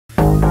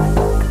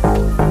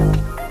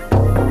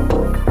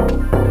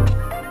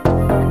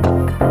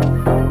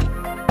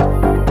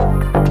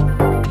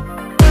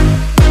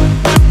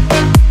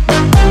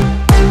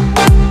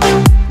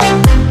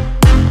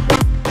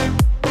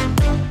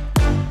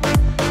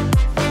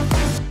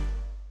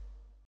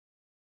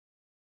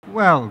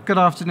Well, good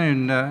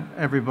afternoon,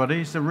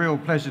 everybody. It's a real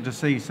pleasure to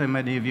see so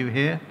many of you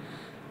here.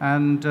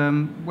 And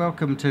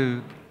welcome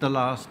to the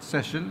last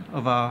session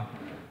of our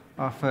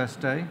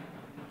first day.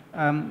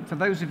 For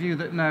those of you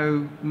that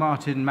know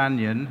Martin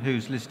Mannion,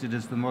 who's listed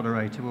as the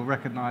moderator, will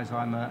recognize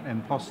I'm an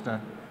imposter.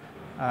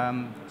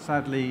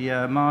 Sadly,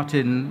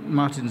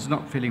 Martin's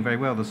not feeling very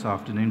well this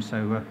afternoon,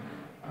 so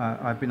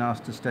I've been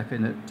asked to step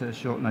in at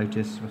short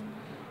notice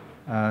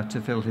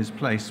to fill his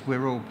place.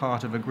 We're all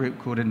part of a group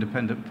called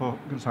Independent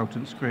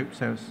Consultants Group,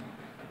 so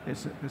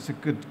it's a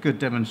good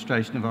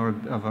demonstration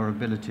of our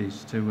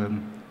abilities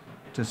to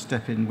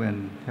step in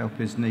when help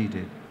is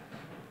needed.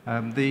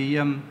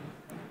 The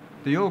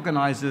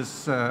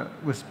organisers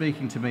were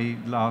speaking to me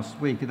last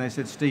week, and they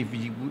said, Steve,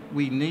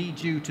 we need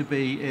you to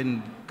be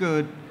in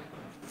good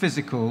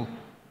physical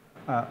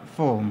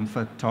form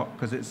for TOC,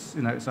 because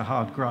it's a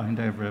hard grind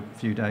over a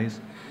few days.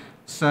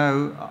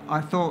 So I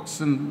thought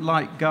some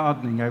light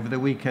gardening over the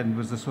weekend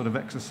was the sort of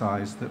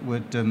exercise that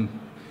would do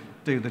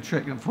the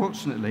trick.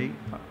 Unfortunately,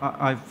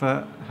 I've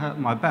hurt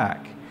my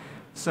back.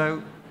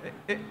 So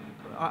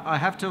I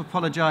have to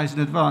apologise in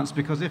advance,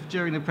 because if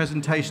during the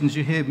presentations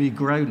you hear me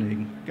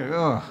groaning,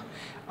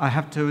 I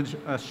have to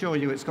assure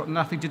you it's got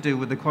nothing to do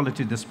with the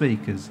quality of the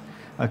speakers,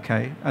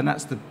 okay? And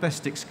that's the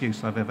best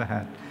excuse I've ever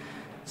had.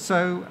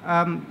 So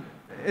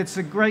it's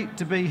great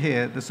to be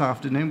here this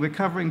afternoon. We're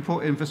covering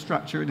port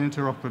infrastructure and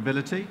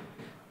interoperability.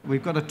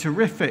 We've got a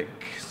terrific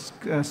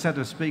set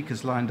of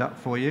speakers lined up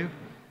for you.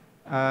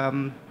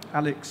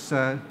 Alex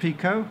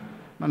Pico,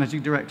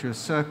 Managing Director of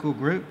Circle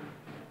Group.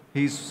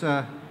 He's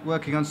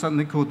working on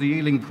something called the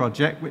Ealing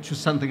Project, which was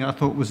something I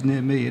thought was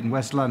near me in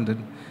West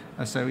London,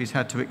 so he's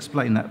had to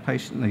explain that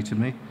patiently to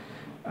me.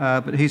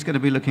 But he's going to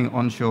be looking at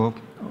onshore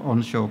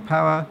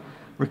power.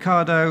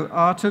 Ricardo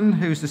Arton,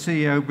 who's the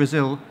CEO of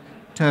Brazil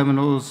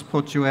Terminals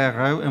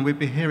Portuero, and we'll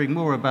be hearing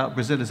more about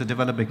Brazil as a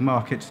developing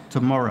market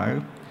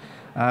tomorrow.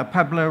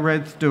 Pablo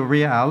Red do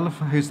Real,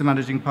 who's the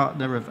managing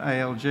partner of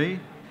ALG.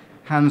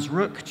 Hans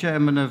Ruck,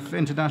 chairman of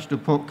International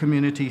Port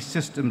Community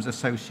Systems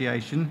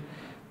Association.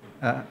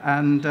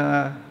 And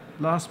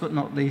last but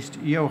not least,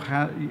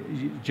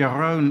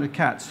 Jeroen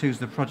Katz, who's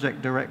the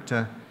project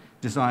director,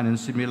 design and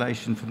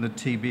simulation from the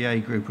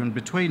TBA group. And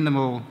between them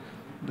all,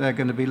 they're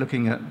going to be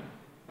looking at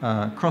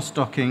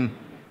cross-docking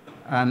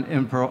and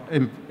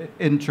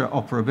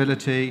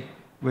interoperability.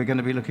 We're going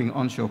to be looking at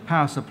onshore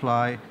power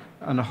supply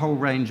and a whole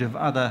range of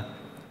other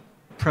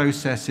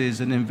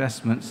processes and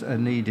investments are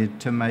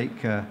needed to make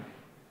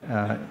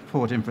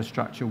port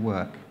infrastructure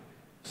work.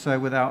 So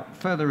without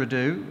further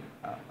ado,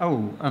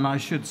 and I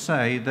should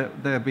say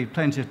that there'll be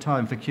plenty of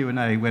time for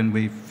Q&A when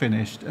we've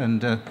finished,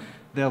 and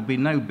there'll be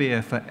no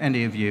beer for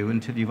any of you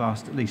until you've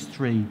asked at least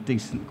 3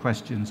 decent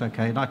questions,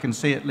 okay? And I can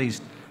see at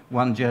least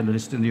one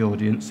journalist in the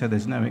audience, so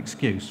there's no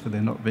excuse for there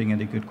not being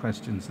any good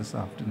questions this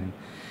afternoon.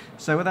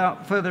 So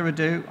without further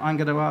ado, I'm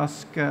going to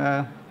ask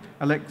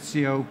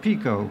Alexio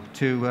Pico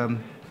to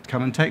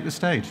come and take the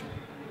stage.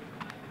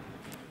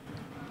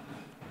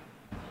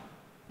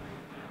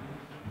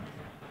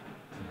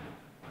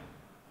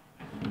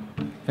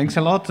 Thanks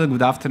a lot.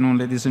 Good afternoon,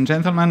 ladies and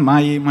gentlemen.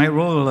 My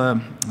role,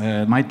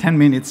 my 10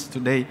 minutes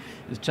today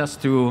is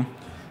just to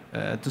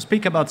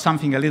speak about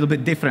something a little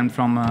bit different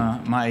from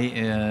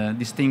my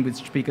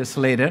distinguished speakers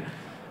later.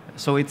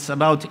 So it's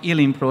about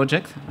Ealing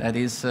project. That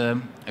is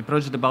a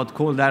project about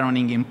cold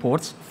ironing in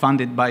ports,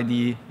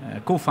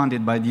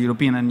 co-funded by the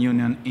European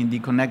Union in the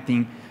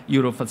Connecting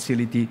Euro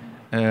Facility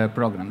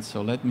program.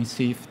 So let me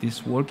see if this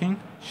is working.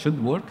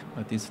 Should work,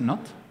 but it's not.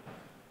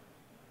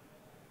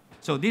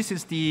 So this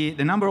is the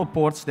number of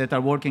ports that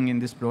are working in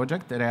this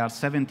project. There are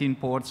 17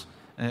 ports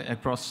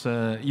across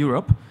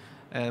Europe.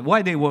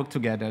 Why they work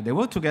together? They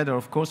work together,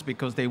 of course,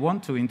 because they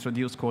want to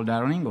introduce cold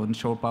ironing,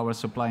 onshore power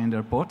supply in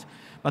their port,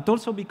 but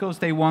also because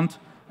they want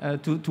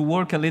to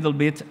work a little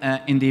bit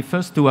in the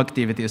first 2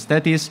 activities.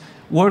 That is,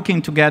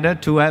 working together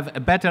to have a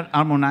better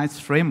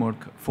harmonized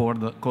framework for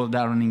the cold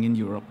ironing in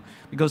Europe.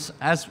 Because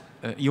as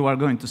you are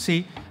going to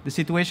see, the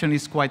situation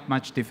is quite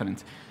much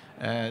different.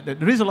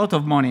 There is a lot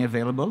of money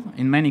available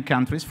in many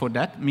countries for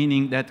that,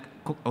 meaning that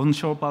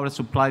onshore power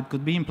supply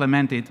could be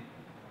implemented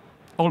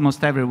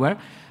almost everywhere.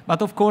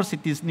 But of course,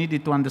 it is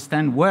needed to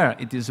understand where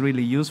it is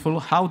really useful,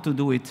 how to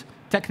do it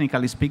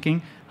technically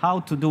speaking, how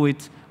to do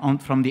it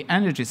from the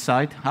energy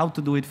side, how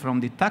to do it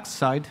from the tax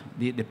side,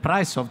 the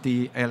price of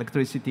the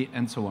electricity,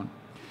 and so on.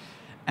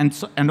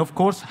 And of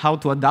course, how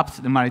to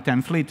adapt the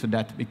maritime fleet to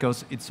that,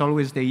 because it's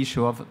always the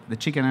issue of the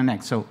chicken and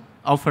egg. So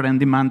offer and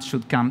demand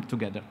should come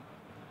together.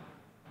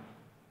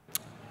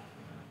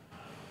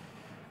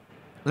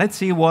 Let's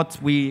see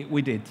what we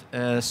did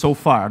so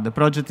far. The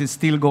project is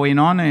still going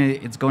on.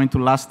 It's going to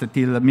last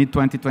until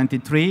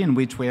mid-2023, in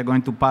which we are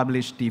going to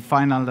publish the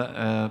final,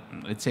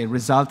 let's say,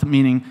 result,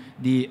 meaning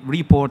the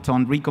report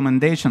on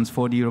recommendations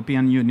for the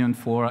European Union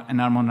for an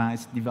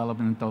harmonized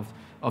development of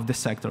the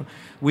sector.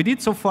 We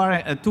did so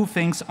far 2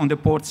 things on the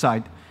port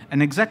side.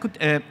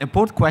 A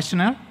port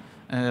questionnaire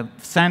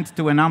sent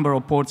to a number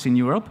of ports in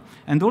Europe,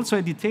 and also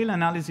a detailed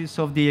analysis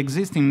of the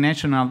existing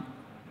national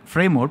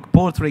framework,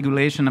 port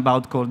regulation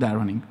about cold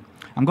ironing.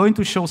 I'm going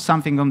to show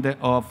something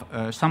of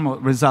some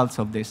results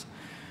of this.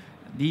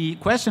 The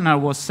questionnaire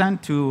was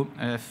sent to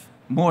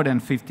more than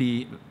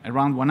 50,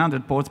 around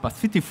 100 ports, but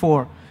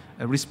 54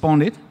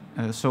 responded.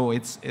 So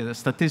it's,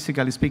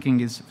 statistically speaking,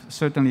 is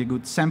certainly a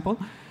good sample.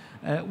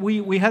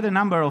 We had a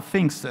number of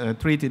things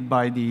treated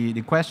by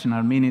the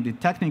questionnaire, meaning the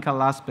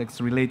technical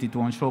aspects related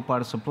to onshore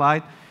power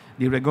supply,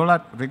 the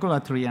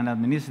regulatory and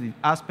administrative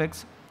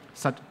aspects,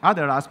 such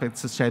other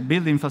aspects such as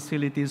building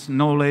facilities,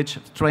 knowledge,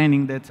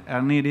 training that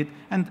are needed,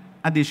 and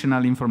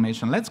additional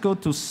information. Let's go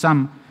to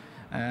some,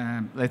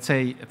 let's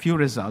say, a few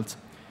results.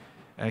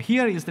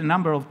 Here is the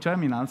number of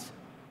terminals,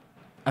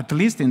 at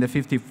least in the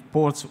 50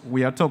 ports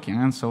we are talking,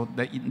 and so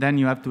then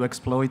you have to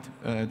exploit,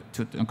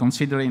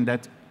 considering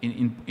that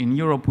in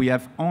Europe we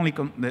have only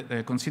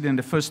considering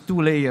the first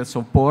 2 layers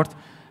of port,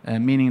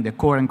 meaning the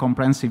core and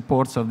comprehensive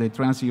ports of the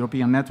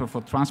Trans-European Network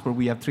for Transport,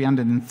 we have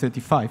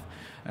 335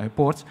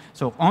 ports.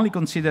 So only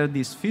consider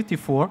these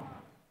 54.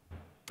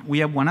 We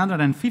have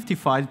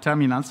 155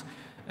 terminals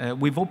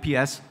with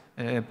OPS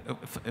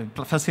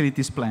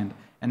facilities planned.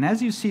 And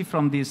as you see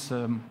from this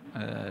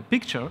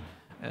picture,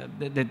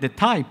 the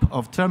type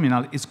of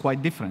terminal is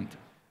quite different.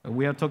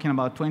 We are talking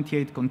about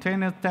 28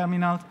 container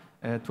terminals,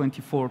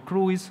 24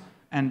 cruise,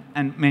 and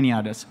many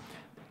others.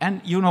 And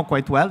you know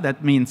quite well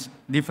that means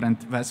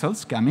different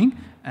vessels coming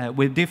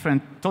with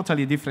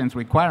totally different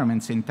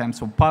requirements in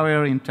terms of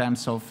power, in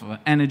terms of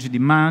energy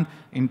demand,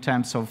 in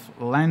terms of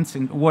length,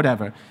 and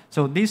whatever.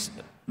 So this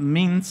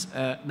means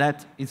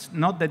that it's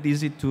not that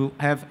easy to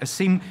have a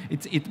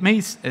it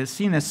may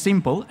seem as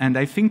simple, and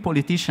I think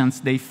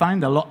politicians, they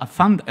fund a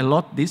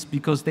lot this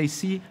because they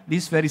see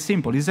this very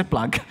simple. It's a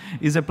plug,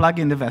 it's a plug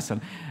in the vessel.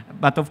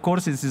 But of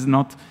course, this is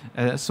not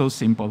so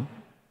simple.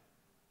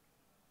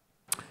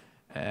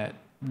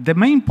 The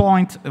main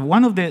point,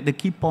 one of the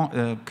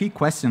key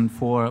questions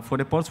for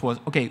the ports was,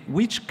 okay,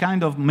 which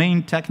kind of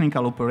main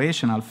technical,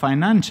 operational,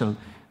 financial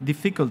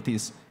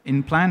difficulties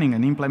in planning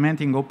and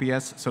implementing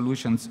OPS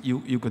solutions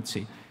you could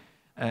see?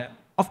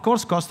 Of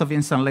course, cost of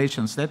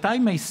installations, that I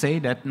may say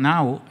that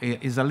now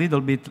is a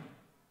little bit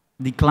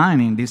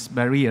declining, this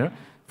barrier,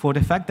 for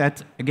the fact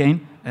that,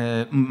 again,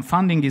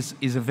 funding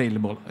is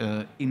available.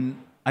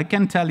 I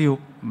can tell you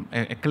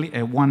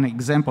one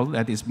example,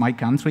 that is my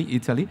country,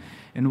 Italy,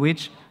 in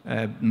which,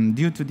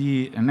 due to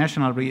the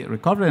National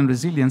Recovery and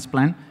Resilience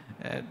Plan,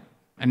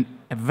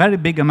 a very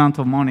big amount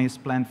of money is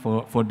planned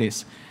for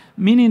this.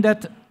 Meaning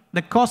that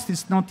the cost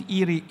is not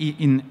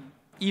in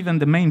even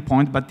the main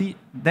point, but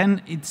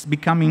then it's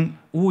becoming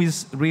who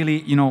is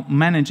really,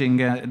 managing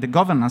the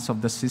governance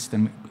of the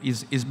system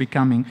is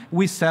becoming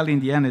who is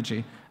selling the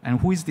energy and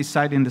who is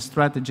deciding the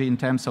strategy in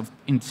terms of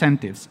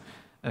incentives.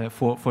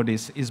 For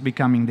this is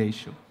becoming the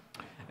issue.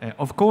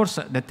 Of course,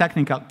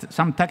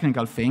 some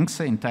technical things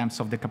in terms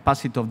of the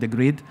capacity of the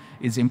grid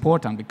is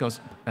important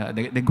because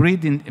the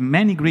grid in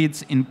many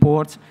grids in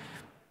ports,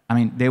 I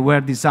mean, they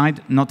were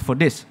designed not for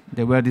this.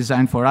 They were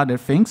designed for other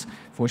things.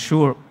 For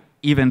sure,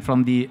 even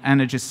from the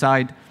energy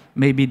side,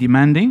 may be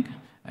demanding,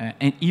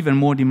 and even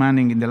more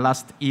demanding in the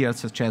last years,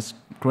 such as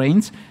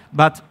cranes,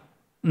 but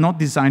not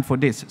designed for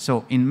this.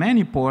 So in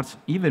many ports,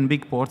 even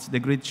big ports, the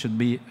grid should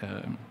be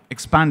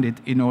expanded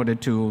in order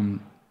to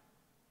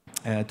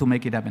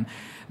make it happen.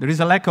 There is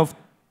a lack of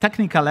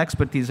technical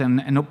expertise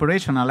and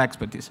operational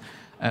expertise.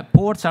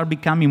 Ports are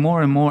becoming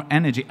more and more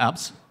energy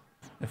hubs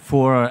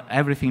for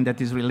everything that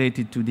is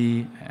related to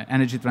the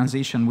energy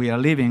transition we are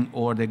living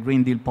or the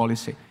Green Deal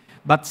policy.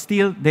 But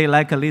still, they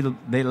lack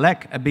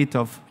a bit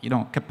of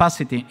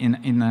capacity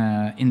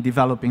in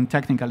developing,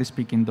 technically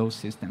speaking, those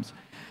systems.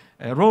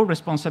 Role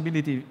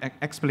responsibility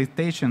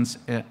expectations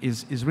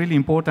is really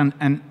important,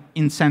 and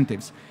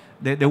incentives.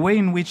 The way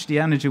in which the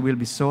energy will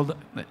be sold,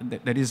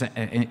 there is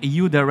a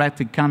EU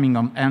directive coming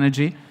on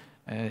energy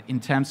in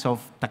terms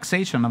of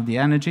taxation of the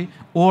energy,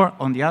 or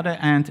on the other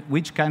hand,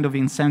 which kind of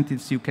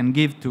incentives you can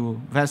give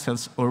to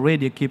vessels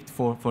already equipped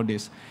for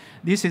this.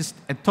 This is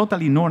a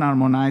totally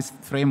non-harmonized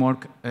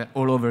framework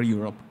all over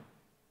Europe.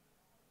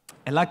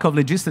 A lack of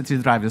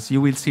legislative drivers, you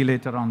will see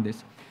later on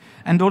this.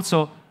 And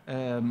also,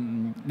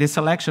 the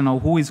selection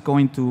of who is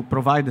going to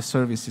provide the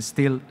service is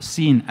still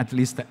seen, at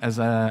least, as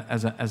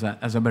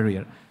a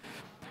barrier.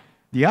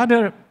 The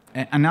other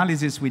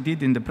analysis we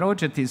did in the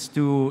project is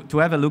to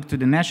have a look to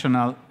the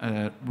national,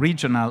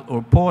 regional,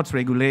 or port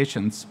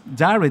regulations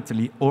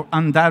directly or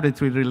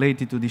indirectly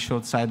related to the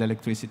short-side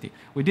electricity.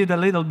 We did a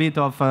little bit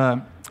of,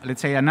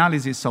 let's say,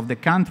 analysis of the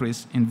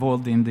countries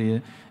involved in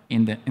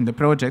the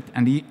project,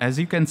 and as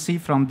you can see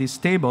from this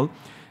table,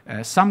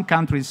 some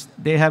countries,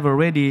 they have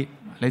already,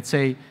 let's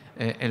say,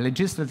 a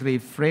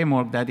legislative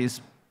framework that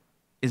is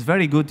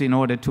very good in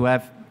order to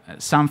have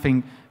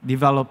something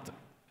developed,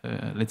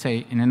 let's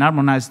say, in an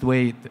harmonized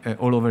way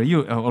all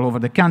over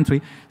the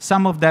country.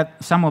 Some of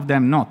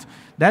them not.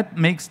 That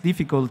makes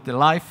difficult the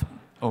life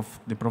of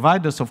the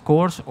providers, of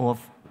course, of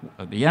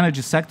the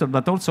energy sector,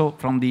 but also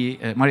from the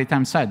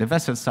maritime side, the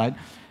vessel side.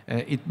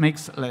 It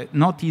makes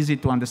not easy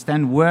to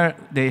understand where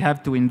they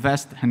have to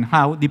invest and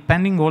how,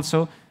 depending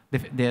also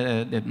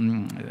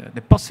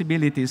the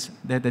possibilities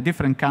that the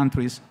different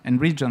countries and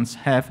regions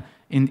have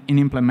in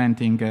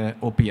implementing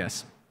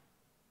OPS.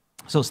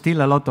 So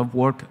still a lot of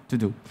work to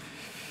do.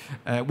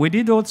 We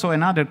did also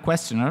another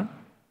questionnaire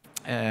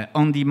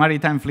on the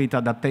maritime fleet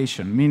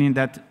adaptation, meaning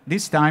that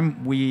this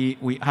time we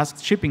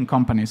asked shipping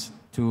companies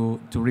to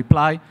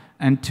reply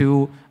and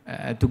to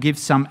give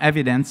some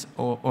evidence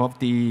of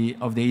the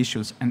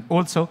issues, and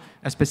also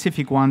a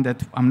specific one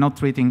that I'm not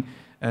treating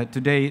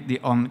today,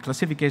 on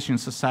classification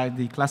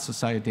society, class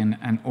society,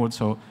 and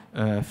also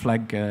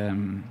flag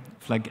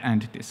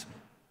entities.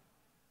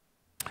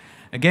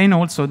 Again,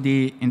 also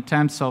in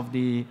terms of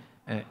the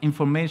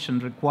information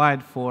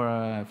required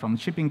from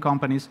shipping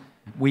companies,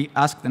 we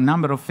asked a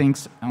number of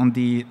things on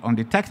the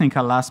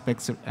technical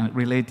aspects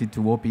related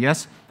to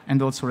OPS,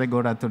 and also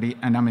regulatory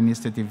and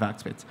administrative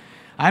aspects.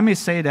 I may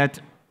say that,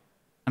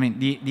 I mean,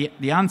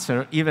 the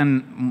answer,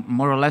 even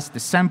more or less the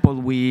sample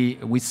we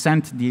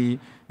sent, the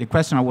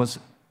questionnaire was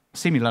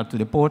similar to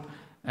the port.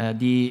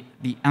 The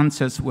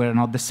answers were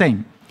not the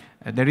same.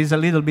 There is a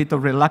little bit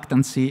of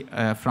reluctancy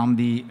from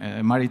the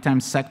maritime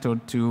sector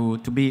to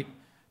be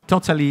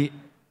totally,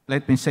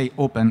 let me say,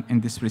 open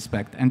in this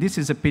respect. And this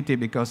is a pity,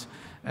 because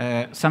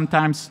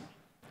sometimes,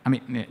 I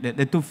mean,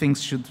 the two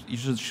things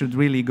should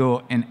really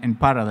go in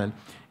parallel.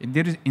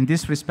 In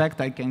this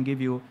respect, I can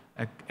give you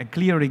a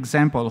clear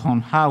example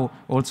on how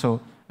also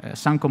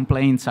some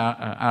complaints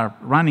are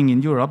running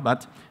in Europe,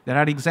 but there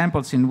are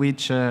examples in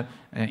which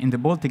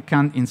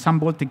in some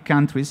Baltic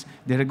countries,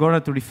 the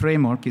regulatory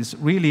framework is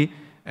really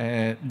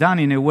done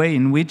in a way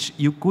in which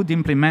you could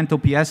implement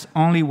OPS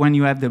only when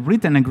you have the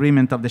written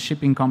agreement of the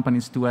shipping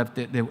companies to have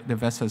the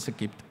vessels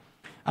equipped.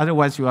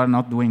 Otherwise, you are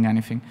not doing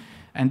anything.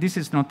 And this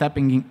is not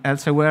happening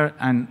elsewhere,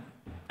 and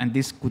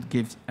this could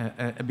give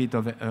a bit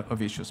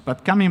of issues.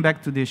 But coming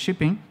back to the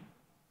shipping,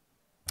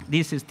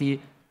 this is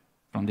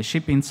from the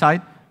shipping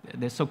side,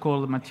 the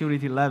so-called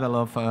maturity level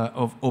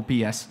of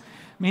OPS,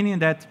 meaning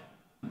that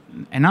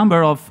a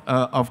number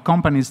of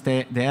companies,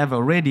 they have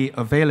already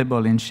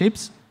available in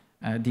ships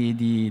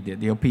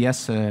the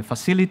OPS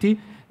facility,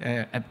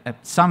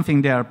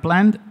 something they are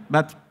planned,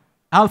 but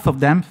half of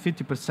them,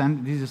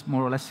 50%, this is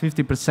more or less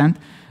 50%,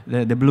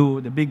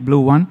 the big blue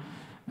one,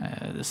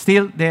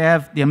 still they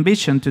have the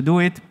ambition to do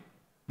it,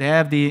 they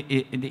have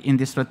in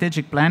the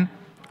strategic plan,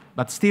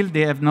 but still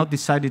they have not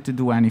decided to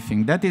do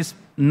anything. That is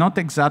not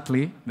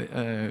exactly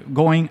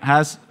going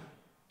as,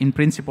 in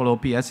principle,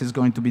 OPS is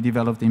going to be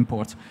developed in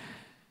ports.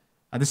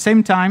 At the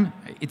same time,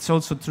 it's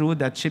also true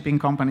that shipping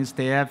companies,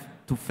 they have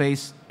to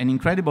face an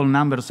incredible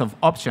numbers of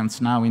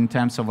options now in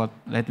terms of,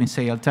 let me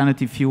say,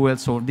 alternative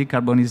fuels or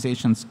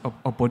decarbonization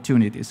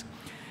opportunities.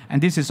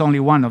 And this is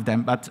only one of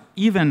them. But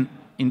even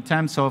in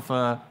terms of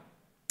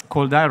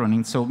cold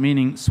ironing, so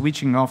meaning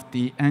switching off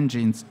the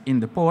engines in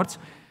the ports,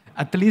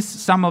 at least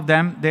some of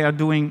them, they are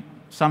doing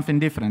something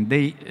different.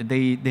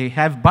 They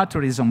have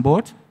batteries on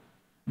board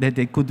that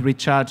they could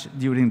recharge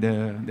during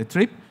the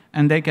trip,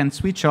 and they can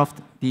switch off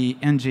the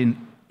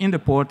engine in the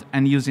port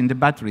and using the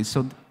batteries.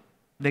 So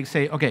they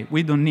say, okay,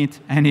 we don't need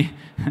any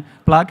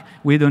plug,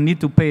 we don't need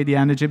to pay the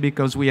energy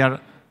because we are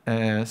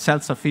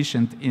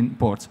self-sufficient in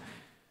ports.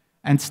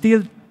 And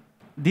still,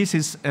 this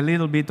is a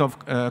little bit of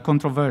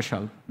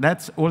controversial.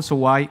 That's also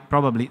why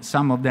probably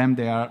some of them,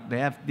 they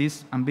have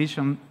this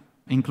ambition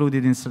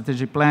included in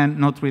strategic plan,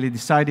 not really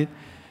decided.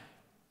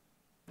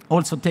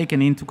 Also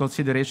taken into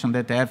consideration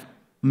that they have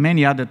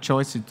many other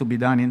choices to be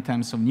done in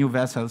terms of new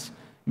vessels,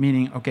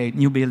 meaning, okay,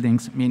 new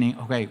buildings, meaning,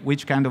 okay,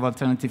 which kind of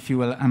alternative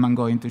fuel am I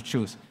going to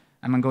choose?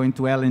 Am I going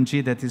to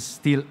LNG that is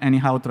still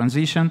anyhow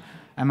transition?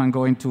 Am I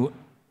going to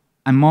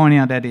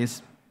ammonia that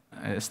is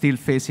still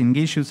facing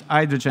issues?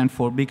 Hydrogen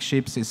for big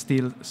ships is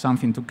still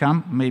something to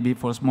come. Maybe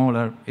for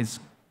smaller, it's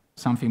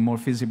something more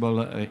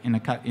feasible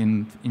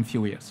in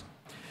few years.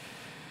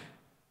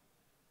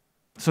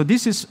 So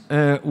this is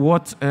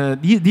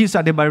these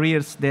are the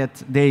barriers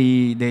that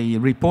they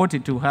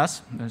reported to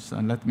us.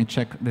 Let me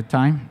check the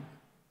time.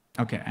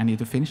 Okay, I need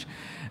to finish.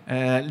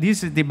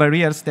 These are the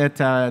barriers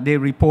that they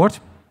report.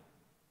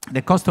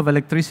 The cost of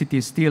electricity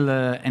is still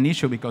an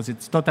issue because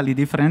it's totally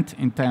different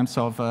in terms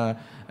of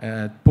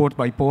port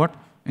by port,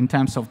 in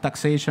terms of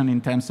taxation,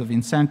 in terms of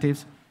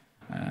incentives.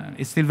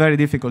 It's still very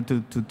difficult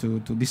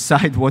to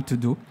decide what to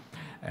do.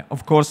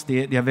 Of course,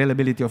 the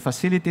availability of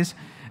facilities.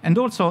 And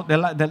also,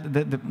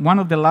 one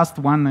of the last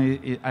one,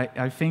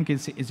 I think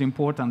is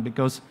important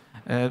because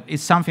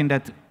it's something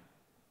that,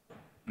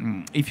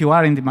 if you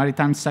are in the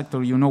maritime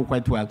sector, you know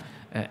quite well.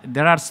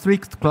 There are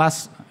strict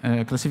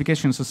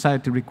classification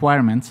society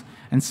requirements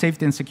and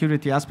safety and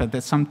security aspects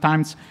that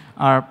sometimes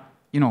are,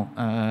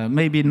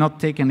 maybe not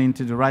taken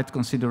into the right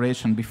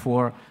consideration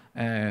before,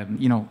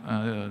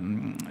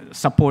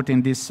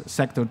 supporting this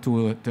sector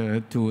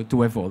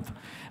to evolve.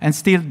 And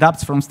still,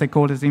 doubts from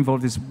stakeholders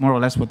involved is more or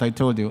less what I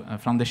told you.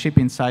 From the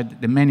shipping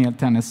side, the many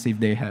alternatives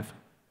they have.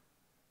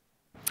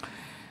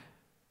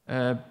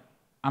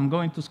 I'm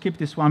going to skip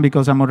this one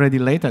because I'm already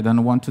late. I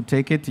don't want to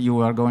take it. You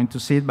are going to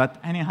see it. But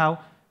anyhow,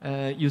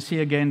 you see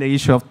again the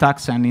issue of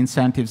tax and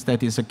incentives.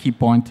 That is a key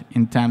point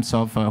in terms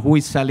of who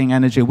is selling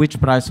energy, which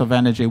price of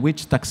energy,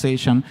 which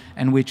taxation,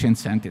 and which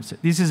incentives.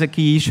 This is a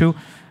key issue,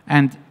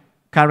 and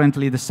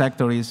currently the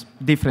sector is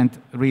different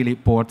really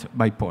port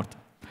by port.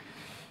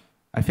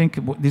 I think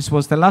this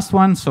was the last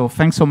one, so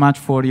thanks so much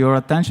for your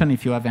attention.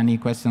 If you have any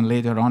questions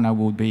later on, I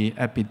would be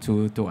happy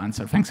to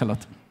answer. Thanks a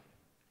lot.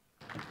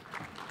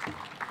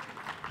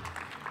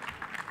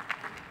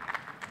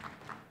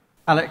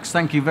 Alex,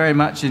 thank you very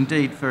much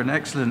indeed for an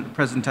excellent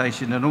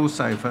presentation and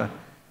also for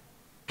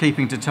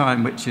keeping to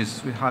time, which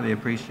is highly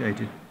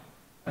appreciated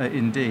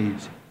indeed.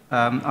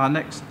 Our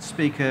next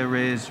speaker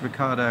is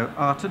Ricardo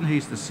Arton.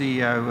 He's the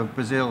CEO of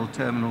Brazil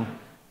Terminal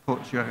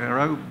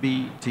Portuario,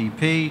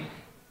 BTP.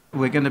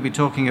 We're going to be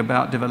talking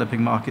about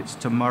developing markets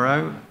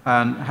tomorrow.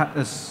 And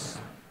as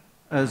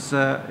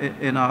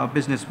in our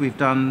business, we've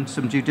done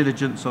some due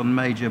diligence on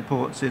major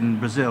ports in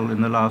Brazil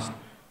in the last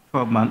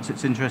 12 months.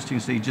 It's interesting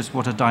to see just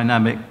what a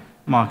dynamic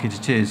market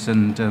it is,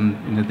 and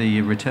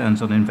the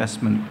returns on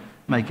investment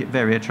make it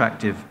very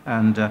attractive.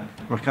 And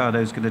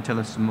Ricardo's going to tell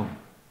us some more.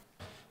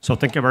 So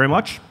thank you very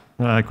much.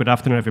 Good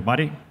afternoon,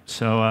 everybody.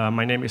 So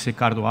my name is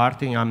Ricardo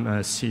Artin. I'm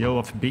CEO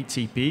of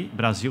BTP,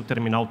 Brasil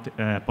Terminal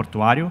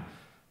Portuário,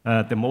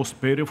 the most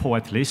beautiful,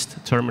 at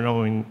least,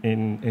 terminal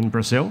in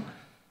Brazil.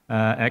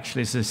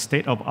 Actually, it's a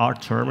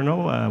state-of-art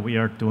terminal. We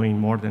are doing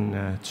more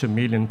than 2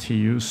 million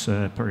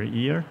TEUs per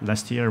year.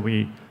 Last year,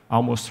 we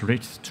almost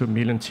reached 2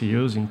 million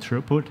TEUs in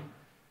throughput.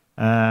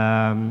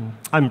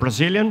 I'm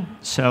Brazilian,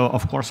 so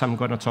of course I'm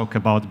going to talk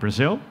about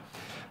Brazil.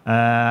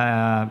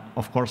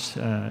 Of course,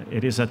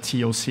 it is a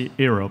TOC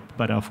Europe,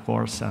 but of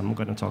course I'm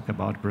going to talk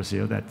about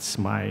Brazil. That's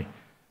my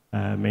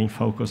main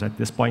focus at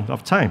this point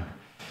of time.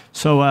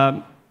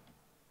 So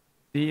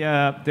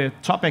the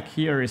topic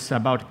here is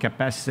about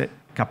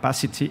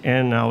capacity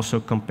and also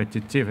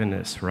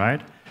competitiveness,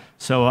 right?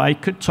 So I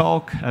could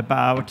talk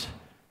about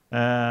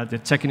the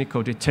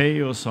technical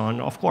details on,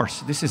 of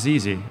course, this is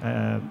easy.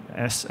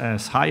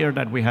 As higher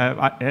that we have,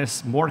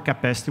 as more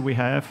capacity we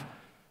have,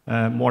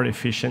 more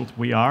efficient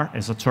we are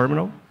as a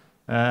terminal.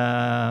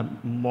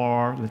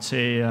 More, let's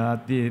say,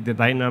 the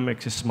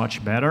dynamics is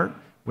much better.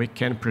 We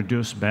can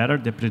produce better.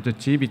 The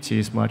productivity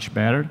is much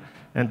better.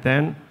 And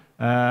then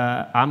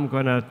I'm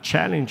going to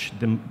challenge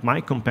my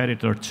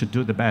competitor to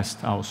do the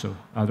best also.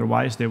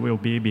 Otherwise, they will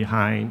be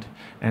behind.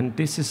 And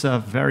this is a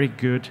very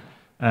good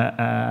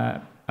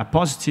a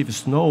positive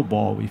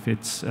snowball, if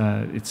it's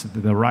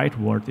the right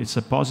word. It's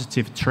a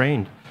positive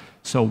trend.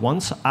 So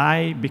once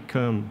I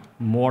become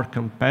more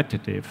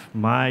competitive,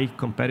 my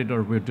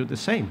competitor will do the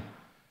same.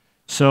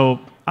 So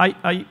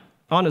I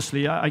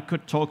honestly, I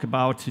could talk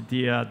about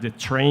the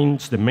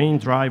trends, the main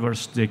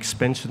drivers, the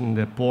expansion in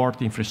the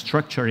port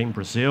infrastructure in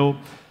Brazil.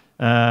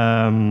 There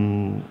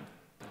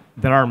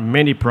are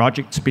many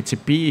projects.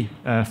 BTP,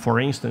 for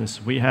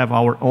instance, we have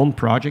our own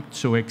project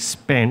to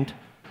expand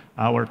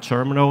our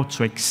terminal,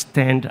 to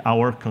extend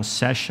our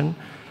concession.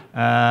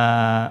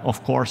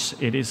 Of course,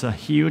 it is a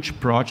huge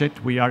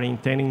project. We are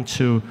intending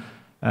to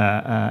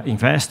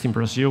invest in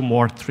Brazil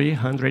more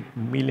 $300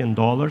 million.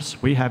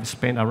 We have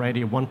spent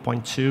already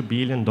 $1.2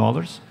 billion.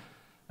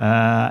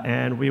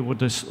 And we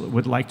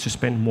would like to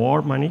spend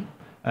more money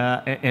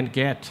and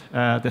get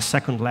the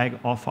second leg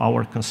of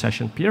our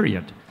concession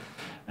period.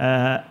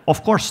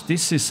 Of course,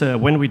 this is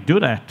when we do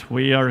that,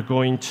 we are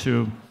going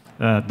to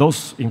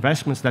those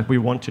investments that we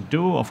want to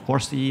do. Of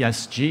course, the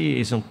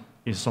ESG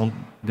is on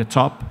the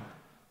top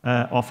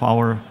of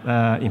our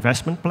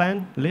investment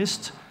plan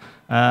list.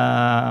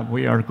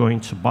 We are going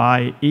to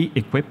buy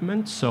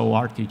equipment, so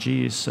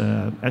RTGs,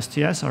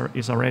 STS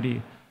is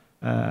already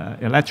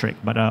electric,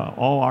 but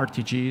all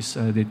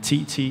RTGs, the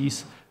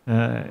TTs,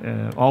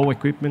 all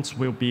equipments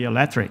will be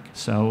electric.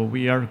 So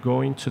we are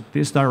going to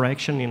this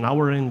direction, and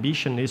our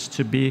ambition is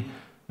to be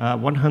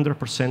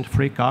 100%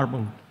 free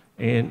carbon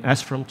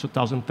as from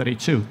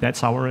 2032.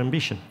 That's our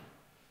ambition.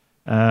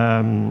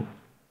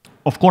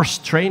 Of course,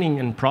 training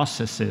and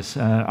processes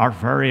are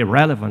very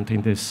relevant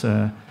in this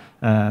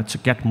to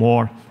get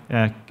more,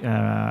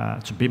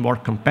 to be more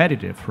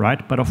competitive,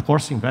 right? But of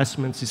course,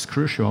 investments is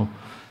crucial.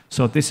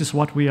 So this is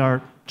what we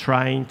are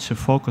trying to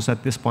focus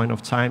at this point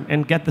of time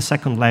and get the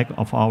second leg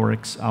of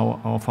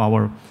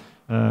our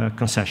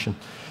concession.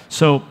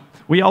 So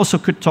we also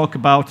could talk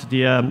about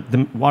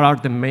what are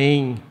the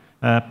main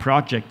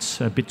projects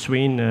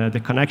between the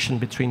connection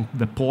between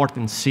the port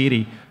and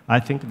city. I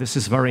think this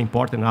is very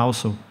important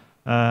also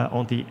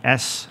on the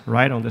S,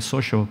 right, on the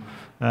social.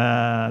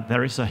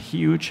 There is a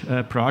huge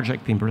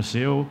project in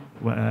Brazil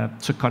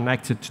to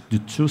connect it to the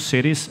two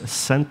cities,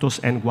 Santos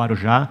and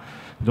Guarujá.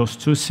 Those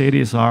two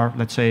cities are,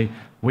 let's say,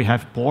 we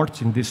have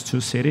ports in these two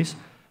cities,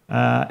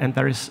 and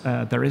there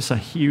is a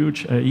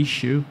huge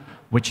issue,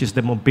 which is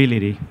the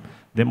mobility.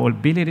 The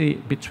mobility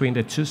between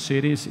the two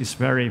cities is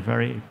very,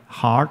 very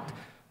hard.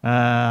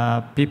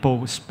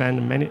 People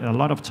spend a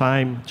lot of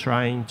time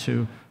trying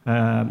to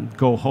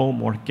go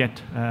home or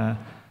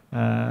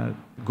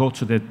go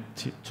to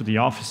the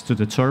office, to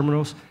the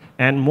terminals,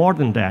 And more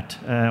than that,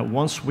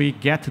 once we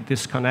get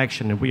this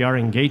connection and we are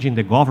engaging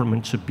the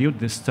government to build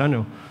this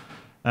tunnel,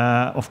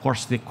 of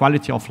course, the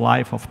quality of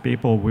life of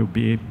people will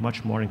be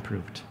much more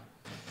improved.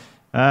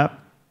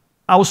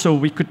 Also,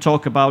 we could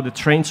talk about the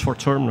transfer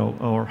terminal,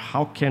 or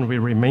how can we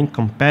remain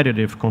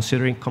competitive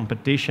considering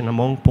competition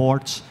among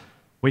ports.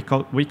 We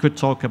could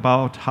talk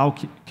about how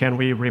can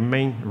we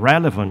remain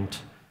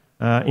relevant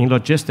in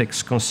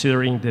logistics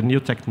considering the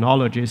new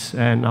technologies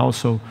and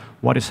also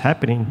what is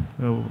happening,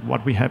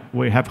 what we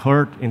have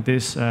heard in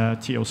this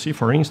TOC,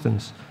 for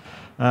instance.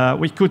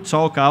 We could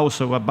talk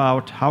also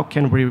about how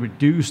can we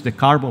reduce the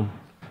carbon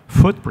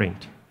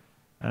footprint.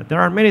 There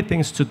are many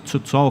things to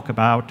talk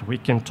about. We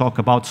can talk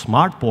about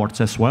smart ports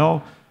as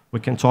well.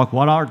 We can talk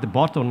what are the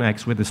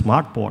bottlenecks with the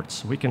smart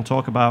ports. We can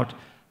talk about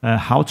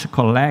how to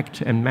collect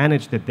and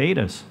manage the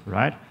data,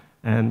 right?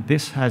 And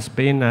this has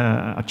been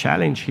a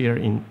challenge here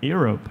in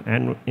Europe.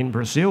 And in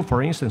Brazil,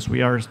 for instance,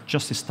 we are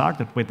just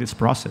started with this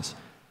process.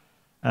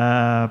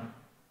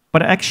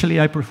 But actually,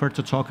 I prefer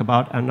to talk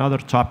about another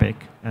topic,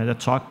 the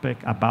topic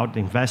about the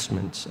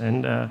investments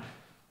and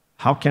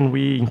how can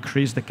we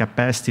increase the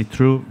capacity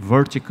through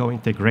vertical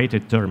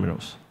integrated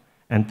terminals.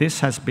 And this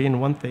has been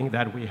one thing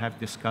that we have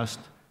discussed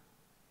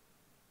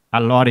a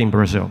lot in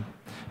Brazil.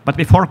 But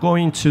before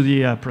going to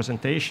the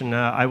presentation,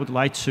 I would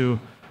like to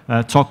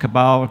talk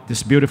about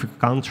this beautiful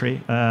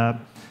country.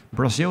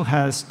 Brazil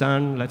has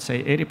done, let's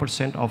say,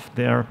 80%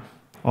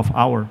 of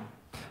our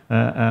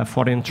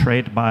foreign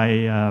trade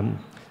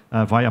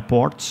via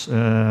ports.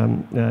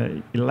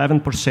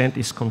 11%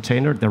 is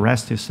container, the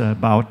rest is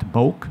about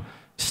bulk,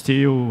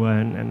 steel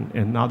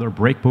and other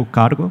break bulk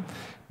cargo.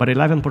 But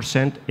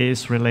 11%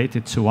 is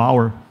related to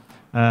our,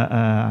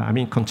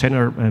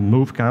 container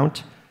move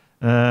count.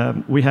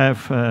 We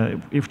have,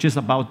 which is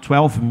about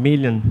 12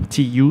 million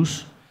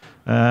TEUs.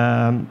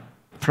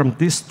 From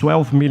this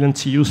 12 million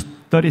TEUs,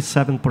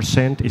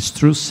 37% is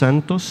through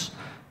Santos,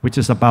 which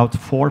is about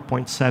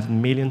 4.7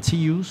 million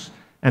TEUs.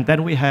 And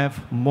then we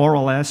have more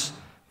or less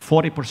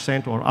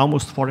 40% or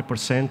almost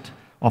 40%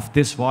 of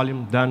this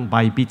volume done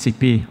by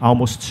BTP,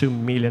 almost 2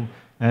 million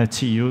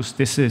TEUs.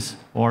 This is,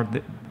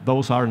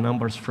 those are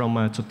numbers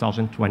from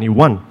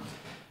 2021.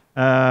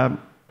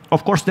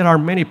 Of course, there are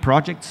many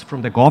projects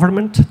from the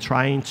government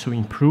trying to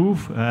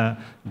improve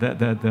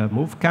the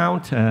move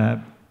count.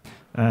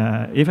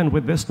 Even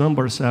with these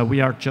numbers,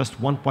 we are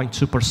just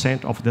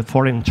 1.2% of the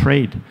foreign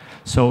trade.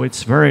 So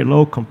it's very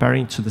low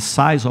comparing to the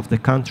size of the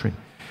country.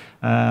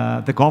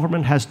 The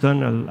government has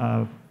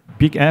done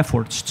big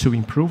efforts to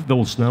improve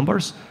those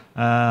numbers.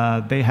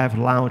 They have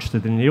launched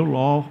the new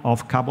law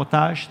of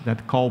cabotage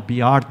that called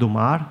BR do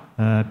Mar,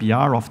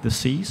 BR of the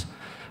seas.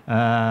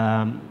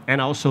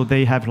 And also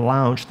they have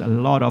launched a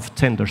lot of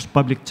tenders,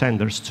 public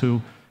tenders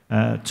to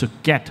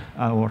get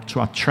or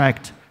to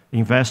attract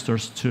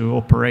investors to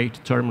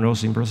operate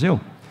terminals in Brazil.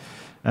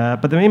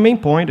 But the main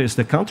point is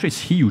the country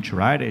is huge,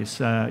 right?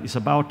 It's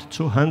about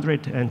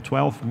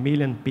 212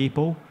 million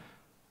people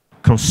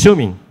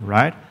consuming,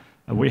 right?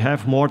 We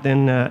have more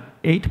than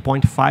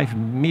 8.5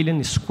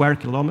 million square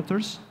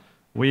kilometers.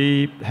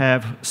 We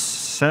have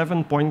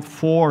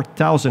 7.4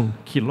 thousand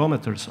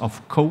kilometers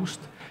of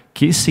coast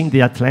kissing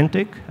the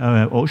Atlantic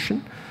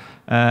Ocean.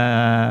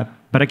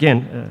 But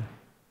again,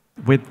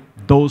 with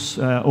those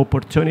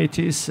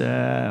opportunities,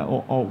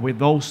 or with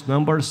those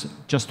numbers,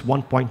 just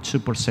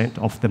 1.2%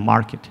 of the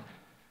market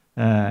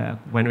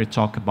when we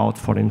talk about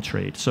foreign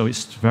trade. So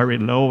it's very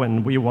low,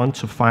 and we want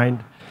to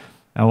find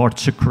or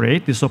to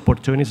create these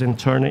opportunities and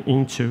turn it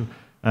into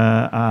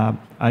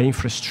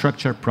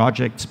infrastructure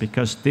projects,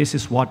 because this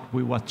is what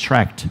will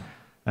attract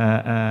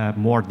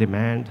more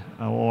demand,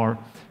 or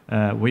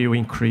will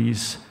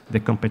increase the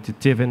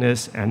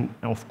competitiveness, and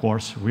of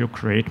course will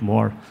create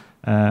more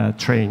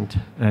foreign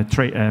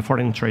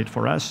trade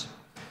for us.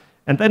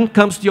 And then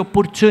comes the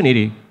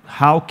opportunity.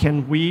 How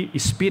can we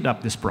speed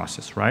up this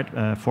process, right?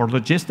 For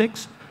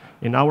logistics,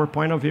 in our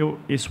point of view,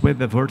 is with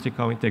the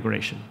vertical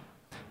integration.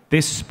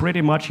 This is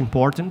pretty much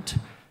important.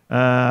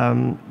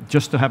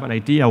 Just to have an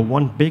idea,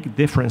 one big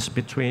difference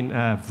between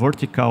a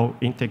vertical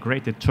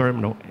integrated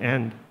terminal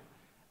and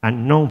a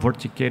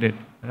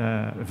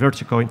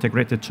vertical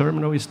integrated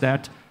terminal is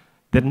that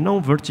the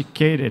non-vertical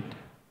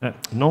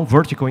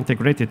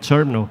integrated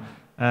terminal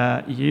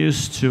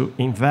used to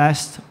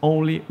invest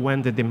only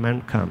when the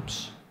demand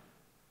comes.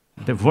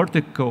 The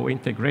vertical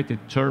integrated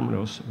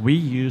terminals, we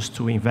used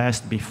to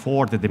invest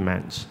before the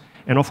demands.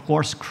 And of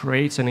course,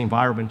 creates an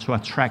environment to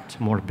attract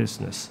more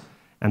business.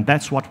 And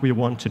that's what we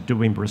want to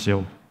do in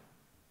Brazil.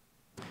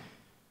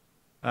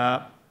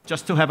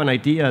 Just to have an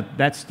idea,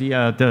 that's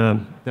the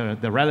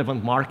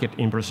relevant market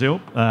in Brazil.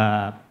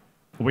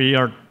 We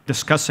are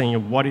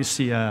discussing what is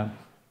the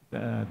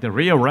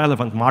real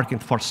relevant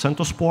market for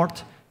Santos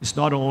Port. It's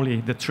not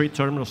only the 3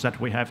 terminals that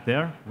we have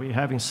there. We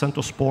have in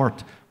Santos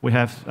Port, we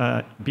have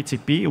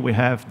BTP, we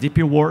have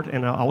DP World,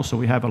 and also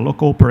we have a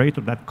local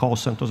operator that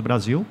calls Santos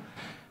Brasil.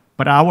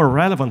 But our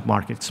relevant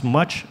market is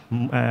much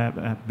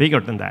bigger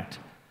than that.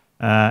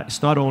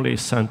 It's not only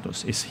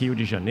Santos, it's Rio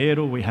de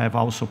Janeiro. We have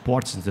also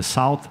ports in the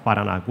south,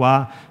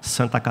 Paranaguá,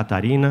 Santa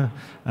Catarina.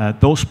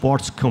 Those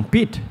ports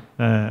compete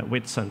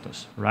with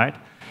Santos, right?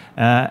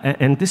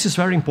 And this is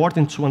very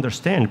important to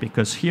understand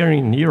because here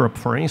in Europe,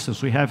 for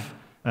instance, we have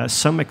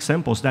some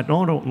examples that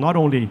not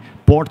only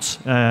ports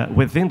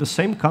within the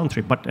same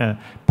country, but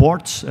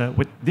ports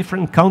with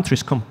different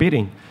countries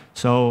competing.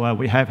 So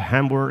we have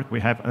Hamburg, we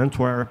have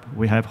Antwerp,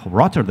 we have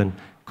Rotterdam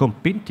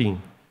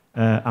competing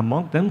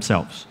among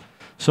themselves.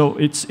 So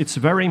it's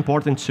very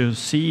important to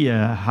see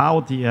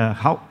how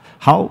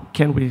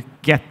can we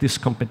get this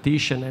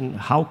competition and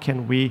how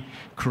can we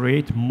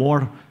create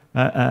more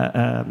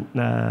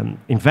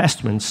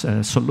investments,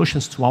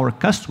 solutions to our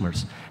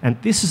customers. And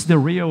this is the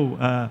real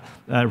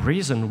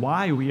reason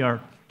why we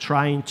are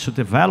trying to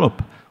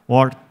develop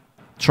or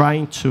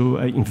trying to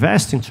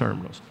invest in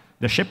terminals.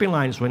 The shipping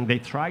lines, when they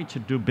tried to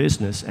do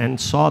business and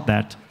saw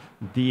that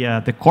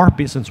the core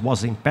business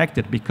was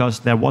impacted because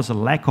there was a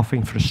lack of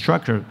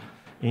infrastructure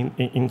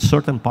in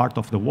certain part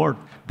of the world,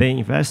 they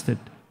invested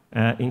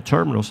in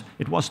terminals.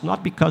 It was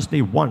not because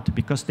they want,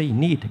 because they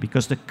need,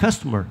 because the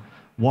customer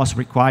was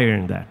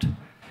requiring that.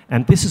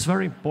 And this is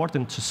very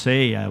important to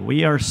say.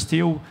 We are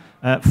still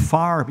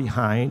far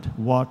behind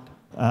what,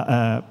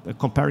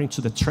 comparing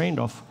to the trend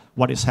of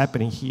what is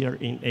happening here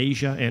in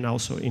Asia and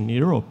also in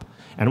Europe.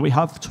 And we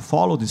have to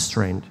follow this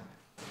trend.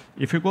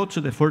 If you go to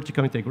the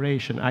vertical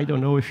integration, I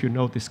don't know if you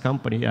know this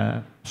company.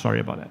 Sorry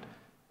about that.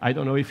 I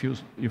don't know if you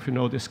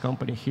know this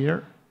company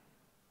here.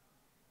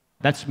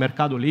 That's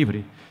Mercado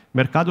Libre.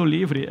 Mercado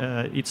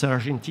Libre, it's an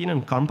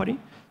Argentinian company.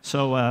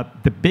 So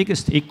the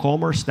biggest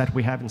e-commerce that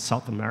we have in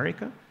South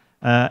America.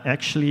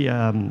 Actually,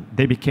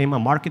 they became a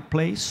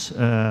marketplace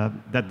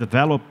that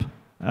developed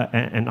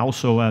and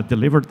also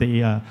delivered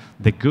the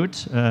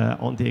goods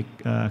on the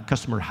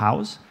customer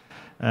house.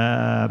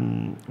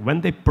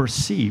 When they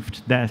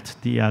perceived that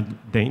the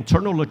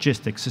internal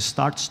logistics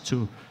starts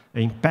to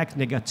impact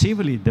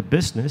negatively the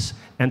business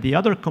and the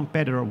other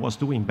competitor was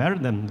doing better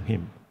than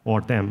him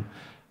or them,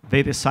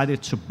 they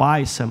decided to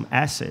buy some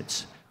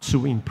assets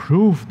to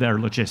improve their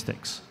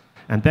logistics.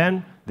 And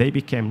then they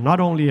became not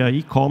only an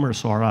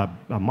e-commerce or a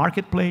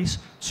marketplace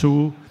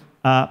to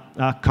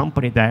a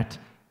company that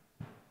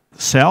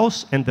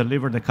sells and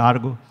delivers the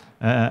cargo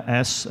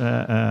as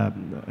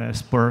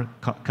per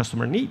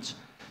customer needs.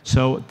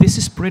 So this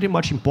is pretty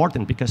much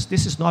important because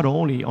this is not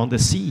only on the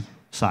sea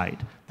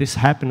side. This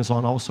happens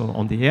also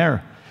on the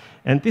air.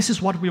 And this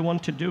is what we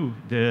want to do.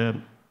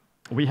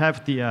 We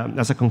have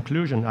as a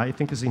conclusion, I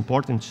think it's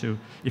important to,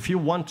 if you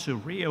want to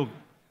real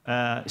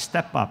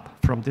step up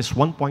from this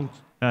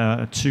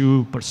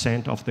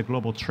 1.2% of the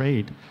global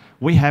trade,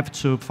 we have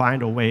to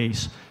find a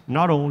ways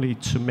not only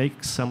to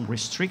make some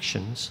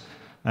restrictions,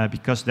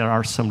 because there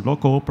are some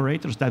local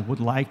operators that would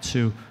like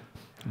to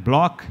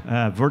block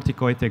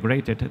vertical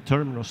integrated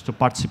terminals to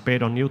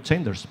participate on new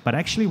tenders. But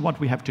actually what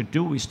we have to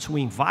do is to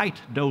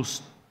invite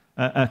those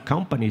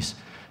companies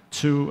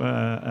to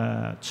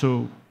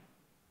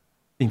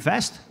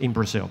invest in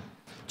Brazil,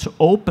 to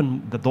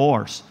open the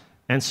doors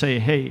and say,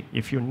 hey,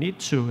 if you need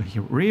to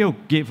really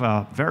give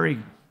a very,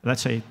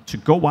 let's say, to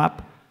go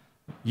up,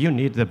 you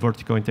need the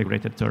vertical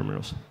integrated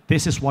terminals.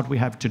 This is what we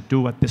have to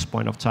do at this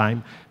point of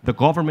time. The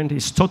government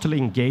is totally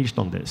engaged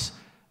on this.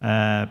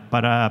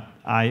 But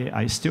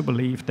I still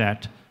believe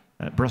that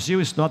Brazil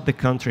is not the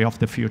country of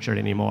the future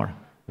anymore.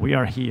 We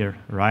are here,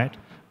 right?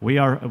 We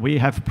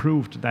have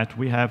proved that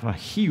we have a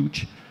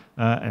huge,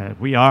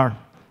 we have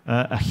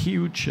a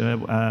huge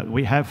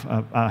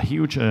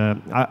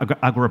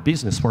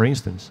agribusiness, for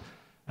instance.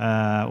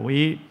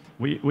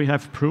 We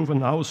have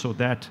proven also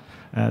that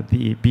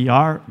the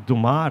BR do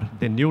Mar,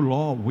 the new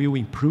law, will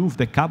improve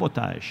the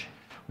cabotage.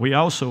 We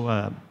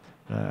also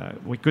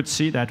we could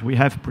see that we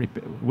have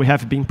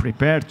been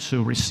prepared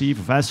to receive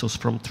vessels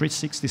from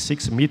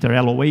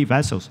 366-meter LOA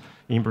vessels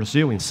in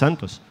Brazil, in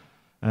Santos.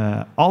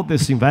 All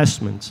these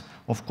investments,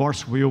 of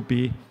course, will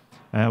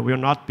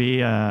not be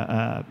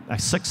a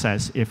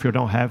success if you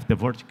don't have the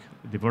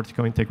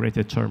vertical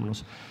integrated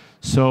terminals.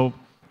 So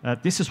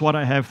this is what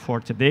I have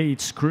for today.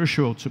 It's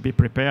crucial to be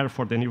prepared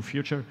for the new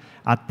future,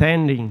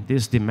 attending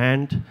this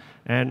demand,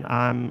 and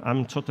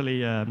I'm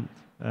totally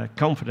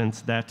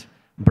confident that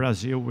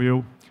Brazil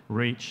will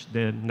reach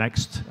the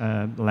next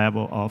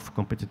level of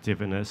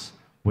competitiveness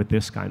with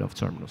this kind of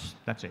terminals.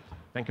 That's it.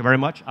 Thank you very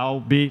much. I'll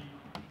be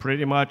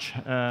pretty much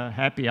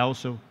happy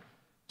also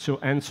to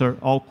answer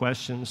all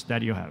questions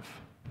that you have.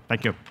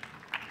 Thank you.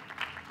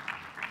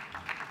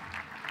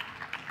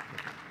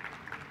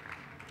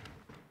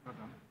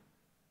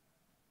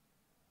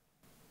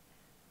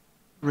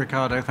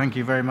 Ricardo, thank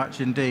you very much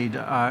indeed.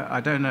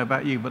 I don't know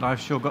about you, but I've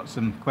sure got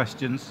some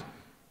questions.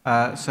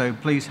 So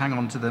please hang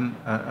on to them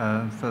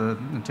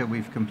until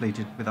we've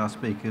completed with our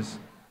speakers.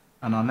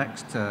 And our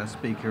next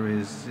speaker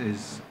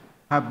is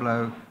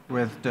Pablo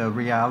Ruiz de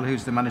Real,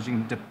 who's the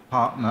managing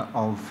partner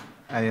of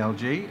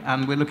ALG,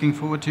 and we're looking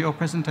forward to your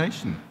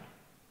presentation.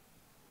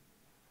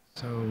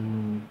 So,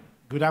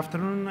 good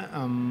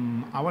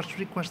afternoon. I was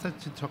requested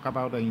to talk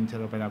about the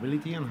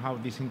interoperability and how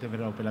this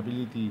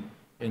interoperability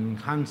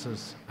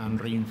enhances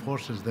and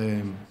reinforces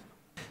the...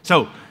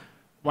 So,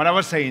 what I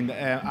was saying,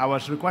 I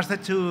was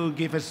requested to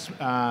give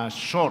a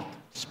short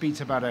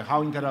speech about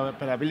how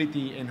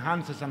interoperability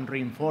enhances and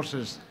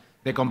reinforces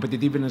the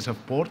competitiveness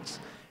of ports.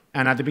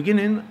 And at the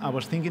beginning, I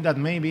was thinking that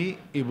maybe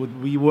it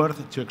would be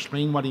worth to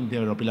explain what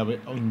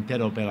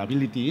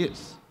interoperability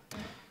is.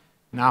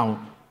 Now,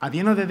 at the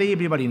end of the day,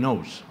 everybody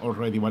knows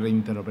already what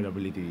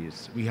interoperability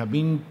is. We have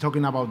been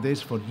talking about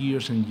this for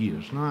years and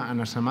years. No?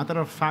 And as a matter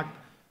of fact,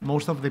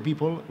 most of the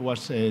people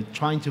was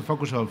trying to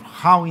focus on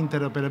how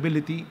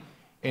interoperability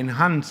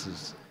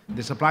enhances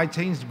the supply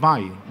chains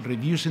by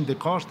reducing the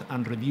cost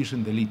and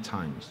reducing the lead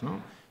times.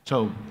 No?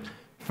 So,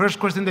 first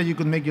question that you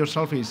could make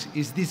yourself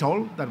is this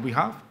all that we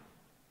have?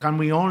 Can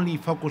we only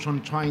focus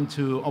on trying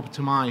to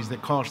optimize the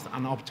cost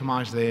and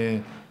optimize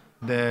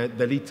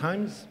the lead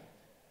times?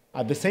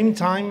 At the same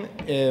time,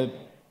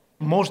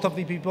 most of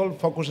the people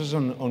focuses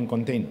on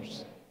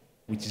containers,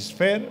 which is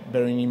fair,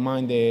 bearing in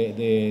mind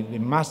the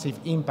massive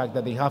impact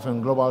that they have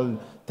on global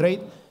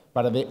trade.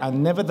 But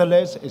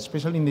nevertheless,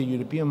 especially in the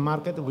European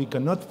market, we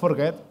cannot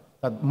forget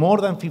that more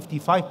than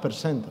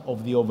 55%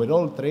 of the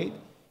overall trade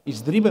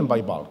is driven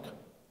by bulk.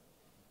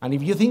 And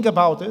if you think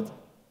about it,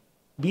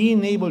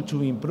 being able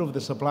to improve the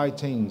supply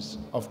chains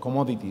of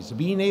commodities,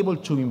 being able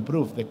to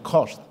improve the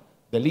cost,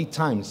 the lead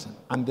times,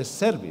 and the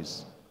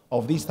service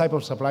of these type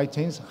of supply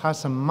chains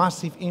has a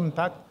massive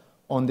impact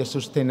on the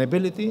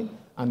sustainability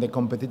and the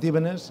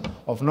competitiveness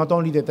of not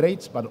only the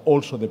trades, but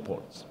also the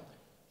ports.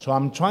 So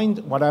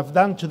what I've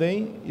done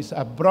today is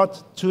I've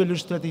brought two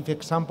illustrative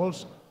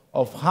examples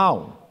of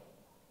how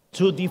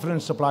two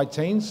different supply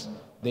chains,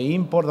 the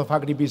import of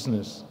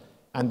agribusiness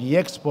and the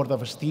export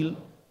of steel,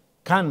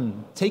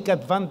 can take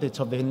advantage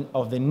of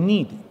the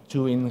need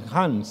to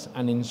enhance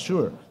and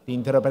ensure the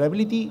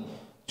interoperability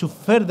to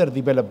further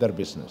develop their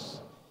business.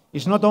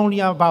 It's not only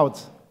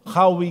about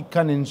how we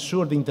can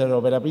ensure the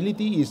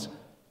interoperability, it's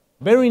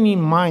bearing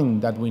in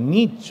mind that we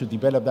need to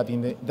develop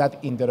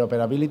that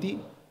interoperability,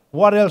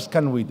 what else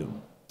can we do?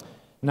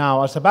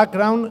 Now, as a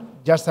background,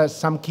 just as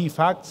some key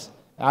facts,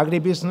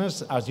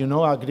 agribusiness, as you know,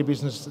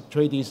 agribusiness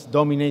trade is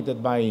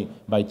dominated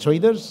by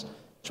traders.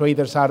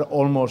 Traders are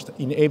almost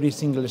in every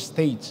single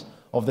stage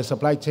of the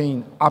supply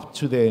chain up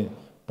to the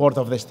port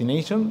of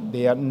destination.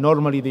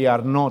 Normally they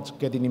are not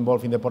getting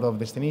involved in the port of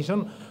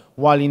destination,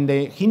 while in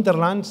the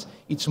hinterlands,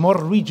 it's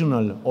more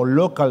regional or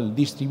local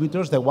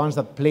distributors, the ones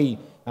that play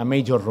a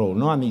major role,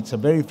 no? And it's a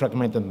very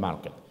fragmented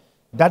market.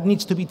 That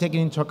needs to be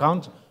taken into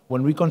account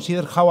when we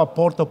consider how a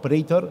port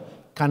operator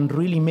can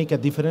really make a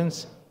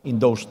difference in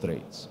those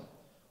trades.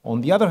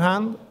 On the other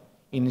hand,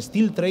 in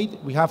steel trade,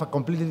 we have a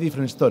completely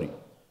different story.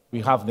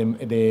 We have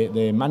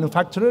the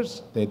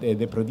manufacturers,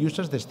 the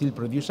producers, the steel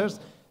producers,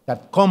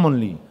 that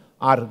commonly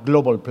are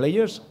global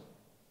players.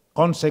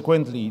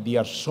 Consequently, they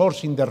are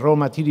sourcing the raw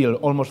material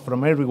almost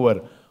from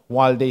everywhere,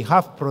 while they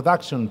have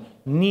production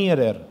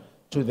nearer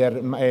to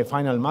their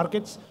final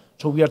markets.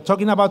 So we are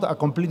talking about a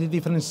completely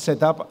different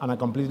setup and a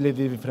completely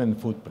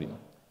different footprint.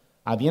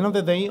 At the end of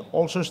the day,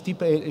 also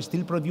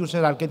steel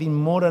producers are getting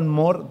more and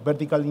more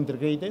vertically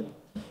integrated,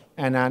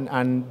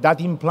 and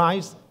that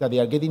implies that they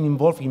are getting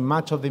involved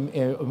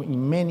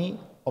in many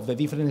of the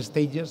different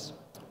stages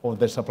of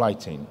the supply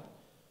chain.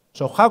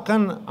 So how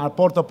can a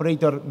port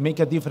operator make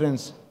a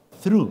difference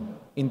through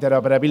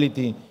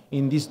interoperability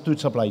in these two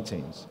supply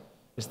chains?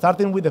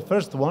 Starting with the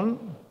first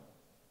one,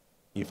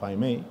 if I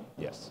may,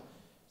 yes.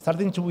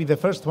 With the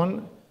first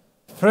one,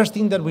 first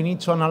thing that we need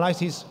to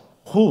analyze is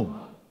who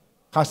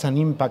has an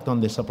impact on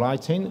the supply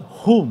chain,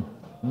 who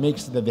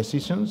makes the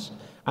decisions,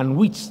 and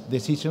which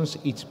decisions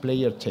each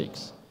player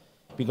takes.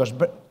 Because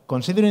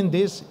considering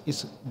this,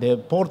 the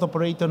port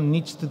operator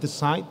needs to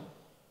decide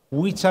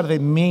which are the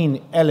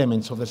main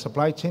elements of the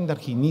supply chain that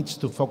he needs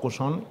to focus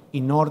on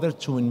in order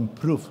to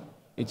improve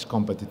its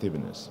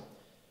competitiveness.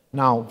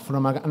 Now,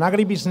 from an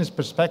agribusiness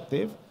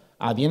perspective,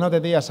 at the end of the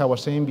day, as I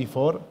was saying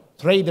before,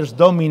 traders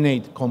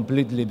dominate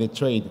completely the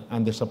trade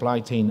and the supply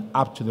chain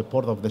up to the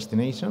port of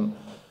destination,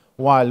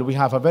 while we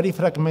have a very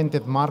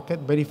fragmented market,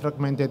 very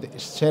fragmented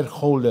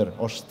shareholder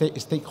or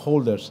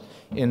stakeholders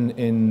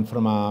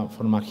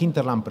from a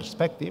hinterland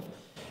perspective,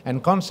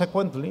 and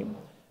consequently,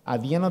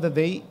 at the end of the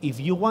day, if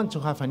you want to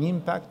have an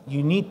impact,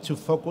 you need to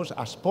focus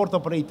as port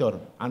operator,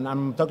 and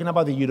I'm talking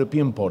about the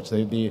European ports,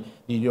 the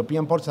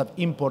European ports that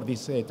import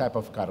this type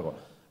of cargo.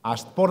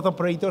 As port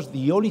operators,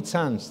 the only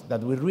chance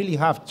that we really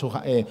have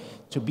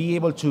to be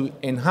able to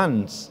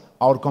enhance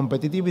our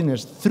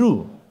competitiveness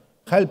through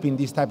helping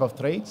these type of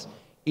trades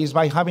is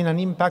by having an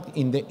impact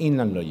in the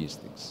inland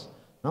logistics.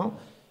 No?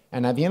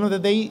 And at the end of the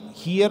day,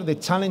 here the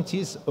challenge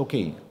is,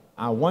 okay,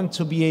 I want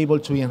to be able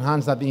to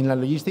enhance that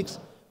inland logistics,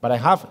 but I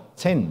have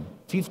 10,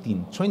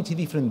 15, 20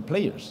 different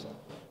players,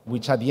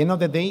 which at the end of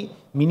the day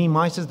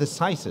minimizes the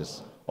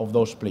sizes of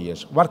those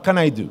players. What can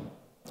I do?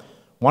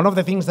 One of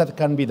the things that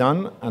can be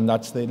done, and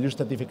that's the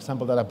illustrative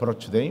example that I brought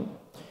today,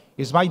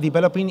 is by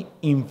developing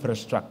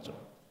infrastructure.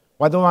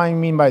 What do I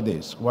mean by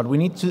this? What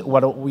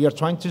we are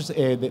trying to,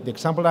 the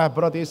example I have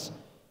brought is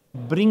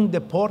bring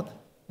the port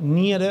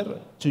nearer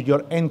to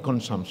your end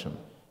consumption.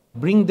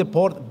 bring the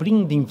port,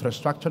 bring the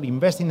infrastructure,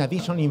 invest in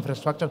additional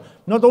infrastructure,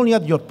 not only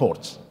at your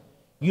ports.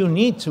 You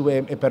need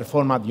to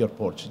perform at your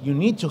ports. You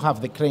need to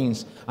have the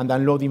cranes and the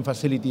unloading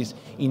facilities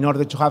in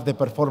order to have the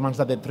performance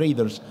that the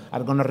traders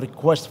are going to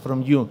request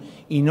from you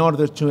in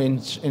order to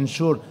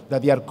ensure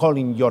that they are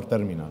calling your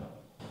terminal.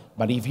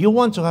 But if you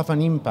want to have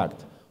an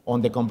impact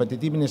on the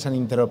competitiveness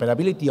and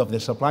interoperability of the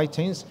supply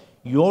chains,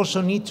 you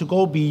also need to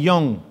go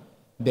beyond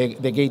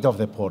the gate of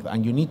the port,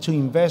 and you need to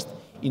invest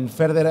in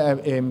further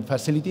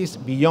facilities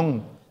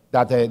beyond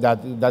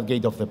that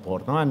gate of the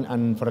port. No?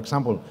 And for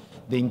example,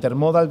 the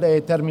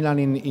intermodal terminal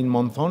in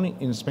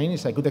Monzón in Spain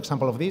is a good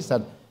example of this,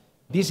 that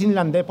this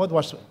inland depot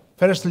was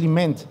firstly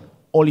meant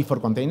only for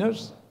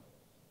containers.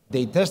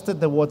 They tested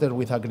the water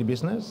with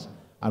agribusiness,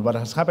 and what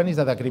has happened is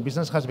that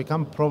agribusiness has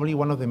become probably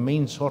one of the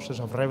main sources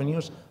of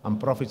revenues and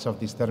profits of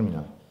this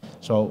terminal.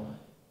 So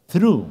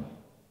through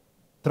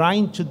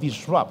trying to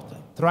disrupt,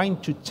 trying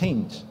to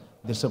change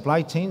the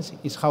supply chains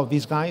is how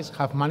these guys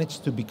have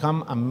managed to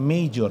become a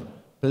major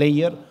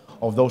player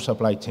of those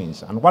supply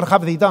chains. And what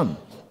have they done?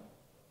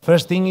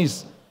 First thing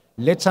is,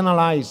 let's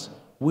analyze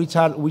which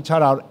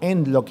are our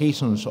end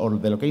locations or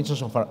the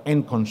locations of our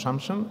end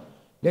consumption.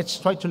 Let's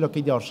try to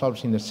locate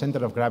ourselves in the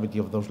center of gravity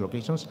of those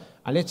locations,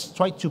 and let's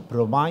try to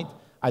provide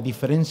a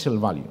differential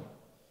value.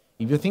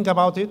 If you think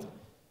about it,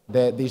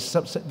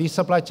 these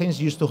supply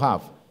chains used to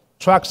have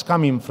trucks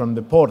coming from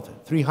the port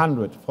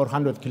 300,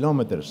 400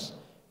 kilometers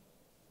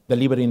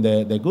delivering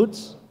the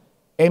goods,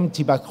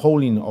 empty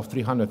backhauling of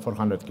 300,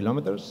 400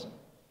 kilometers,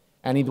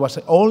 and it was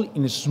all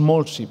in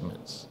small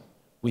shipments,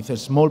 with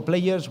small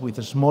players,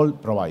 with small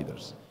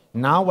providers.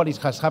 Now what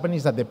has happened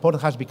is that the port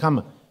has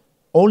become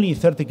only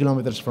 30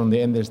 kilometers from the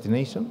end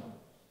destination.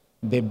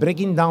 The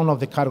breaking down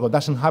of the cargo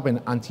doesn't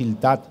happen until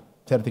that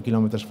 30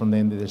 kilometers from the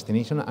end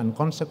destination, and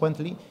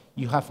consequently,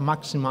 you have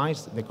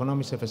maximized the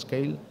economies of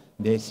scale,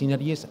 the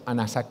synergies,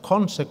 and as a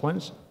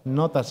consequence,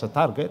 not as a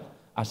target,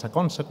 as a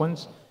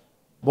consequence,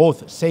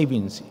 both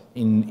savings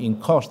in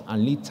cost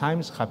and lead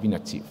times have been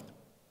achieved.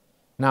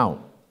 Now,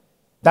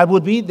 that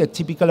would be the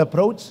typical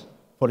approach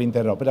for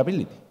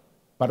interoperability.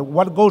 But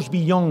what goes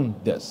beyond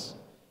this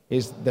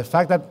is the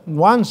fact that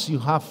once you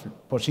have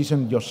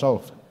positioned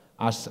yourself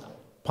as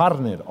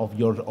partner of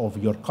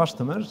your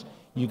customers,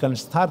 you can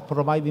start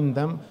providing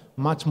them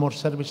much more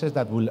services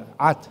that will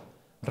add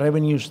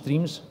revenue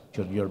streams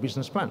to your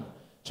business plan.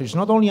 So it's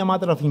not only a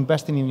matter of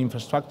investing in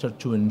infrastructure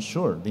to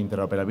ensure the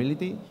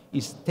interoperability,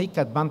 it's take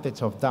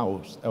advantage of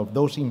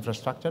those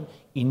infrastructure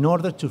in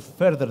order to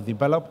further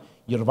develop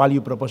your value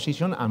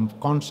proposition and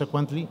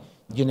consequently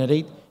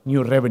generate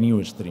new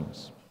revenue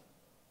streams.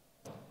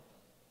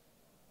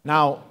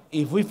 Now,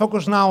 if we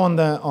focus now on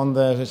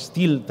the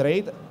steel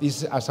trade,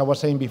 this, as I was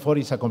saying before,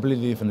 is a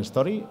completely different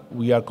story.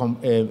 We are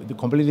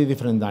completely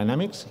different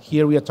dynamics.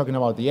 Here we are talking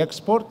about the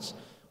exports,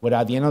 where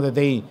at the end of the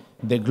day,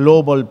 the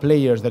global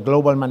players, the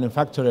global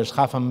manufacturers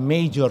have a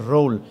major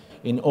role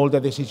in all the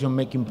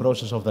decision-making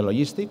process of the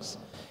logistics.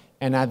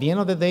 And at the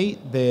end of the day,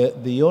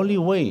 the only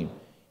way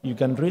you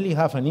can really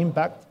have an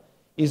impact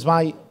is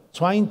by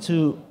trying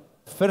to,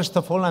 first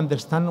of all,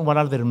 understand what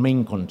are their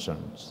main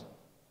concerns.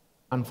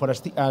 And for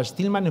a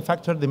steel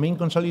manufacturer, the main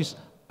concern is,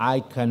 I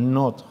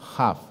cannot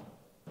have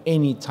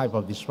any type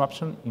of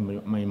disruption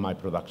in my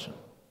production.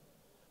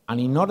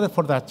 And in order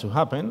for that to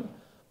happen,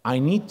 I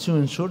need to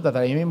ensure that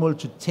I am able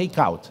to take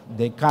out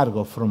the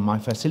cargo from my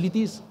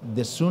facilities,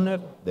 the sooner,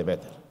 the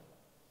better.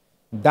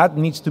 That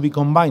needs to be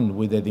combined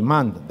with the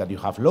demand that you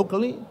have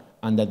locally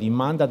and the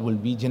demand that will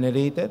be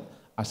generated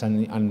as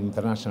an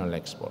international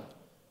export.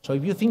 So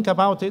if you think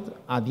about it,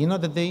 at the end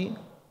of the day,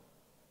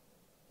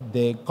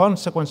 the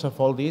consequence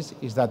of all this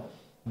is that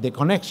the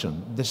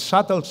connection, the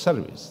shuttle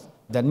service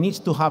that needs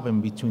to happen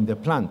between the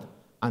plant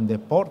and the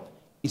port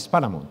is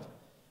paramount.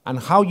 And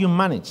how you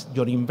manage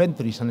your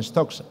inventories and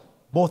stocks,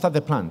 both at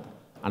the plant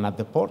and at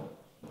the port,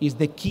 is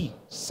the key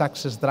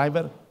success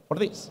driver for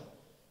this.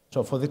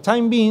 So for the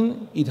time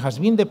being, it has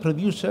been the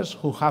producers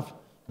who have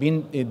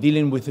been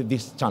dealing with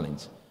this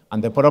challenge.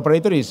 And the port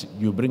operator is,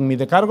 you bring me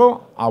the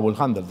cargo, I will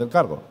handle the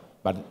cargo.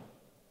 But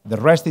the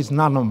rest is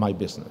none of my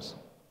business.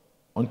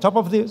 On top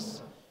of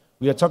this,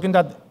 we are talking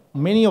that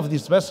many of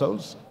these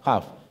vessels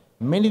have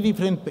many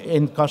different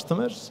end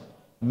customers,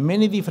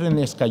 many different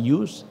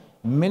SKUs,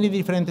 many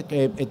different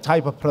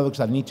type of products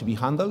that need to be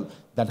handled,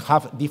 that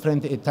have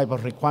different type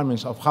of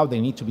requirements of how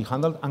they need to be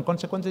handled, and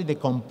consequently the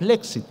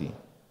complexity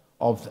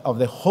of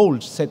the whole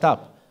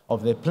setup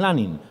of the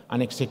planning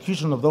and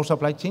execution of those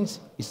supply chains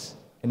is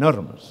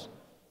enormous.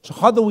 So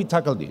how do we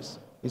tackle this?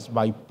 It's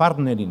by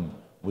partnering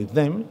with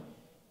them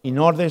in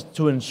order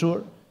to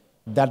ensure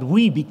that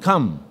we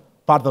become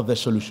part of the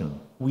solution.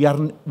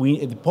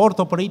 The port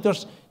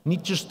operators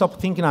need to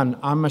stop thinking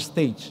I'm a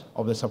stage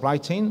of the supply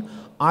chain,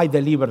 I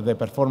deliver the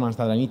performance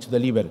that I need to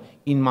deliver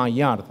in my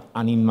yard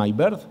and in my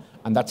berth,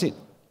 and that's it,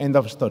 end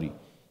of story.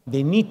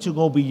 They need to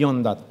go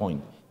beyond that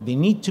point. They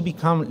need to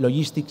become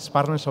logistics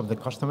partners of the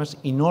customers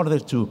in order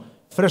to,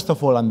 first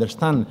of all,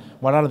 understand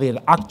what are their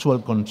actual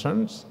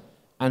concerns,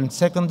 and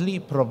secondly,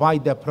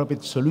 provide the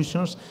appropriate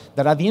solutions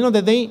that at the end of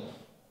the day,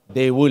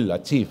 they will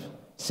achieve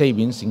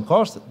savings in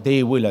cost,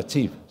 they will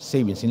achieve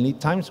savings in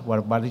lead times.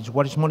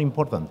 What is more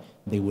important?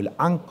 They will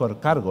anchor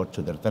cargo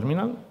to their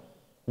terminal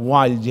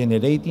while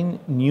generating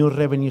new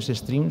revenue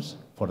streams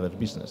for their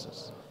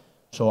businesses.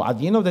 So at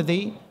the end of the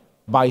day,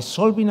 by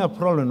solving a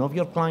problem of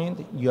your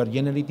client, you are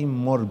generating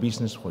more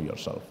business for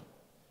yourself.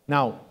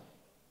 Now,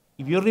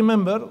 if you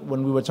remember,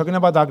 when we were talking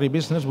about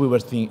agribusiness,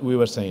 we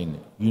were saying,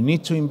 you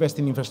need to invest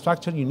in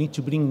infrastructure, you need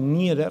to bring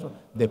nearer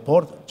the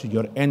port to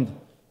your end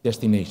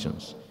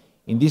destinations.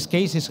 In this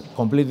case, it's a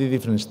completely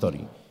different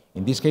story.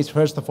 In this case,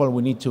 first of all,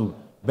 we need to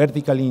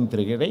vertically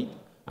integrate,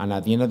 and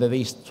at the end of the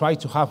day, try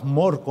to have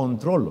more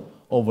control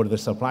over the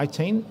supply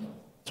chain,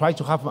 try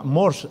to have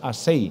more a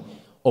say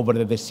over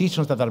the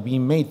decisions that are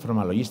being made from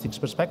a logistics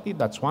perspective,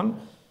 that's one.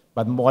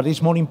 But what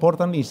is more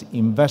important is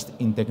invest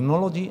in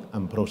technology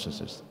and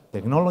processes.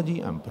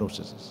 Technology and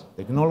processes.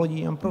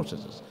 Technology and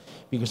processes.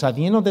 Because at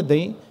the end of the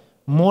day,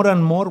 more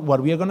and more,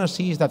 what we are going to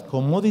see is that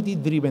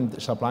commodity-driven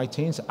supply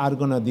chains are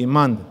going to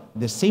demand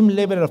the same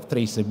level of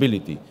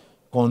traceability,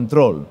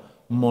 control,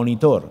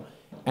 monitor,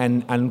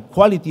 and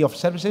quality of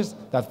services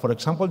that, for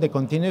example, the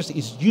containers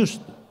is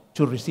used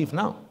to receive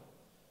now.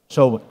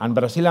 So, and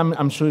Brazil,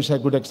 I'm sure is a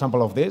good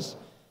example of this.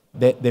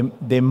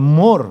 The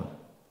more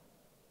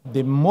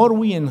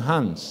we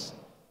enhance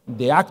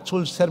the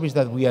actual service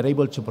that we are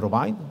able to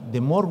provide,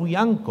 the more we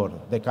anchor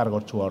the cargo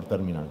to our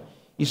terminal.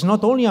 It's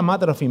not only a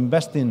matter of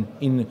investing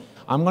in,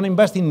 I'm going to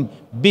invest in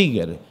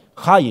bigger,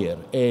 higher,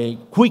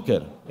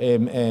 quicker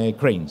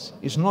cranes.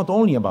 It's not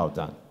only about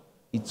that.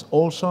 It's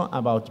also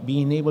about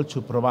being able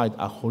to provide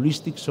a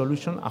holistic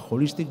solution, a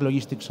holistic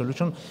logistic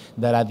solution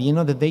that at the end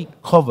of the day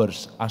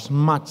covers as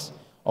much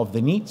of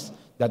the needs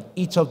that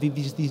each of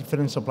these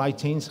different supply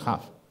chains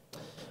have.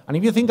 And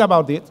if you think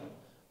about it,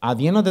 at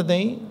the end of the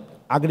day,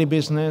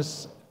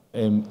 agribusiness,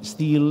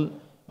 steel,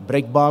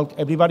 break bulk,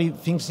 everybody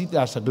thinks it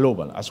as a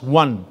global, as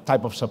one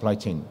type of supply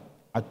chain.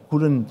 I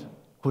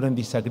couldn't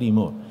disagree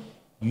more.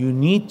 You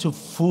need to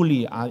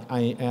fully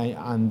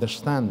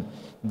understand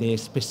the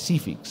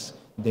specifics,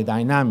 the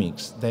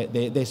dynamics,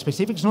 the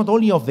specifics not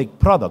only of the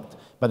product,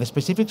 but the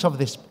specifics of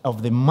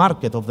the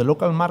market, of the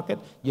local market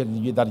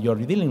that you're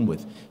dealing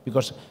with.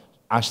 Because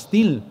a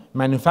steel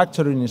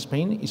manufacturer in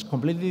Spain is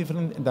completely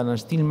different than a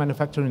steel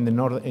manufacturer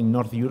in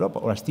North Europe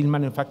or a steel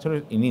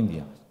manufacturer in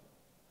India.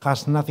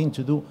 Has nothing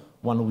to do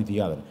one with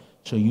the other.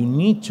 So you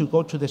need to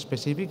go to the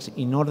specifics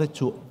in order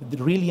to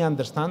really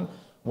understand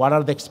what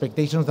are the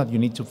expectations that you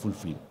need to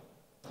fulfill.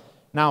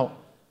 Now,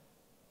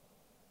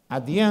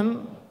 at the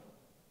end,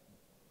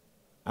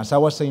 as I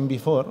was saying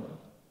before,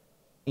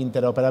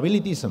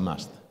 interoperability is a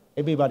must.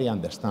 Everybody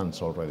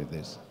understands already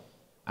this.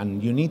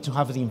 And you need to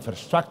have the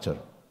infrastructure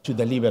to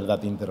deliver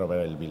that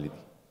interoperability.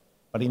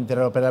 But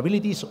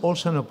interoperability is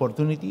also an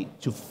opportunity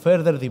to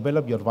further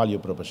develop your value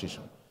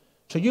proposition.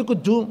 So you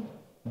could do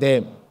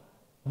the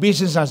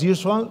business as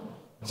usual,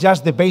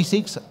 just the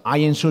basics. I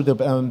ensure the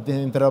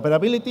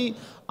interoperability.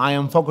 I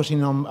am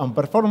focusing on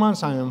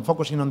performance. I am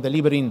focusing on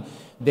delivering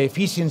the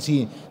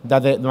efficiency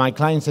that my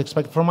clients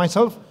expect from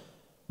myself.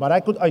 But I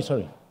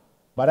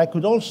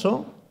could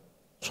also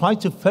try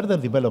to further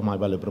develop my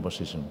value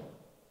proposition,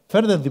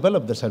 further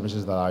develop the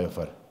services that I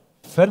offer,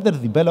 further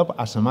develop,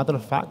 as a matter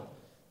of fact,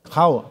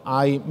 how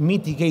I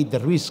mitigate the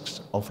risks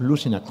of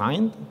losing a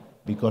client,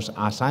 because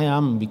as I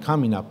am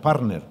becoming a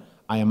partner,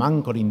 I am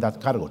anchoring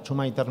that cargo to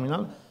my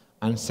terminal.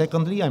 And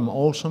secondly, I'm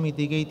also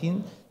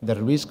mitigating the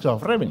risks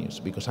of revenues,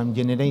 because I'm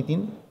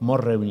generating more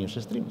revenue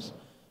streams.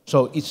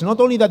 So it's not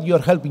only that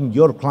you're helping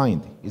your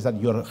client, it's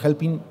that you're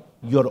helping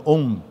your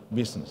own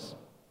business.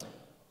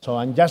 So,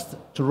 and just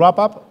to wrap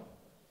up,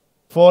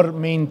 4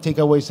 main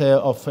takeaways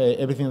of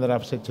everything that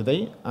I've said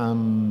today.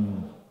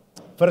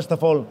 First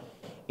of all,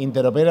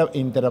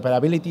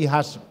 interoperability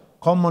has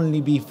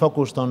commonly been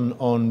focused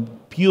on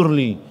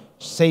purely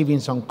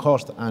savings on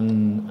cost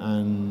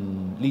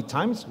and lead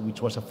times,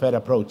 which was a fair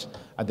approach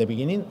at the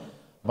beginning.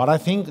 But I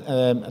think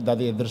that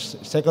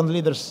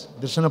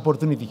there's an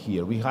opportunity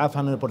here. We have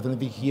an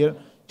opportunity here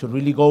to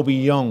really go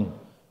beyond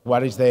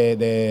what is the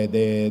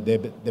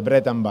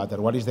bread and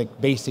butter, what is the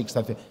basics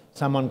that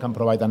someone can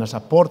provide. And as a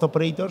port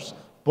operators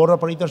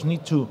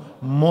need to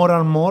more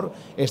and more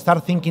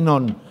start thinking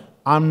on,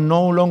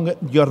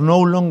 you're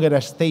no longer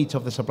a stage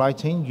of the supply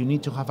chain. You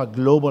need to have a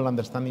global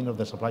understanding of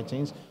the supply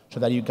chains so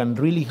that you can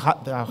really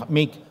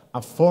make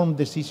a firm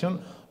decision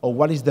of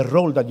what is the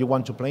role that you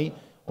want to play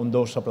on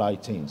those supply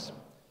chains.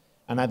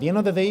 And at the end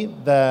of the day,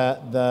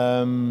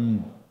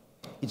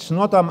 it's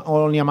not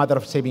only a matter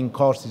of saving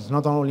costs, it's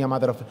not only a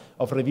matter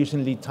of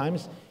reducing lead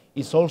times,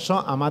 it's also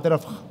a matter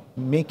of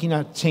making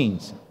a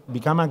change,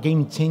 become a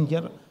game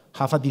changer,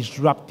 have a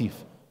disruptive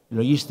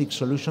logistic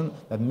solution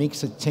that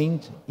makes a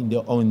change in the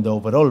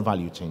overall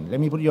value chain. Let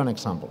me put you an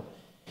example.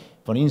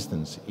 For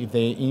instance,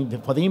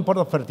 for the import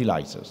of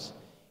fertilizers,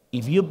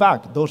 if you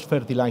bag those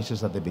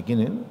fertilizers at the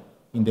beginning,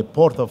 in the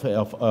port of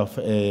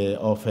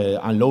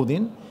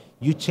unloading,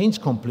 you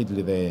change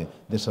completely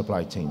the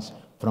supply chains.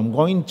 From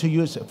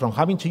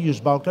having to use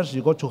bulkers,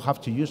 you go to have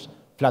to use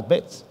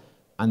flatbeds.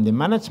 And the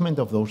management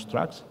of those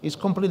trucks is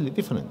completely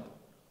different.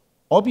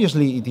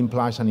 Obviously, it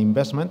implies an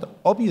investment.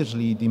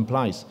 Obviously, it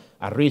implies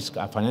a risk,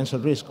 a financial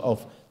risk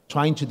of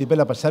trying to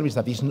develop a service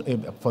that is,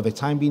 for the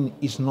time being,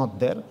 is not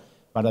there.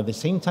 But at the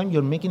same time,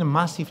 you're making a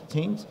massive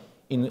change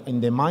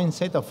in the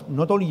mindset of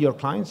not only your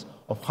clients,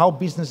 of how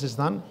business is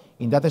done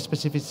in that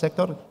specific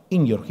sector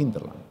in your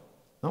hinterland.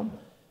 No?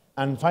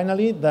 And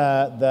finally,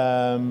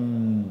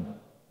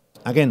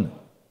 again,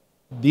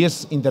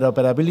 this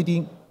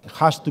interoperability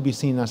has to be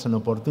seen as an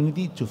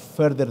opportunity to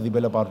further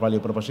develop our value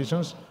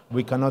propositions.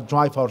 We cannot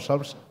drive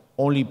ourselves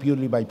only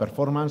purely by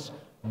performance,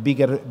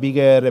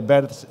 bigger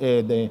berths,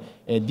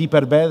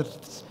 deeper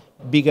berths,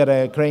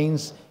 bigger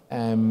cranes,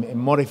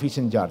 more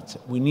efficient yards.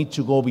 We need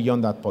to go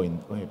beyond that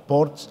point.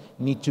 Ports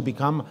need to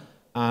become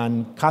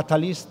a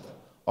catalyst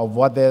of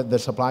what the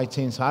supply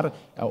chains are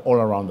all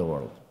around the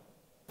world.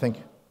 Thank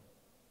you.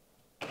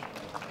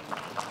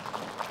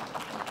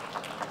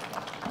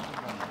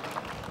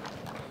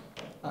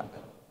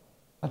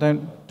 I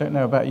don't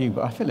know about you,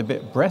 but I feel a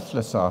bit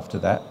breathless after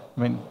that. I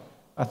mean,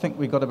 I think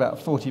we got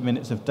about 40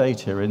 minutes of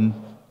data in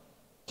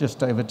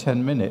just over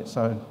 10 minutes.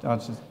 I'll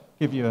just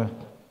give you a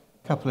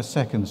couple of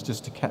seconds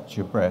just to catch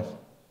your breath.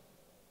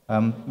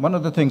 One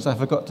of the things I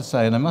forgot to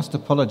say, and I must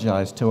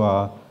apologize to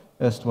our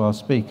erstwhile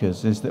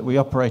speakers, is that we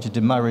operate a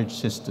demurrage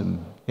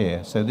system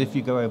here. So if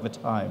you go over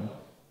time,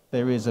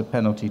 there is a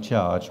penalty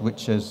charge,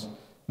 which is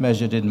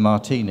measured in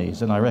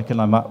martinis, and I reckon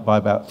I'm up by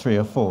about 3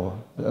 or 4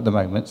 at the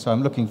moment, so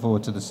I'm looking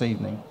forward to this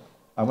evening.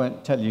 I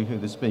won't tell you who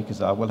the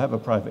speakers are. We'll have a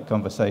private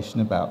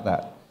conversation about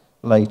that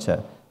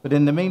later. But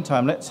in the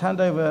meantime, let's hand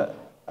over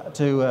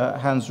to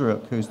Hans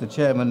Ruck, who's the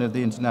chairman of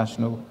the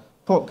International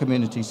Port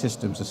Community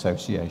Systems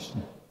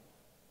Association.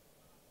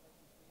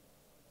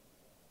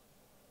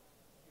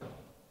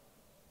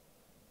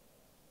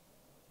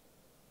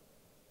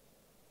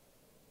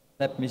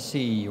 Let me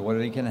see whether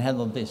we can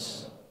handle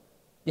this.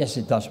 Yes,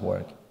 it does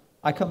work.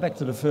 I come back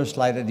to the first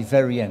slide at the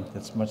very end.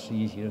 That's much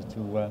easier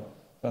to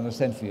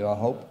understand for you, I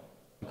hope,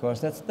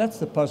 because that's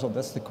the puzzle,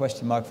 that's the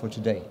question mark for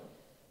today.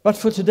 But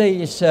for today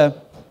is the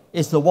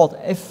what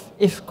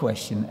if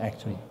question,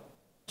 actually.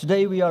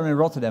 Today we are in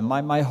Rotterdam,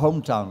 my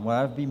hometown, where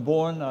I've been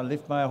born, I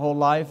lived my whole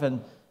life,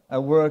 and I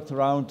worked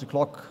around the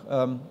clock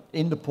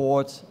in the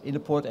port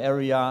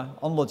area,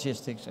 on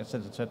logistics,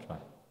 etc., etc.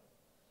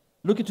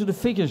 Looking to the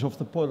figures of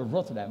the Port of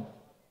Rotterdam,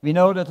 we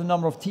know that the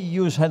number of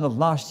TEUs handled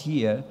last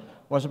year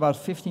was about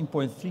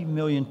 15.3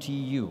 million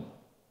TEU.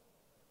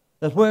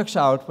 That works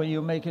out, when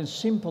you make a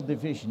simple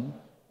division,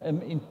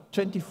 in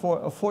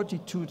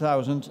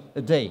 42,000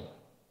 a day.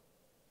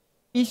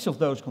 Each of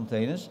those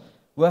containers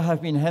will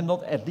have been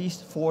handled at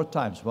least 4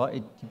 times. Well,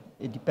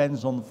 it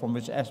depends on from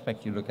which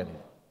aspect you look at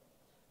it.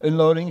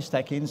 Unloading,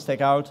 stack in, stack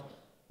out,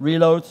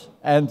 reload,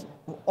 and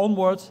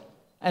onward,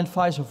 and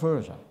vice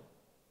versa,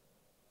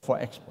 for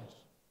exports.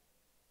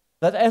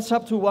 That adds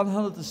up to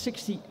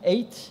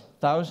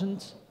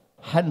 168,000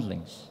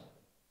 handlings,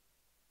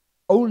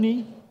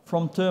 only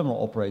from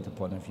terminal operator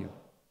point of view,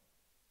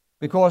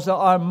 because there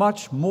are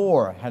much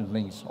more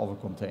handlings of a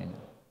container.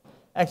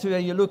 Actually,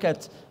 when you look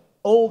at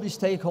all the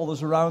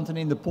stakeholders around and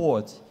in the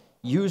port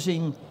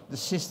using the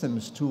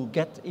systems to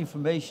get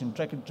information,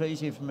 track and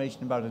trace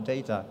information about the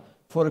data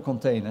for the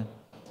container,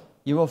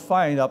 you will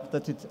find up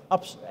that it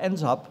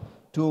ends up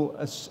to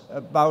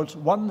about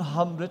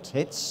 100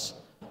 hits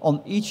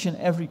on each and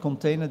every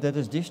container that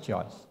is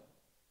discharged.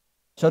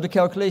 So the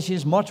calculation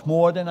is much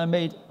more than I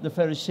made the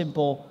very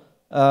simple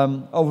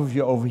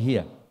overview over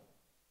here.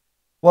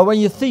 Well, when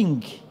you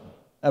think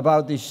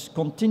about this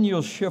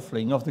continuous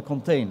shuffling of the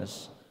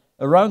containers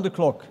around the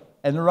clock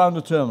and around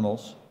the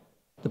terminals,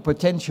 the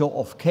potential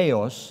of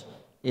chaos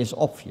is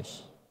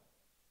obvious.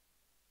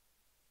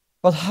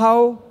 But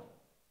how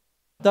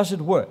does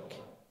it work?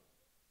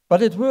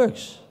 But it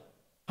works.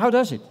 How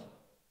does it?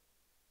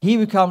 Here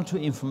we come to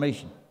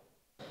information.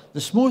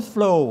 The smooth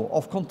flow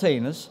of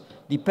containers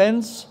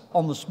depends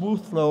on the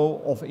smooth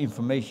flow of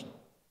information.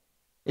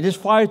 It is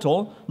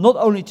vital not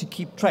only to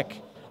keep track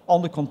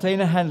on the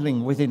container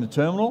handling within the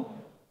terminal,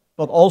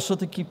 but also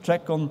to keep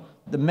track on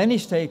the many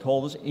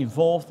stakeholders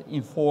involved,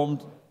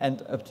 informed,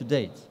 and up to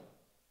date.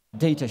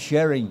 Data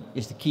sharing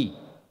is the key.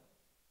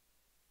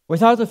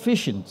 Without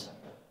efficient,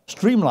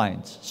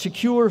 streamlined,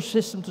 secure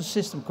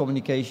system-to-system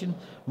communication,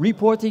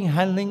 reporting,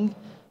 handling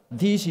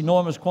these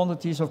enormous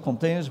quantities of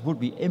containers would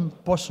be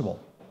impossible.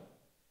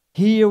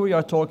 Here we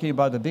are talking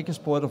about the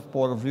biggest port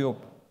of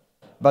Europe,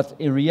 but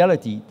in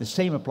reality the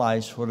same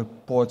applies for the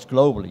ports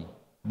globally,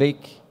 big,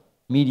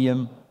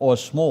 medium or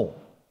small.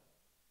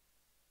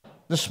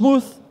 The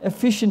smooth,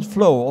 efficient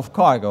flow of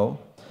cargo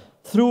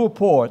through a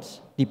port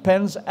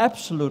depends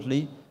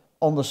absolutely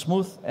on the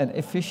smooth and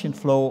efficient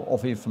flow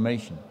of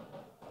information.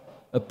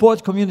 A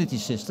port community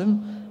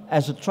system,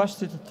 as a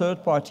trusted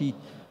third-party,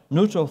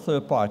 neutral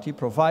third party,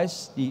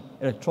 provides the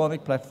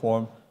electronic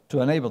platform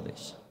to enable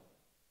this.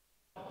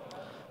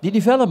 The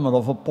development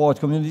of a port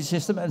community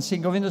system and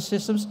single window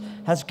systems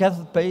has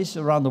gathered pace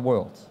around the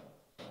world.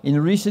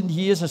 In recent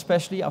years,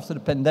 especially after the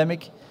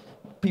pandemic,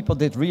 people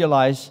did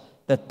realize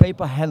that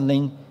paper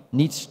handling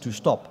needs to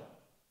stop.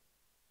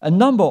 A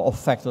number of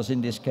factors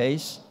in this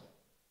case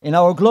In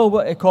our global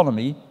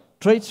economy,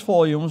 trade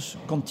volumes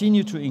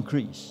continue to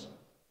increase,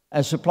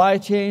 and supply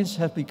chains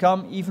have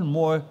become even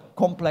more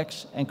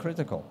complex and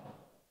critical.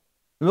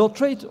 The World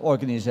Trade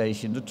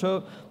Organization,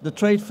 the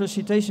Trade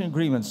Facilitation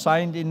Agreement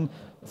signed in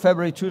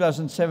February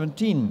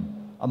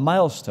 2017, a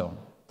milestone,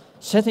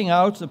 setting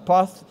out the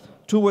path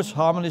towards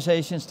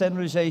harmonization,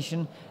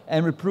 standardization,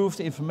 and improved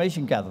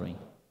information gathering.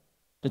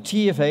 The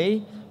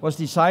TFA was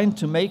designed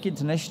to make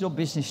international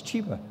business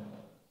cheaper,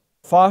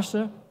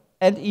 faster,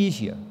 and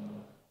easier,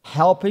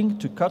 helping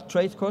to cut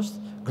trade costs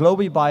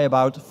globally by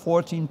about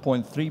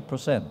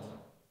 14.3%.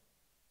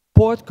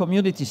 Port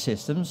community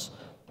systems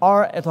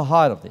are at the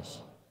heart of this,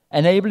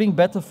 enabling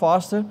better,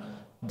 faster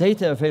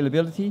data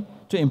availability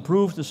to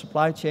improve the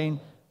supply chain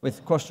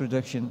with cost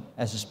reduction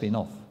as a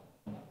spin-off.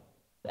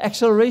 The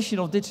acceleration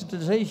of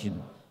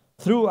digitalization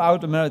throughout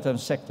the maritime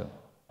sector,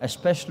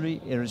 especially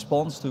in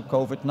response to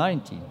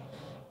COVID-19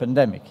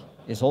 pandemic,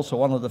 is also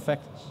one of the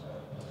factors.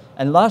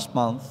 And last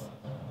month,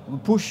 a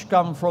push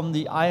came from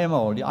the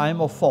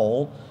IMO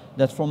fall,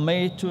 that from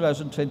May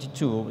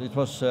 2022, it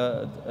was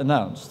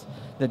announced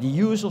that the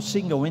use of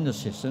single window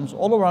systems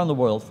all around the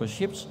world for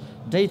ships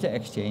data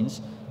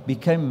exchange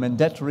became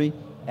mandatory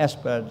as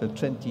per the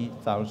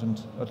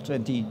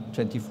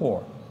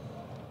 2024.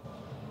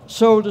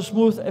 So the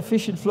smooth,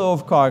 efficient flow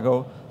of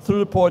cargo through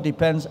the port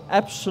depends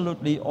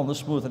absolutely on the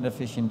smooth and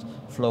efficient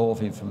flow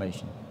of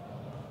information.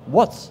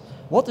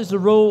 What is the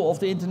role of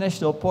the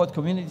International Port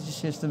Community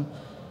System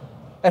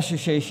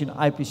Association,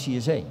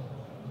 IPCSA?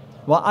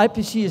 Well,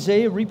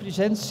 IPCSA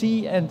represents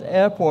sea and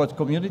airport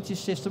community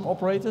system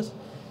operators,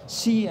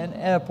 sea and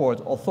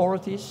airport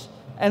authorities,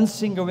 and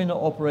single window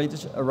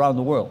operators around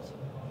the world.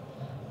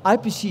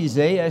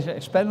 IPCSA has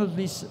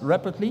expanded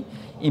rapidly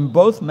in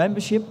both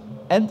membership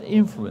and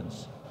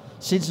influence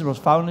since it was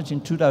founded in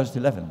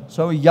 2011,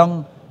 so a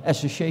young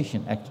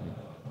association actually.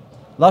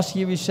 Last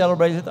year we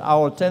celebrated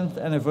our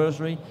 10th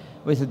anniversary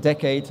with a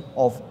decade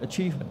of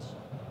achievements.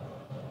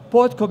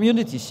 Port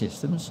community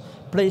systems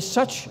play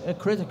such a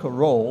critical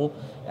role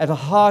at the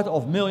heart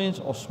of millions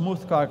of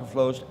smooth cargo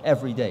flows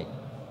every day.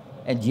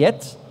 And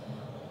yet,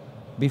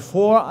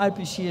 before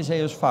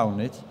IPCSA was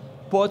founded,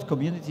 port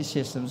community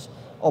systems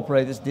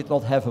operators did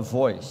not have a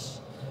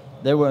voice.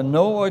 There were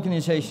no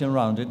organization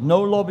around it,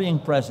 no lobbying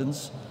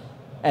presence,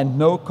 and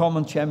no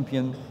common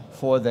champion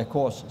for their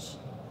causes.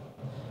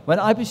 When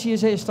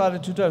IPCSA started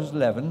in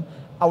 2011,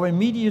 our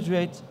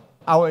immediate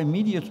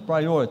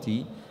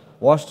priority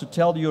was to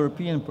tell the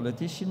European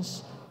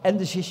politicians and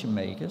decision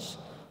makers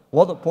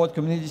what the port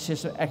community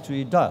system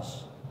actually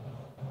does.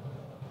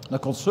 The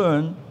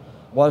concern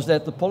was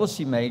that the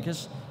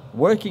policymakers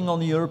working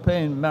on the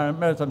European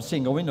Maritime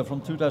Single Window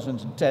from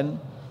 2010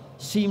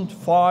 seemed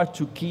far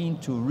too keen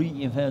to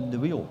reinvent the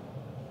wheel.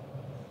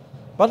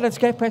 But let's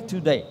get back to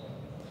today.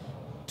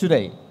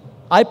 Today,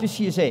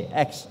 IPCSA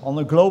acts on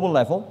a global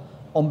level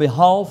on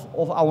behalf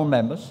of our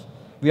members.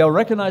 We are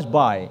recognized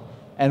by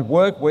and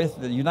work with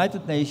the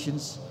United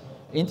Nations,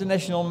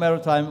 International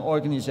Maritime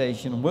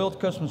Organization, World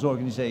Customs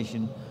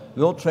Organization,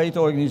 World Trade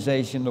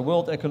Organization, the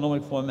World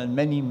Economic Forum, and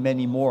many,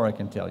 many more, I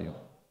can tell you.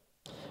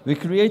 We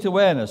create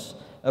awareness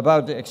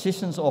about the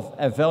existence of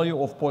and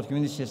value of port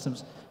community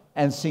systems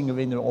and single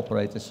window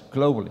operators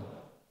globally.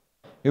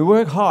 We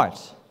work hard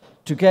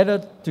to get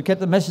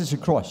the message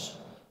across.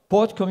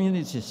 Port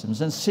community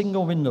systems and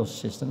single window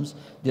systems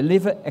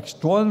deliver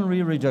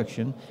extraordinary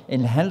reduction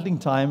in handling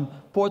time,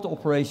 port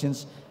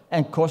operations,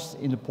 and costs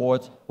in the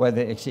port where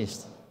they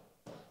exist.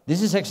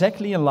 This is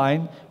exactly in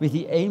line with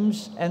the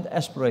aims and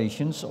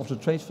aspirations of the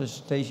Trade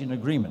Facilitation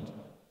Agreement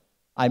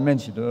I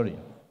mentioned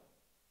earlier.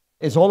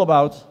 It's all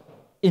about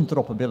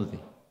interoperability.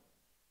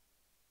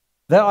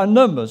 There are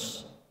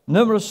numerous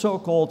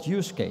so-called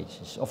use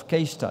cases of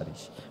case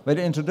studies where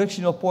the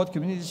introduction of port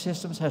community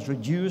systems has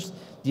reduced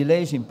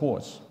delays in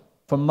ports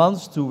from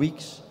months to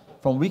weeks,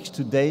 from weeks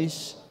to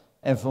days,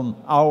 and from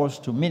hours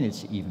to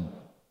minutes even.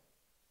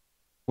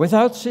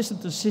 Without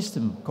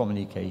system-to-system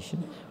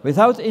communication,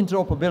 without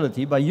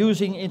interoperability, by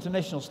using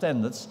international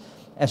standards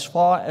as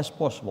far as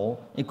possible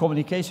in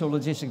communication of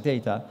logistic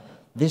data,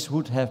 this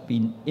would have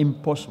been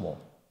impossible.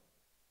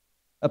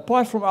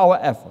 Apart from our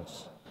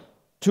efforts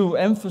to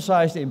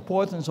emphasize the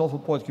importance of a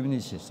port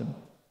community system,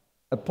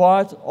 a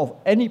part of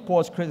any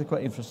port's critical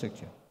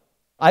infrastructure,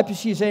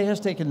 IPCSA has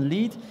taken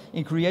lead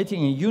in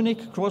creating a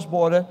unique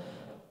cross-border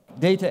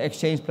data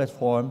exchange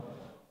platform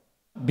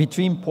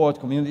between port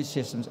community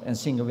systems and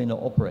single window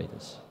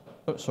operators.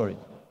 Oh, sorry,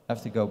 I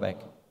have to go back.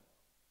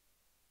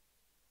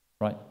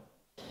 Right.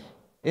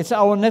 It's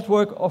our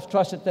network of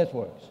trusted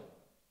networks.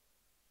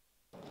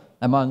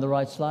 Am I on the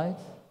right slide?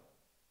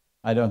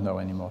 I don't know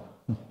anymore.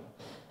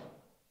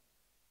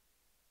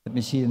 Let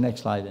me see the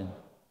next slide in.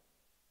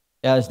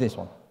 Yeah, it's this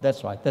one.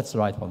 That's right, that's the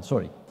right one,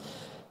 sorry.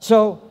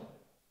 So,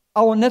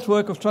 our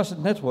network of trusted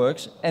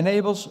networks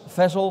enables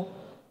vessel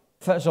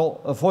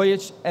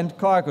voyage and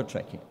cargo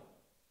tracking.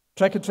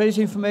 Track and trace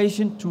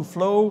information to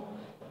flow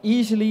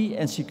easily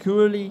and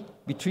securely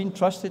between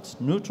trusted,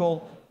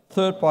 neutral,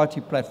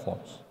 third-party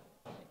platforms,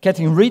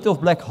 getting rid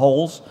of black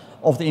holes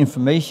of the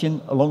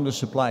information along the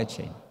supply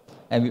chain.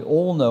 And we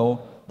all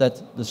know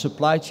that the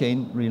supply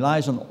chain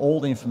relies on all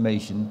the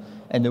information,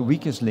 and the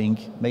weakest link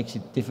makes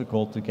it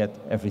difficult to get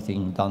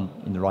everything done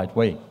in the right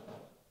way.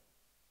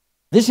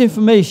 This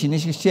information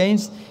is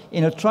exchanged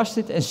in a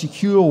trusted and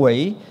secure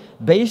way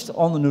based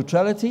on the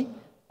neutrality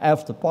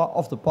of the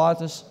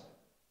parties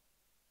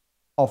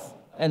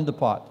and the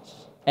parties.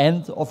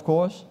 And, of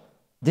course,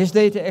 this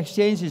data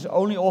exchange is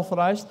only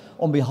authorized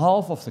on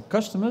behalf of the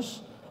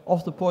customers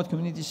of the port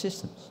community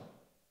systems.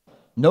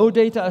 No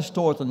data is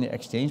stored on the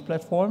exchange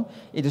platform.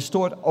 It is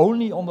stored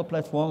only on the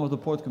platform of the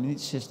port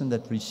community system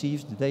that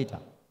receives the data.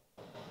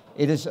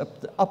 It is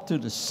up to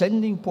the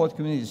sending port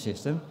community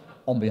system,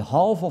 on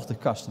behalf of the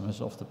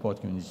customers of the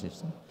port community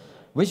system,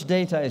 which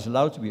data is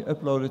allowed to be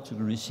uploaded to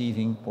the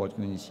receiving port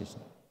community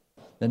system.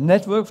 The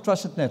network,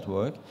 trusted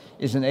network,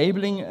 is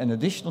enabling an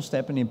additional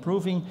step in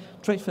improving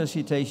trade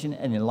facilitation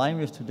and in line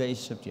with today's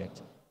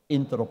subject,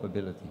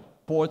 interoperability,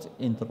 port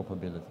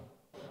interoperability,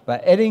 by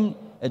adding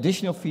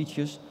additional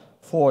features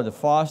for the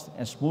fast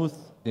and smooth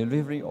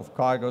delivery of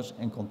cargoes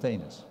and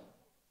containers.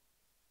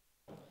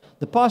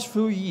 The past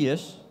few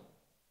years,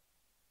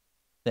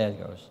 there it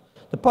goes.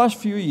 The past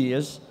few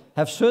years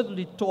have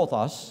certainly taught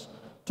us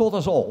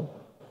all,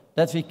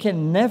 that we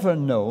can never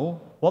know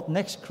what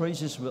next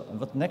crisis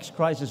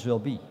will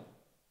be.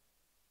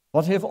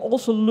 What we have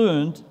also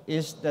learned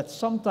is that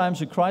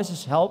sometimes a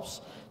crisis helps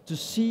to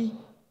see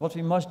what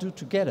we must do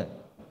together.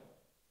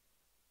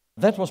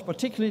 That was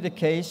particularly the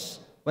case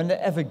when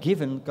the Ever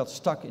Given got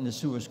stuck in the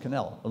Suez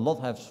Canal. A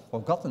lot have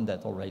forgotten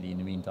that already in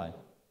the meantime.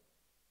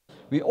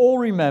 We all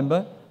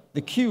remember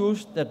the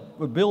queues that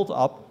were built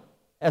up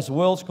as the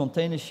world's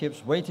container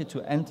ships waited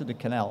to enter the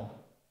canal,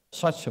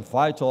 such a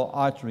vital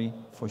artery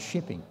for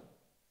shipping.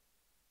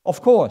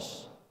 Of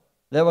course,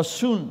 there was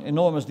soon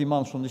enormous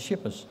demands from the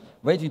shippers,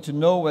 waiting to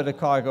know where the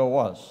cargo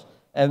was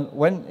and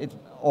when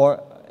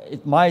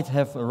it might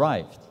have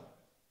arrived.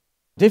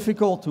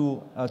 Difficult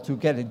to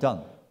get it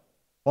done.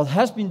 What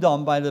has been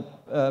done by the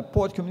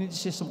port community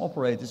system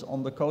operators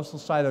on the coastal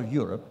side of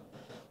Europe,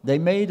 they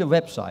made a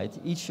website,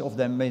 each of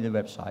them made a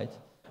website,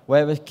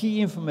 where with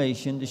key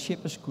information the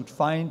shippers could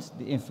find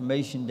the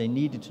information they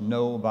needed to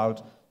know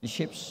about the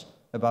ships,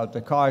 about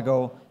the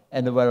cargo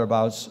and the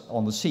whereabouts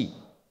on the sea.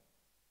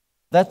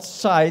 That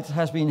site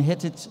has been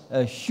hit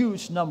a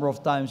huge number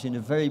of times in the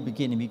very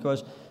beginning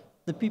because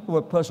the people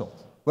were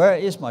puzzled. Where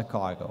is my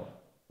cargo?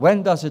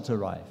 When does it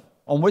arrive?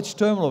 On which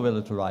terminal will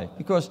it arrive?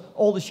 Because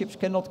all the ships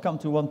cannot come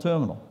to one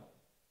terminal.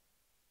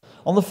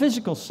 On the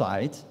physical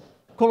side,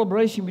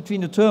 collaboration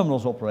between the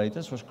terminals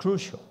operators was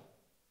crucial.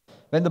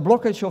 When the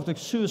blockage of the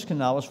Suez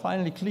Canal was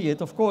finally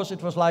cleared, of course,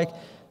 it was like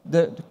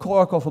the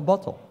cork of a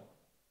bottle.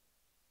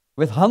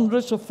 With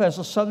hundreds of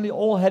vessels suddenly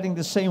all heading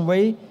the same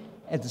way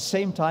at the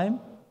same time,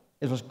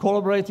 it was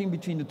collaborating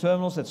between the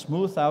terminals that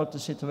smoothed out the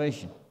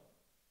situation,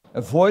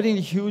 avoiding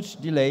the huge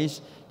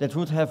delays that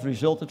would have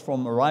resulted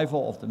from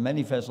arrival of the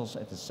many vessels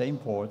at the same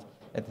port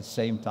at the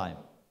same time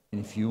in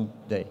a few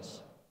days.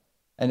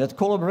 And that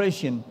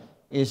collaboration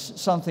is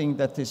something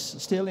that is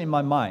still in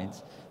my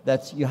mind,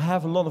 that you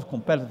have a lot of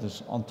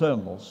competitors on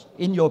terminals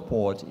in your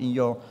port, in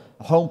your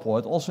home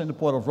port, also in the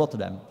port of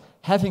Rotterdam,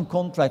 having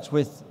contracts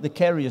with the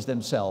carriers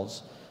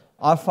themselves,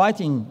 are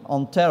fighting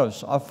on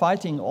tariffs, are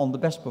fighting on the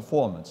best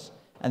performance.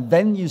 And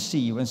then you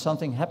see, when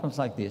something happens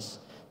like this,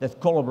 that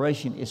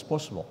collaboration is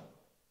possible.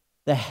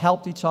 They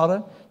helped each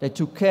other. They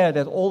took care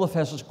that all the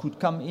vessels could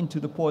come into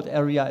the port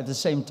area at the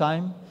same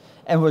time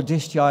and were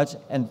discharged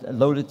and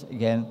loaded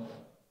again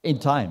in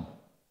time.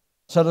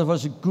 So that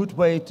was a good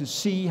way to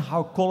see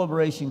how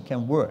collaboration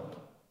can work.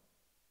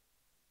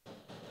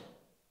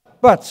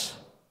 But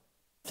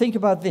think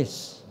about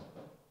this.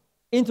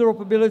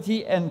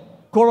 Interoperability and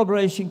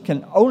collaboration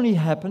can only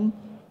happen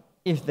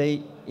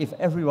if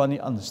everyone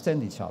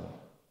understands each other.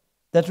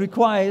 That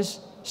requires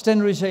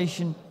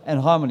standardization and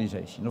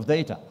harmonization of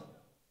data.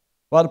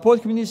 While the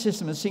port community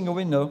system and single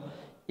window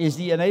is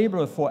the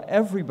enabler for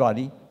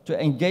everybody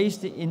to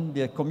engage in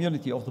the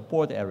community of the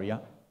port area,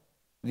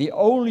 they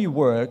only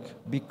work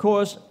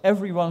because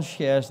everyone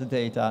shares the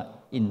data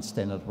in a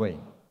standard way.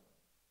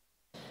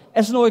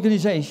 As an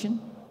organization,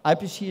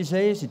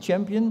 IPCSA is a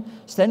champion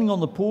standing on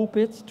the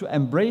pulpit to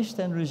embrace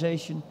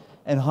standardization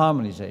and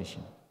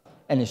harmonization,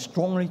 and is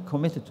strongly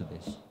committed to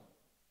this.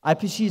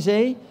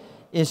 IPCSA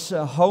is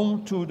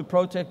home to the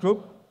project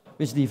group,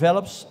 which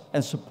develops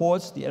and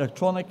supports the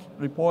electronic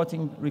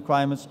reporting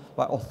requirements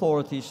by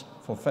authorities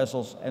for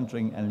vessels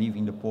entering and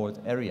leaving the port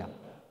area.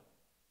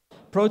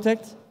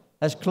 Protect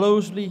has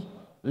closely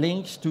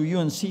links to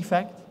UN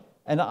CFACT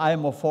and the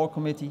IMO4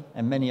 committee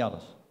and many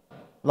others.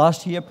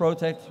 Last year,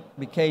 Protect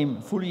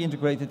became fully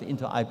integrated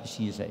into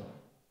IPCSA.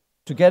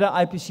 Together,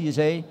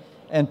 IPCSA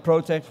and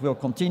Protect will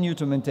continue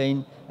to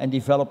maintain and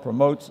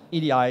promote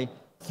EDI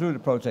through the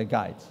Protect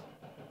Guide.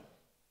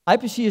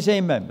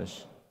 IPCSA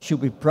members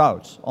should be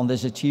proud on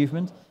this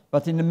achievement,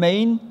 but in the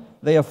main,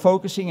 they are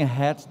focusing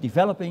ahead,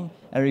 developing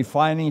and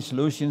refining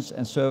solutions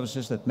and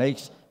services that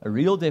makes a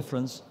real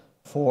difference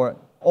for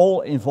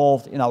all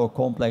involved in our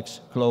complex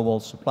global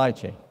supply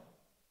chain.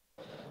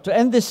 To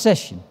end this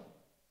session,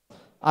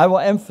 I will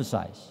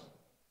emphasize,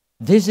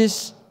 this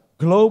is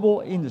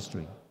global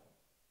industry.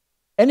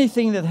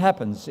 Anything that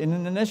happens in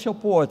an international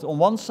port on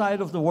one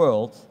side of the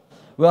world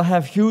will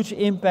have huge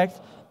impact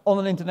on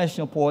an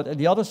international port at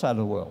the other side of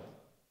the world.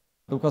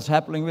 Look what's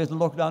happening with the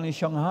lockdown in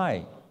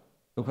Shanghai.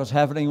 Look what's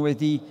happening with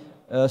the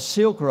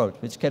Silk Road,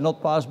 which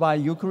cannot pass by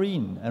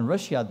Ukraine and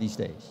Russia these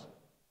days.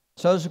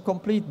 So it's a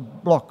complete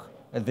block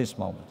at this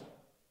moment.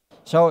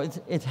 So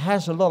it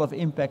has a lot of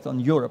impact on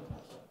Europe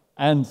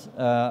and,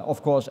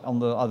 of course, on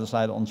the other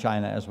side, on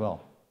China as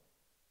well.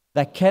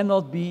 There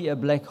cannot be a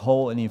black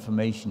hole in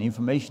information.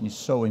 Information is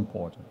so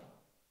important.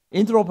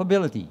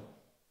 Interoperability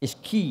is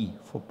key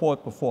for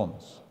port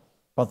performance.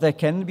 But there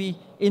can be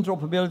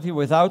interoperability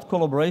without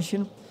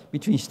collaboration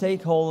between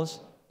stakeholders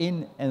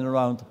in and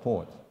around the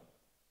port.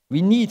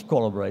 We need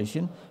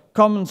collaboration,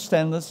 common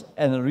standards,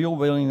 and a real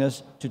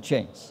willingness to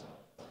change.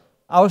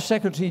 Our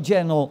Secretary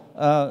General,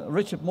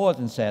 Richard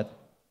Morton, said,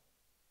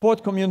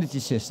 port community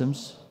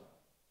systems,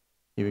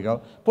 here we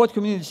go, port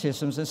community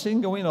systems and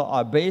single window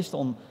are based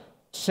on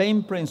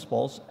same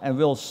principles and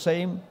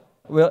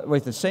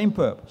with the same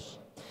purpose,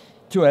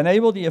 to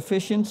enable the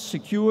efficient,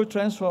 secure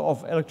transfer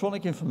of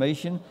electronic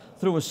information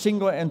through a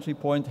single entry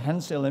point,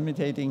 hence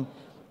eliminating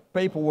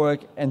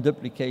paperwork and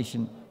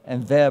duplication,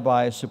 and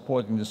thereby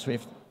supporting the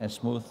swift and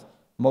smooth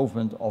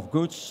movement of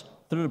goods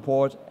through the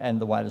port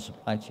and the wider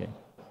supply chain.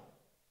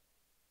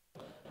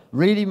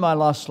 Really my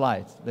last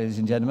slide, ladies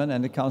and gentlemen,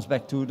 and it comes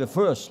back to the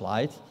first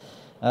slide.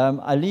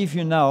 I leave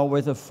you now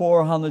with a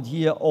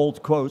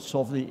 400-year-old quote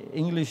of the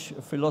English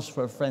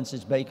philosopher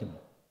Francis Bacon.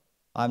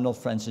 I'm not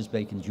Francis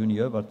Bacon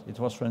Jr., but it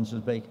was Francis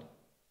Bacon.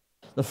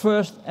 The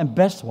first and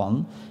best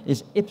one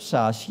is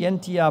ipsa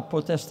scientia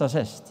potestas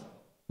est,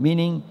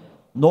 meaning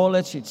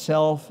knowledge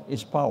itself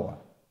is power.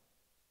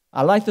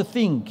 I like to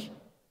think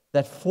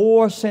that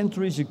 4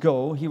 centuries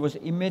ago he was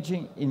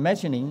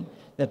imagining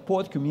that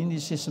port community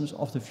systems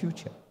of the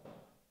future.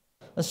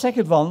 The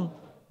second one,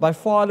 by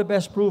far the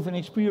best proven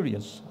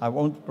experience. I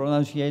won't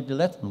pronunciate the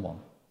Latin one.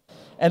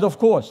 And of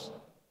course,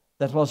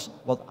 that was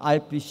what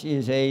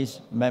IPCSA's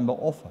member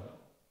offer.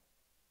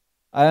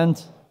 And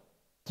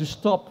to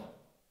stop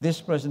this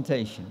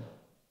presentation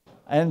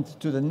and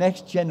to the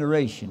next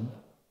generation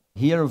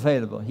here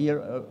available,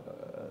 here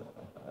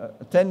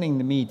attending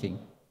the meeting,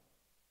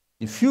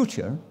 the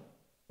future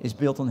is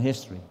built on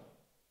history.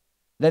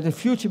 Let the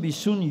future be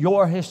soon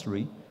your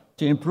history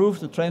to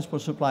improve the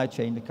transport supply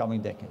chain in the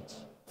coming decades.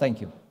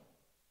 Thank you.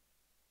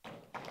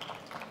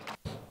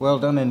 Well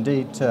done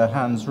indeed to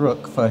Hans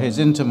Ruck for his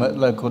intimate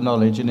local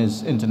knowledge and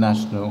his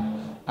international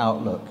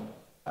outlook.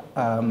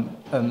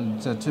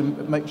 To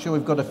make sure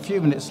we've got a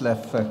few minutes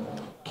left for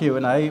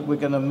Q&A, we're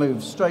going to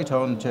move straight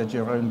on to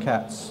Jerome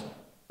Katz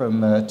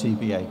from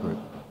TBA Group.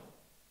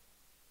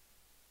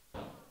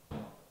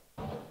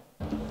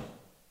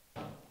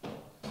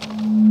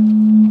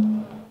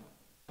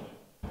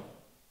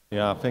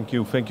 Yeah, thank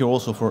you. Thank you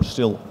also for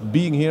still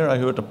being here. I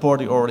heard the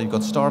party already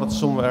got started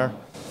somewhere.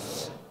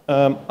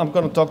 I'm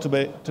going to talk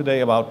today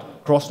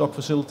about cross-dock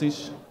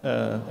facilities,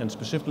 and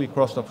specifically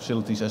cross-dock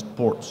facilities as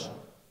ports.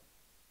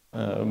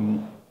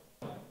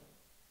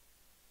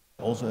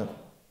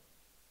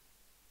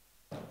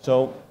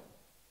 So,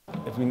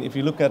 if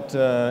you look at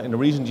in the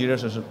recent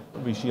years,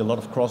 we see a lot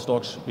of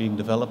cross-docks being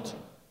developed,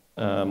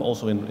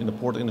 also in the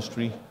port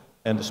industry,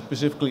 and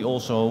specifically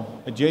also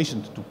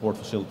adjacent to port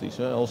facilities.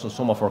 Also,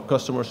 some of our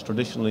customers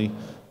traditionally,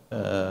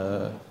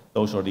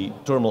 those are the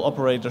terminal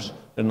operators.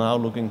 They're now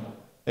looking,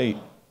 hey,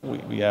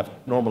 we have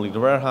normally the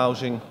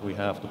warehousing, we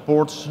have the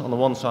ports on the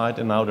one side,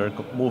 and now they're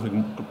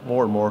moving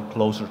more and more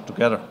closer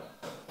together.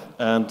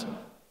 And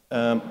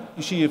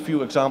you see a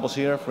few examples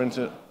here. For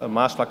instance,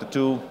 Maasvlakte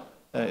 2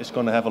 is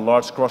going to have a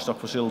large cross-dock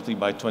facility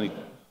by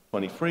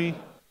 2023.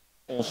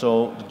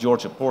 Also, the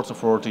Georgia Ports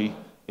Authority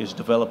is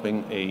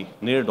developing a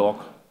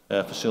near-dock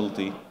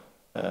facility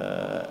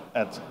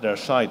at their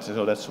site.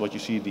 So that's what you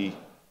see, the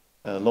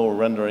lower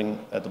rendering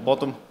at the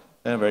bottom,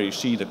 where you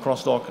see the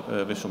cross-dock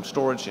with some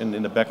storage, and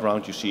in the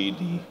background you see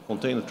the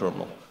container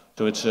terminal.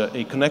 So it's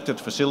a connected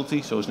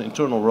facility, so it's an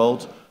internal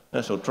road,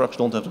 so trucks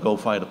don't have to go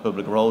via the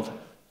public road.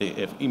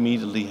 They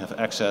immediately have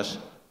access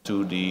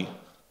to the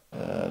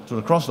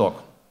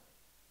cross-dock.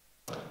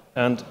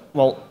 And,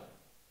 well,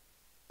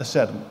 as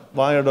said,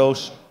 why are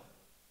those?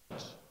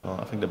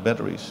 I think the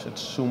batteries,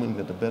 it's assuming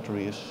that the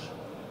battery is.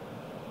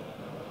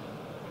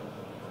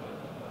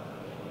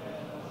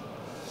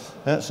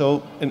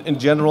 So in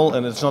general,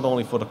 and it's not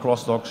only for the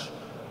cross-docks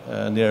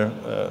near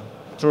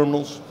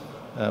terminals,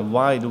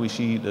 why do we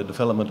see the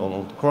development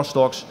on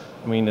cross-docks?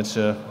 I mean, it's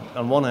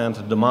on one hand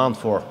a demand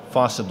for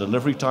faster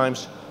delivery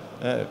times.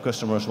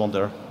 Customers want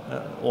their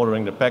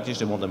ordering their packages,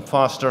 they want them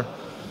faster.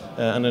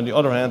 And on the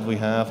other hand, we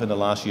have in the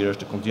last years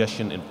the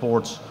congestion in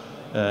ports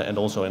and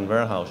also in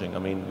warehousing. I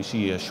mean, we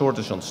see a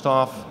shortage on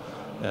staff,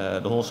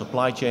 the whole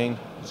supply chain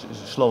is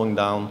slowing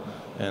down,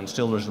 and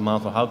still there's a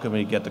demand for how can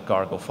we get the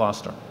cargo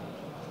faster.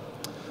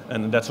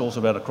 And that's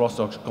also where the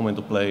cross-docks come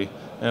into play,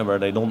 where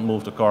they don't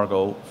move the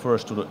cargo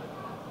first to the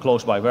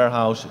close by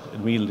warehouse,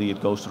 immediately it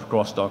goes to the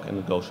cross-dock and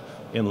it goes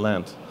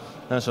inland.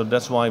 And so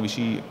that's why we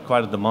see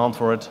quite a demand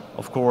for it.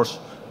 Of course,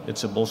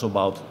 it's also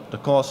about the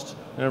cost,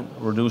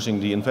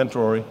 reducing the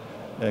inventory,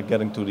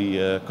 getting to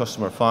the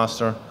customer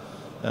faster,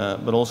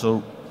 but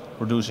also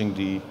reducing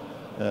the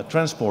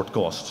transport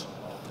costs.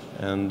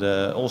 And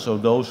also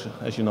those,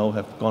 as you know,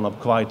 have gone up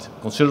quite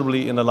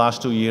considerably in the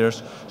last 2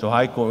 years. So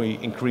how can we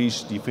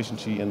increase the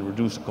efficiency and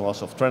reduce the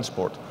cost of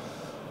transport?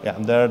 Yeah,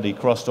 and there the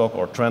cross-dock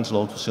or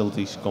transload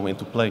facilities come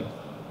into play.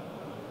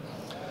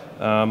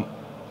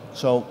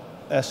 So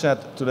as said,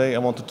 today I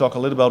want to talk a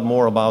little bit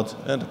more about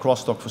the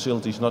cross-dock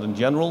facilities, not in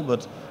general,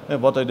 but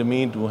what they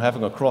mean to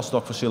having a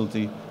cross-dock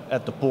facility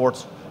at the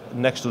port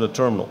next to the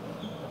terminal.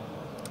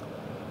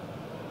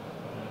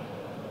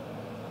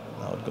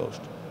 How it goes.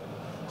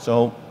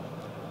 So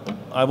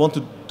I want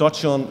to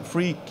touch on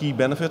 3 key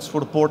benefits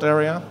for the port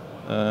area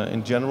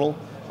in general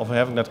of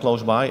having that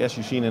close by, as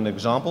you've seen in the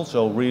example,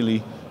 so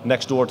really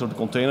next door to the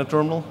container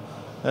terminal.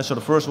 So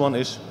the first one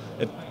is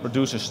it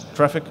reduces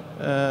traffic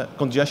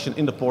congestion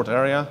in the port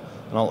area,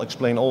 and I'll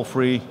explain all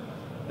 3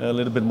 a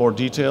little bit more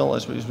detail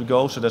as we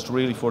go. So that's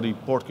really for the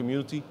port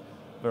community,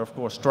 where of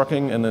course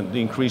trucking and the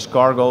increased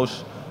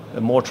cargoes,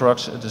 and more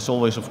trucks, it is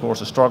always of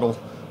course a struggle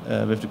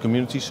with the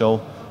community.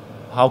 So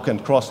how can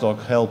cross-dock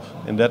help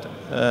in that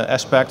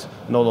aspect,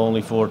 not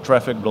only for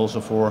traffic, but also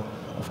for,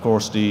 of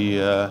course,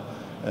 the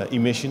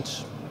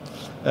emissions.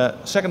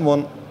 Second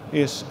one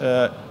is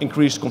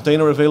increased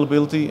container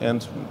availability,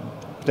 and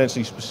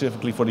potentially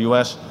specifically for the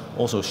US,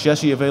 also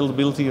chassis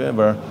availability,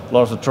 where a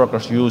lot of the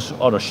truckers use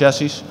other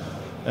chassis,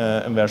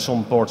 and where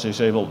some ports they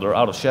say, well, they're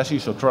out of chassis,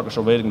 so truckers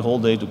are waiting the whole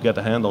day to get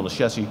a hand on the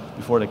chassis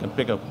before they can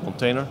pick up a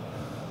container.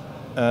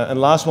 And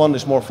last one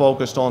is more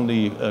focused on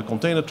the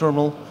container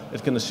terminal.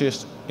 It can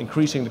assist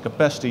increasing the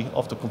capacity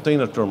of the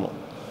container terminal.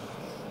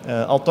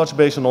 I'll touch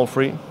base on all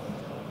 3.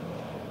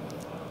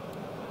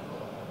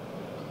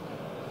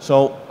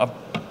 So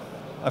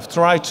I've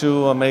tried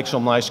to make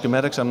some nice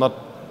schematics. I'm not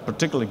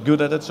particularly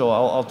good at it, so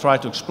I'll try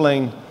to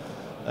explain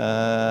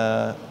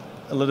a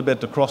little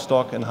bit the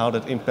cross-dock and how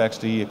that impacts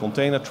the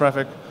container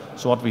traffic.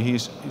 So what we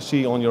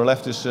see on your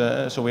left is,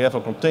 so we have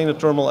a container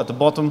terminal at the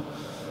bottom.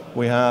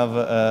 We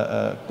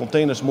have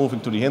containers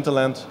moving to the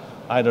hinterland,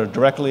 either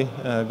directly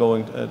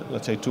going,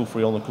 let's say,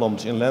 200-300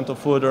 kilometers inland or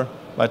further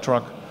by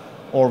truck,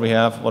 or we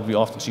have what we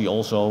often see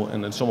also,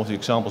 and in some of the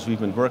examples we've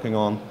been working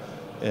on,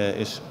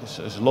 is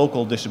a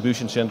local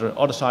distribution center,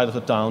 other side of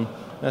the town.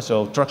 And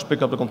so trucks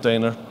pick up the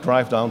container,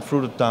 drive down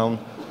through the town,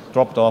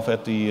 drop it off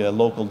at the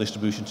local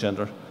distribution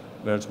center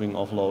where it's being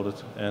offloaded,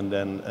 and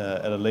then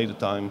at a later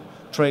time,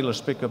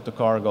 trailers pick up the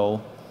cargo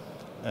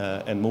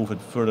and move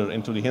it further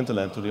into the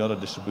hinterland to the other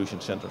distribution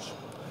centers.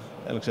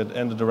 And like I said,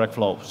 and the direct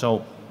flow.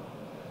 So,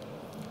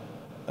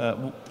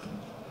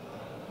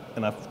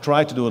 and I've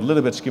tried to do a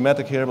little bit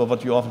schematic here, but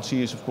what you often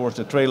see is, of course,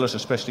 the trailers,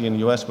 especially in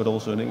the US, but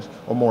also in England,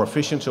 are more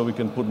efficient, so we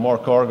can put more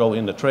cargo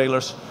in the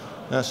trailers.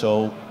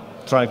 So,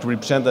 trying to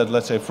represent that,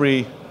 let's say,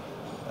 three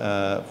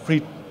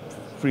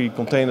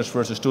containers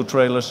versus 2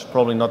 trailers,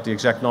 probably not the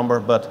exact number,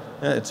 but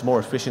it's more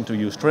efficient to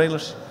use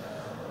trailers.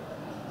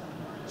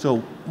 So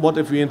what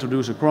if we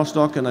introduce a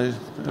cross-dock, and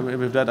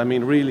with that I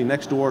mean really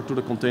next door to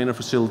the container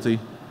facility,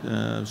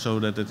 so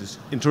that it is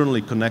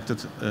internally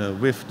connected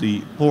with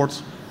the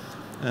port.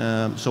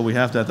 So we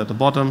have that at the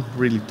bottom,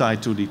 really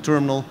tied to the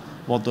terminal.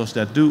 What does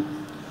that do?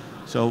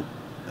 So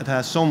it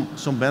has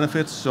some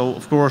benefits. So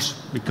of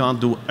course we can't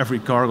do every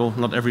cargo,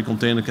 not every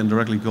container can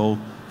directly go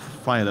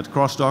via that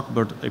cross-dock,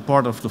 but a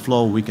part of the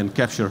flow we can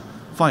capture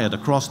via the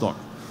cross-dock.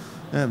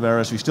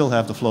 Whereas we still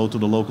have the flow to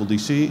the local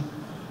DC,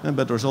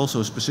 but there's also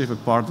a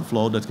specific part of the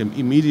flow that can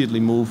immediately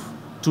move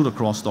to the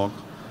cross-dock,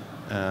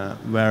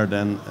 where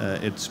then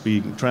it's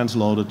being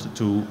transloaded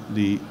to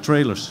the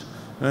trailers.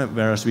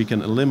 Whereas we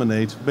can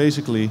eliminate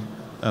basically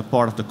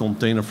part of the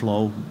container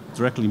flow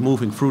directly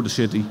moving through the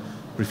city,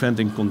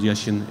 preventing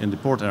congestion in the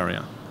port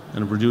area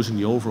and reducing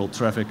the overall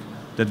traffic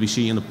that we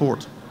see in the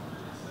port.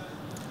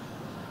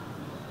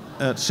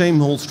 Same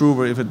holds true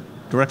where if it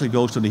directly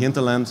goes to the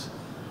hinterland,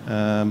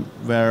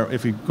 where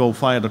if we go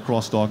via the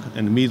cross-dock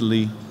and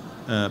immediately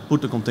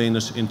put the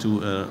containers into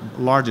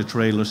larger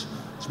trailers,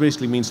 which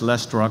basically means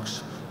less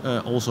trucks,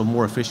 also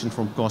more efficient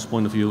from cost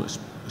point of view,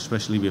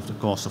 especially with the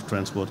cost of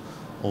transport,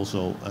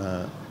 also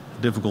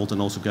difficult,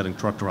 and also getting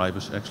truck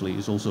drivers actually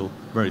is also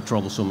very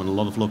troublesome in a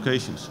lot of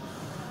locations.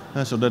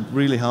 So that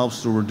really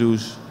helps to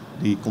reduce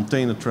the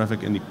container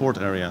traffic in the port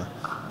area,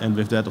 and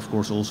with that of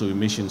course also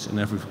emissions and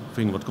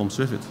everything that comes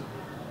with it.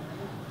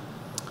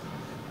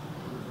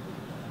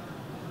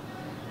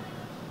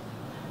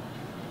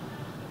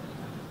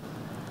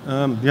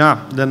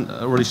 Then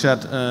already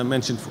said,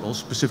 mentioned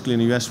specifically in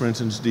the US, for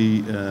instance,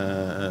 the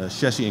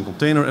chassis and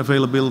container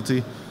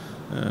availability.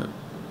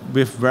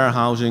 With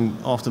warehousing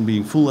often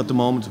being full at the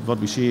moment, what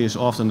we see is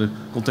often the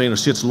container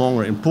sits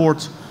longer in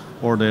port,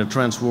 or they're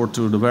transferred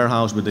to the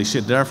warehouse, but they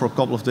sit there for a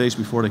couple of days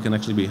before they can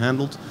actually be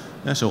handled.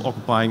 So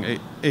occupying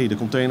the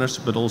containers,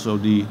 but also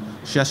the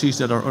chassis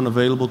that are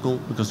unavailable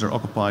because they're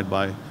occupied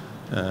by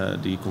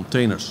the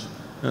containers.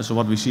 So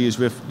what we see is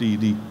with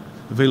the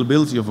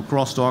availability of a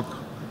cross-dock,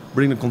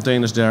 bring the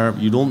containers there.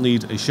 You don't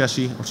need a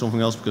chassis or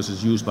something else because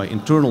it's used by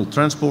internal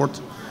transport.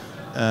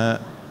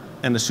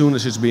 And as soon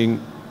as it's being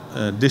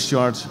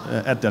discharged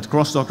at that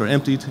cross-dock or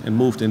emptied and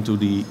moved into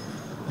the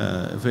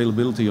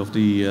availability of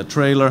the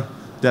trailer,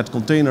 that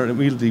container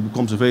immediately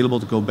becomes available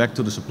to go back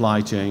to the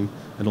supply chain,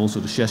 and also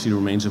the chassis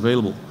remains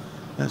available.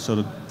 So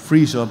that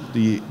frees up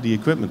the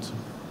equipment.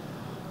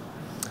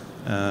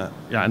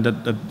 Yeah, and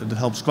that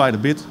helps quite a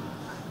bit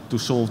to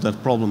solve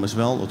that problem as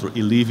well, or to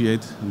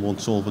alleviate, and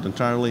won't solve it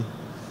entirely.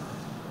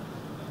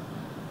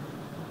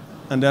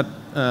 And that,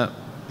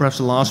 perhaps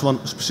the last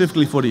one,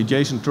 specifically for the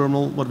adjacent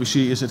terminal, what we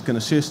see is it can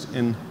assist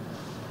in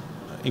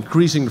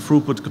increasing the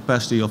throughput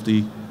capacity of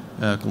the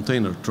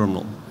container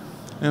terminal.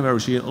 And where we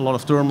see a lot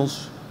of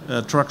terminals,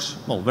 trucks,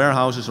 well,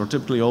 warehouses are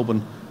typically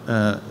open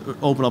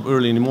up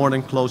early in the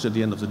morning, close at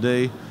the end of the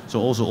day. So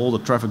also all the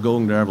traffic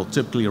going there will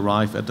typically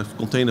arrive at the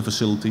container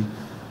facility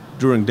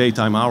during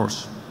daytime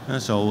hours.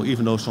 So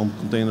even though some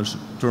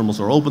terminals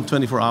are open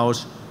 24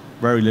 hours,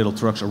 very little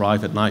trucks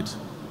arrive at night.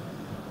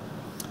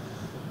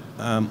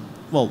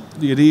 Well,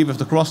 the idea with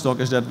the cross-dock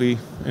is that we,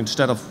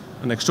 instead of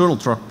an external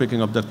truck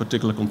picking up that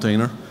particular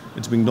container,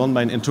 it's being done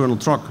by an internal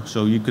truck.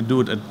 So you could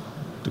do it at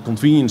the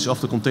convenience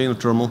of the container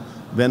terminal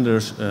when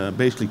there's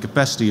basically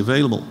capacity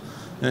available.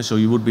 And so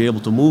you would be able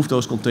to move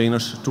those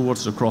containers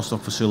towards the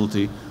cross-dock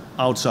facility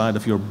outside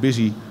of your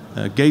busy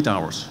gate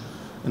hours.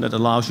 And that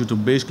allows you to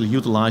basically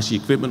utilize the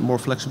equipment more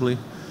flexibly.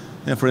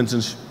 And for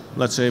instance,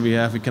 let's say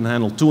we can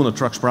handle 200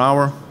 trucks per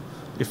hour.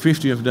 If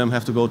 50 of them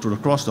have to go to the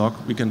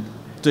cross-dock, we can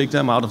take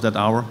them out of that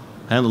hour,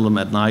 handle them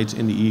at night,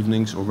 in the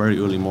evenings, or very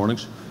early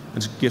mornings.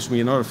 And it gives me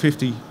another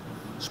 50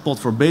 spot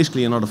for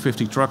basically another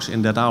 50 trucks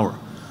in that hour.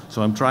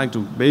 So I'm trying to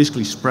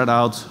basically spread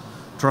out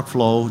truck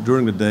flow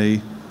during the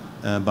day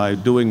by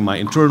doing my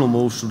internal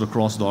moves to the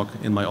cross-dock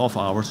in my off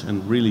hours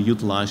and really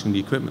utilizing the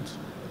equipment.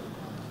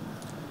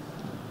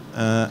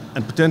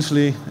 And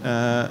potentially,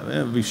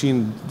 we've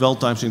seen dwell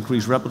times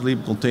increase rapidly,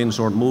 containers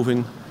aren't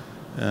moving.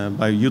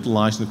 By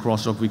utilizing the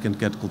cross-dock, we can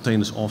get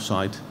containers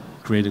off-site,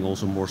 creating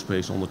also more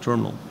space on the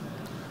terminal.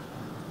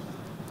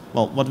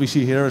 Well, what we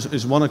see here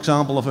is one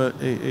example of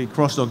a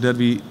cross-dock that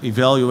we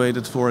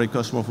evaluated for a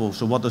customer.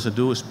 So what does it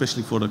do,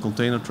 especially for the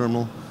container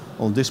terminal?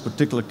 Well, in this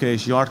particular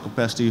case, yard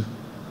capacity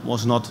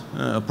was not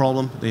a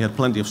problem. They had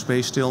plenty of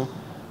space still,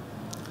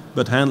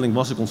 but handling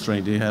was a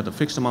constraint. They had a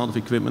fixed amount of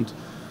equipment,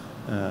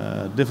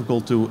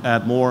 difficult to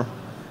add more,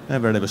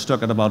 where they were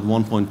stuck at about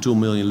 1.2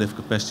 million lift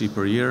capacity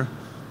per year.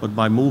 But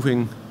by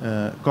moving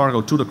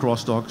cargo to the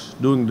cross-docks,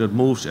 doing the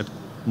moves at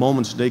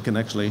moments they can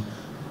actually,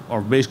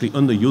 are basically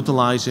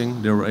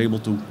underutilizing, they were able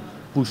to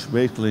push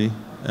basically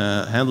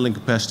handling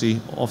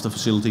capacity of the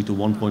facility to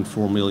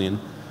 1.4 million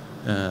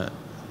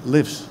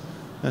lifts.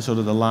 And so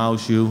that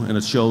allows you, and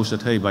it shows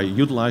that, hey, by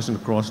utilizing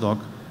the cross-dock,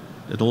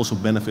 it also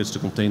benefits the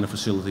container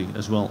facility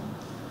as well.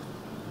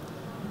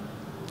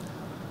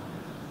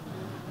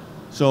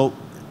 So,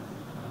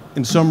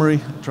 in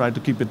summary, I tried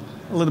to keep it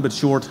a little bit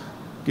short,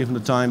 given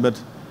the time,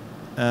 but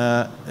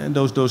and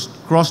those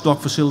cross-dock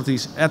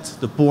facilities at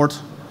the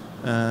port,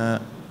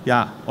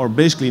 are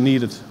basically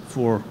needed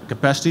for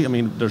capacity. I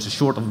mean, there's a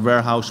short of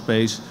warehouse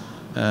space.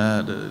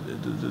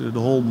 The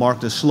whole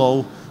market is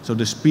slow, so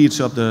this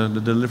speeds up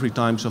the delivery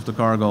times of the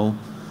cargo.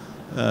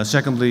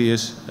 Secondly,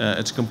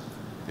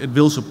 it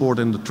will support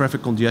in the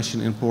traffic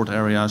congestion in port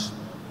areas,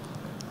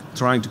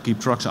 trying to keep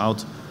trucks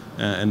out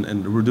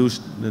and reduce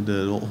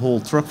the whole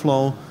truck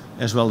flow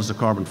as well as the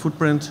carbon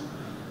footprint.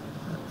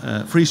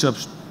 Frees up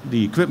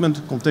the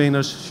equipment,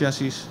 containers,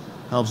 chassis,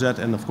 helps that,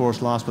 and of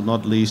course, last but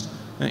not least,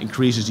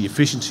 increases the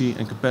efficiency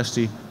and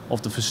capacity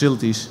of the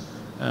facilities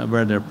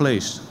where they're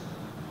placed.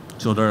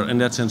 So there are, in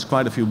that sense,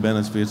 quite a few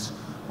benefits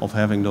of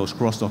having those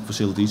cross-dock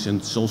facilities, and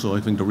it's also,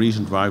 I think, the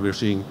reason why we're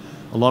seeing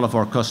a lot of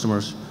our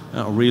customers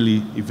are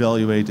really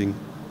evaluating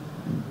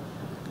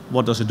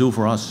what does it do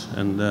for us,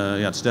 and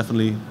it's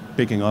definitely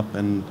picking up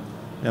and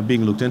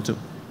being looked into.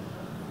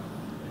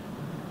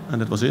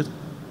 And that was it.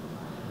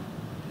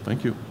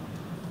 Thank you.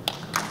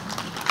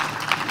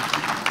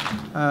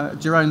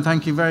 Jeroen,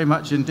 thank you very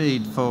much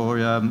indeed for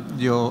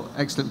your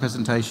excellent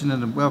presentation,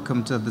 and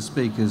welcome to the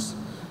speakers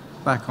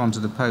back onto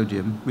the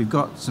podium. We've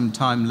got some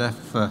time left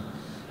for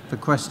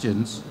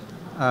questions.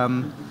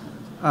 I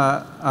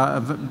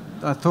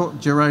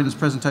thought Jeroen's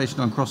presentation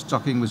on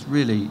cross-docking was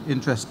really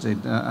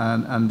interesting,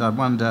 and I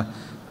wonder,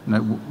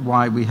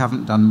 why we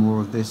haven't done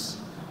more of this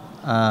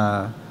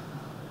in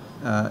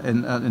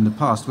the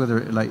past, whether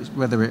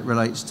it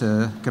relates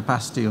to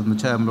capacity on the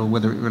terminal,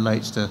 whether it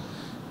relates to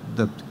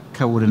the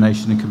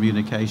coordination and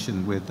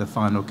communication with the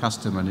final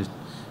customer,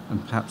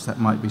 and perhaps that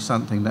might be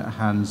something that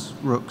Hans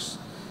Rook's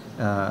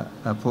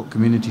port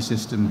community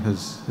system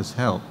has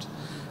helped.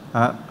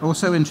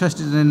 Also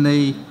interested in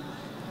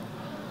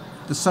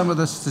some of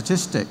the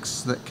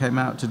statistics that came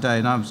out today,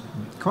 and I was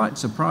quite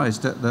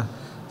surprised at the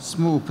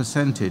small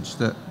percentage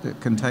that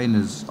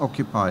containers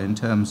occupy in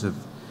terms of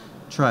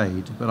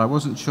trade, but I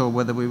wasn't sure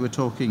whether we were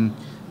talking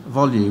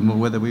volume or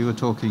whether we were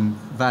talking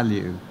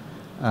value,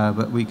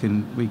 but we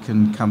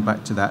can come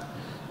back to that.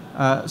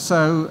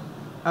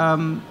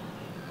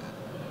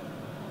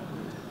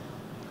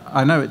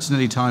 I know it's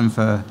nearly time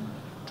for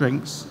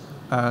drinks,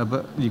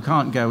 but you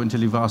can't go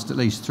until you've asked at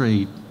least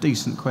 3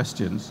 decent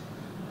questions.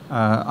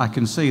 I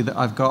can see that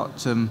I've got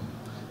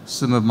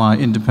some of my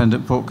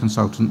independent port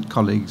consultant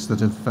colleagues that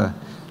have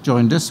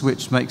joined us,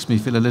 which makes me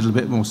feel a little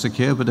bit more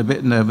secure, but a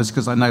bit nervous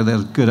because I know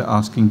they're good at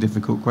asking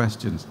difficult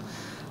questions.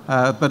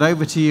 But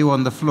over to you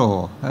on the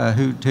floor.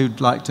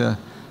 Who'd like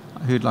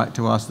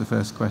to ask the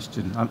first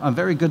question? I'm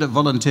very good at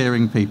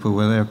volunteering people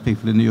where there are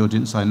people in the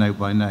audience I know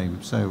by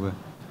name. So,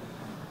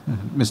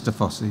 Mr.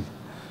 Fossey,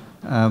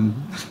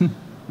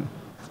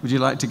 would you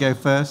like to go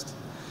first?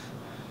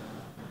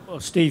 Well,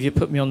 Steve, you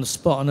put me on the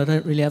spot, and I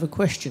don't really have a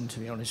question, to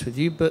be honest with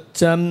you.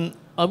 But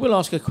I will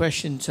ask a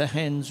question to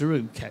Hans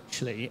Rook,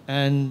 actually.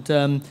 And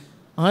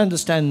I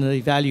understand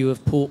the value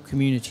of port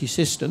community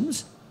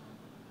systems,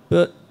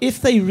 but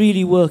if they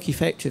really work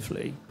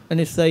effectively,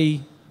 and if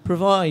they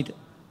provide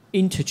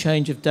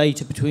interchange of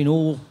data between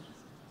all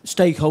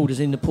stakeholders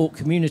in the port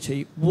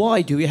community,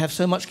 why do we have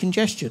so much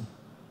congestion?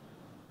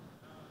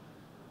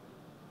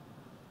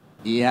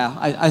 Yeah,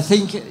 I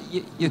think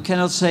you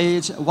cannot say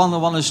it's 1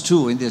 and 1 is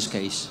 2 in this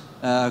case.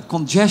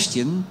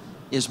 Congestion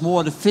is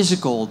more the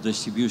physical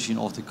distribution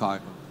of the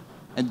cargo.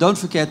 And don't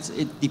forget,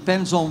 it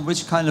depends on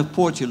which kind of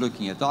port you're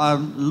looking at. There are a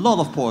lot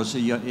of ports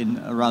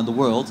around the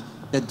world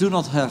that do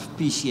not have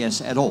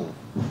PCS at all.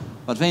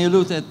 But when you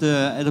look at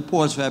the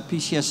ports where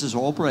PCSs are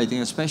operating,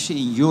 especially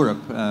in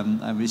Europe,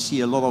 and we see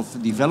a lot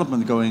of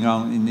development going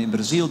on in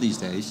Brazil these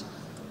days,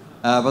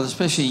 but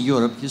especially in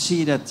Europe, you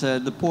see that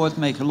the port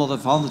make a lot of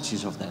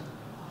advantages of that.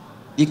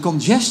 The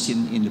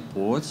congestion in the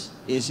port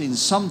is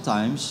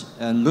sometimes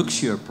a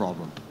luxury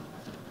problem.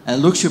 A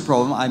luxury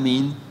problem, I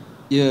mean,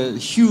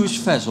 huge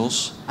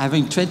vessels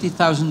having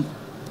 20,000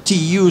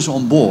 TEUs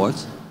on board,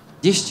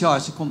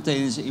 discharge the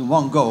containers in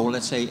one go,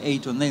 let's say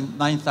 8,000 or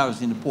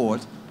 9,000 in the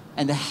port,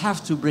 and they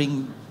have to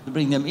bring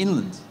them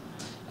inland.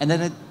 And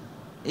then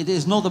it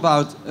is not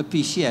about a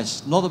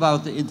PCS, not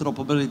about the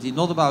interoperability,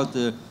 not about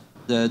the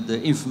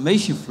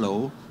information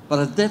flow, but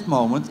at that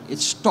moment it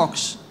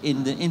stocks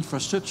in the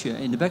infrastructure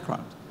in the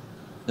background.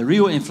 The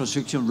real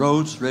infrastructure,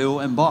 roads, rail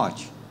and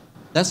barge.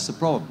 That's the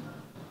problem.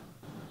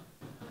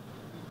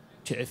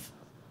 So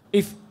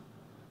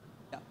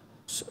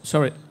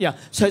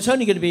it's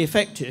only going to be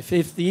effective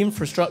if the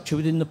infrastructure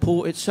within the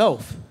port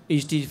itself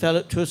is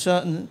developed to a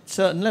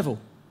certain level.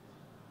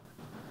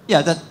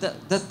 Yeah,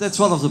 that's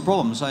one of the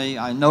problems.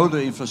 I know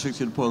the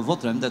infrastructure in the Port of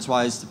Rotterdam. That's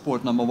why it's the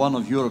port number 1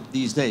 of Europe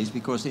these days,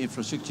 because the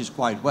infrastructure is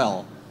quite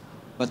well.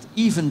 But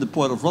even the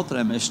Port of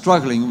Rotterdam is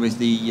struggling with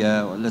the,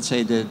 let's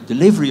say, the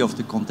delivery of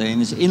the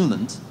containers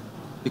inland,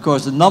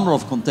 because the number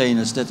of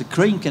containers that the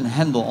crane can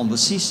handle on the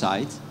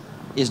seaside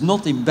is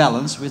not in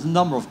balance with the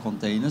number of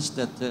containers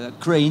that the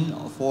crane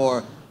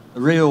for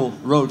rail,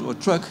 road or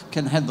truck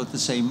can handle it the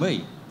same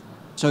way.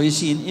 So you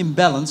see an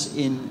imbalance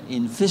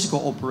in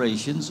physical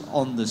operations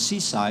on the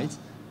seaside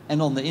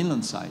and on the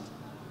inland side.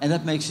 And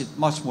that makes it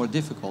much more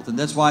difficult. And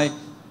that's why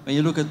when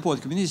you look at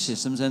port community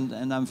systems,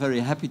 and I'm very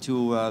happy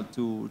to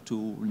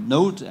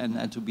note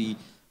and to be,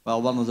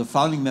 well, one of the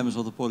founding members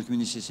of the port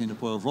community system in the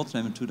Port of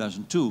Rotterdam in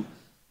 2002,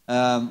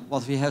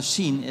 what we have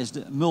seen is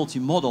the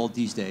multi-model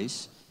these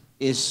days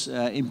is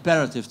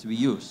imperative to be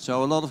used.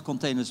 So a lot of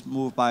containers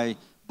move by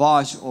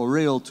barge or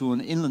rail to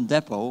an inland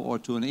depot or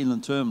to an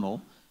inland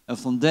terminal. And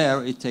from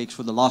there, it takes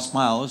for the last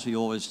mile, as we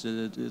always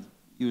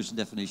use the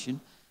definition,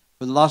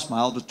 for the last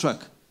mile, the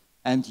truck.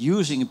 And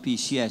using a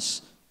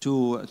PCS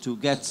to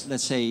get,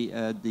 let's say,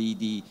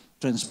 the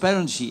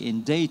transparency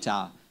in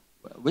data,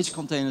 which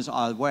containers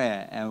are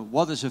where and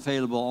what is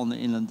available on the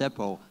inland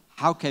depot,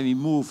 how can we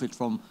move it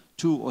from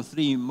 2 or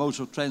 3 modes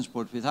of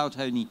transport without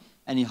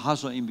any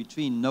hassle in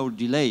between, no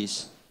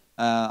delays.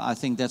 I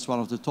think that's one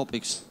of the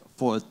topics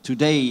for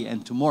today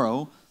and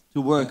tomorrow,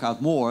 to work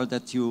out more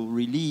that you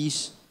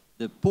release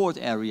the port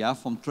area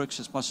from trucks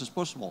as much as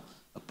possible.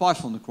 Apart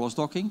from the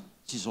cross-docking,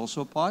 which is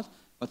also a part,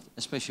 but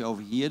especially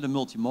over here, the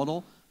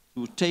multi-model,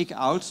 to take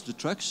out the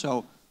trucks,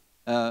 so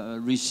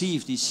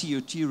receive the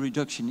CO2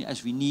 reduction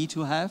as we need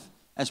to have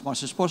as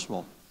much as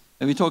possible.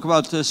 When we talk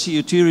about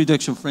CO2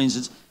 reduction, for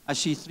instance, I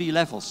see 3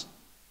 levels.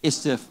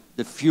 It's the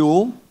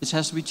fuel, which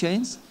has to be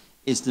changed.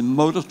 It's the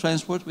mode of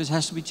transport, which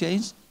has to be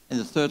changed. And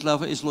the 3rd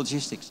level is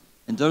logistics.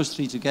 And those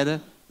 3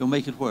 together will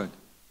make it work.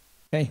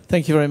 Okay,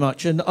 thank you very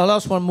much. And I'll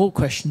ask one more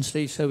question,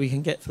 Steve, so we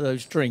can get for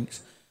those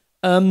drinks.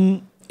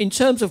 In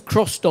terms of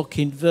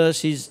cross-docking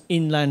versus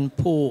inland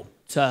port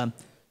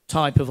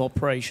type of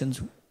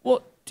operations,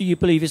 what do you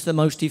believe is the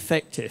most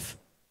effective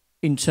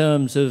in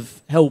terms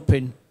of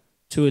helping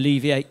to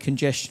alleviate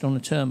congestion on a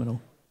terminal?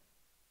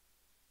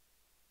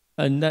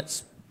 And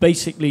that's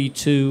basically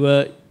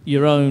to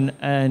Jeroen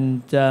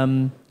and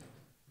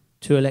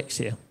to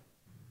Alexia.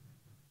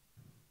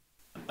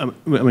 I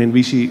mean,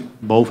 we see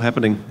both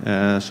happening.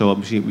 So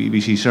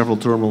we see several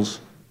terminals.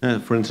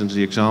 For instance,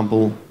 the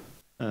example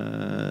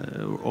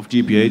of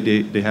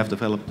GPA, they have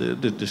developed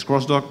this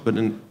cross-dock, but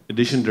in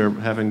addition, they're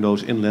having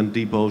those inland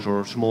depots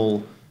or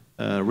small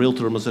rail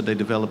terminals that they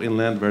develop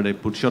inland, where they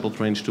put shuttle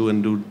trains to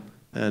and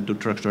do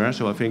trucks there.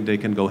 So I think they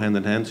can go hand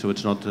in hand. So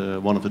it's not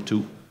one of the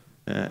two.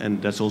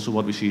 And that's also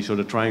what we see. So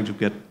they're trying to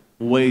get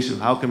ways of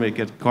how can we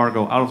get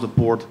cargo out of the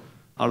port,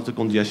 out of the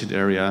congested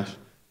areas,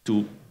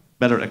 to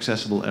better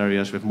accessible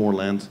areas with more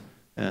land.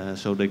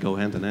 So they go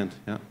hand in hand.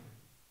 Yeah.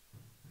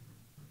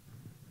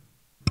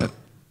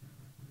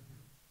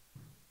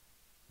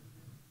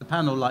 The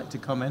panel like to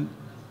comment?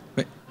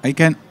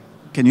 Can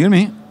you hear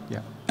me?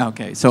 Yeah.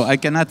 Okay, so I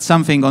can add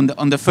something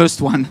on the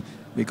first one,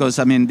 because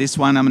I mean this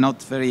one I'm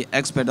not very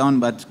expert on,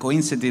 but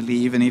coincidentally,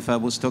 even if I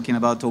was talking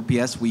about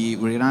OPS, we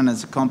run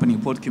as a company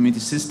port community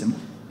system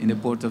in the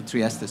port of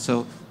Trieste.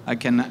 So I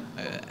can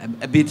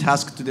a bit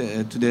ask to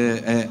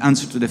the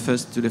answer to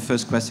the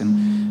first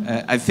question.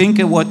 I think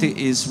what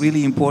is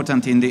really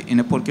important in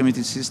a port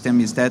community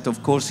system is that,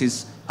 of course,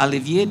 is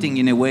alleviating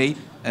in a way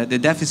the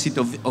deficit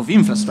of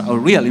infrastructure, or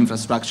real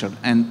infrastructure,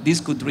 and this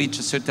could reach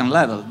a certain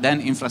level.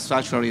 Then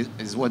infrastructure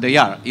is what they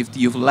are. If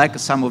you like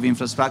some of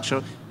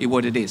infrastructure, it's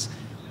what it is.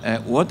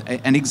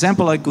 An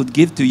example I could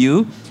give to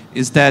you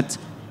is that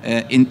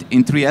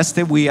in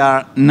Trieste we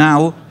are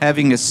now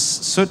having a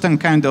certain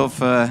kind of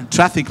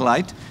traffic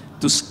light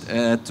to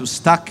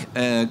stack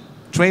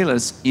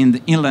trailers in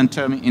an inland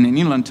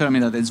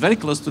terminal that's very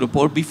close to the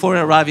port before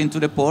arriving to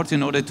the port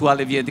in order to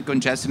alleviate the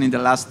congestion in the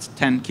last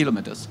 10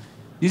 kilometers.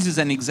 This is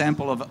an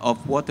example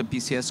of what a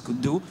PCS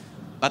could do,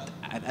 but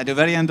at the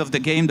very end of the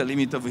game, the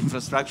limit of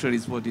infrastructure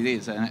is what it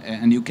is,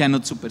 and you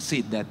cannot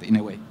supersede that in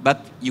a way,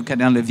 but you can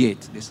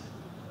alleviate this.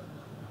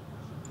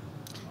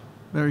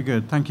 Very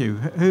good, thank you.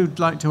 Who'd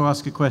like to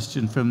ask a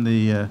question from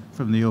the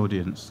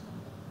audience?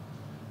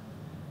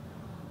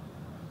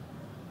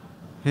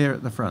 Here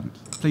at the front.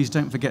 Please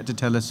don't forget to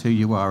tell us who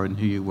you are and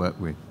who you work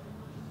with.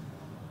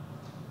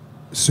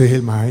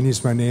 Suhail Mahani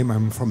is my name.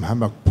 I'm from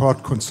Hamburg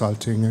Port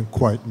Consulting and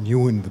quite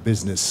new in the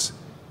business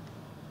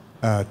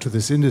to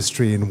this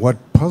industry. And what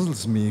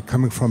puzzles me,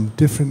 coming from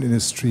different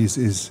industries,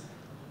 is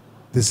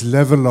this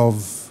level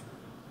of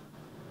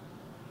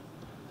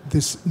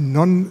this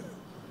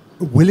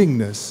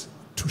non-willingness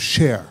to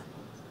share.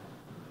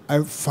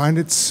 I find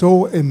it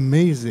so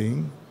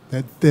amazing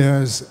that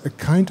there's a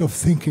kind of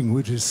thinking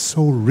which is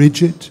so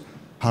rigid,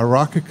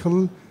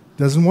 hierarchical,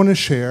 doesn't want to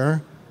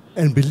share,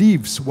 and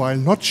believes while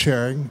not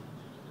sharing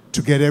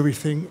to get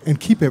everything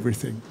and keep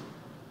everything.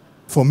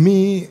 For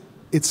me,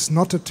 it's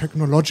not a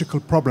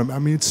technological problem. I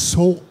mean, it's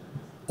so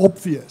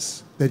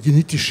obvious that you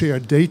need to share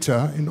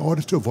data in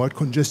order to avoid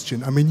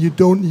congestion. I mean, you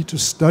don't need to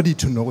study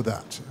to know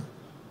that.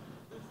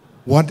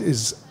 What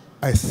is,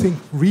 I think,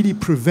 really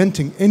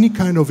preventing any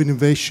kind of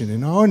innovation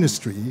in our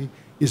industry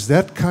is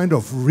that kind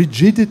of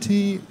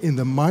rigidity in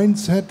the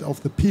mindset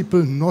of the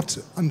people not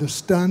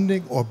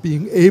understanding or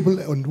being able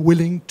and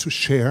willing to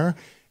share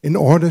in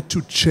order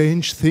to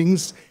change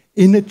things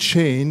in a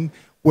chain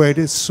where it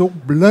is so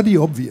bloody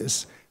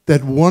obvious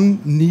that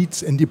one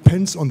needs and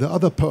depends on the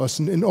other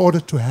person in order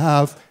to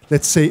have,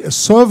 let's say, a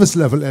service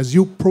level, as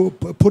you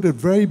put it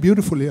very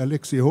beautifully,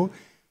 Alexio,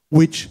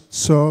 which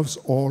serves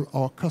all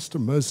our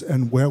customers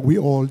and where we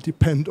all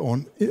depend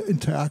on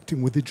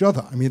interacting with each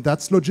other. I mean,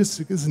 that's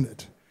logistic, isn't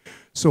it?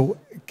 So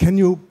can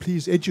you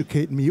please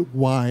educate me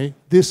why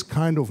this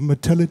kind of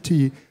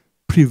mentality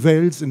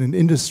prevails in an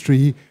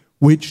industry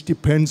which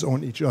depends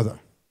on each other?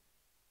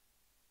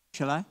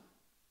 Shall I?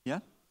 Yeah?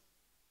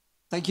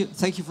 Thank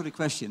you for the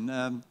question.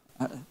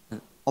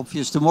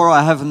 Obvious, tomorrow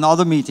I have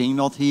another meeting,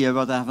 not here,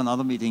 but I have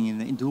another meeting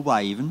in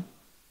Dubai even.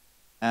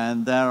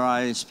 And there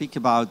I speak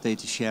about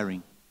data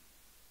sharing.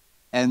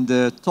 And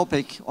the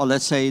topic, or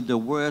let's say the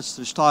words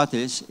to start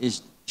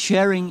is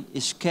sharing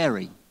is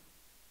scary.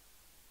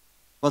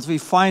 What we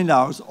find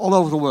out all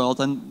over the world,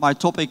 and my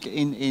topic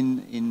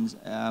in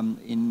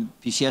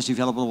PCS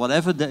development,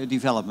 whatever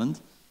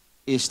development,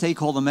 is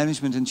stakeholder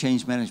management and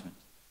change management.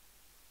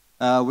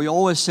 We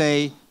always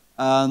say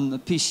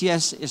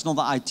PCS is not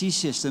an IT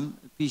system,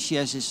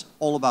 PCS is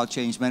all about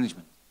change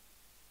management.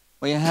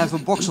 When you have a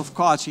box of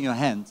cards in your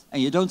hand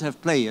and you don't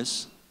have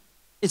players,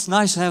 it's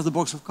nice to have the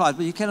box of cards,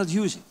 but you cannot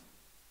use it.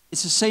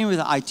 It's the same with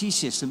the IT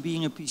system,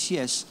 being a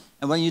PCS,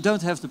 and when you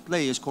don't have the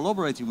players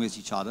collaborating with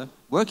each other,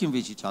 working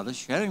with each other,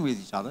 sharing with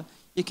each other,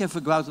 you can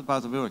forget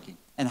about the working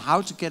and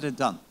how to get it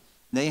done.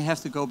 Then you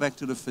have to go back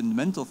to the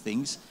fundamental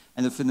things,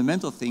 and the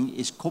fundamental thing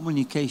is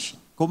communication.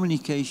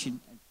 Communication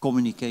and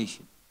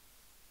communication.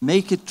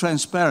 Make it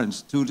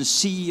transparent to the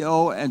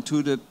CEO and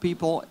to the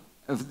people,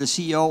 the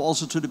CEO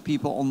also to the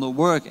people on the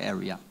work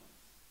area.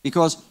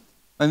 Because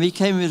when we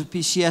came with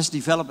PCS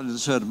development at a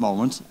certain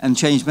moment and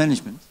change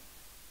management,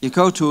 you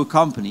go to a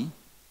company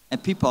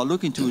and people are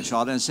looking to each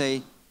other and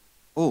say,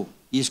 oh,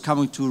 he's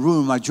coming to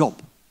ruin my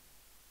job.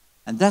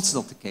 And that's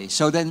not the case.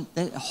 So then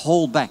they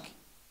hold back.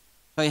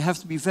 So you have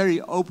to be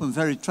very open,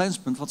 very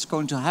transparent what's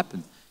going to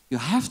happen. You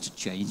have to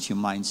change your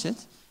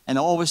mindset. And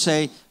I always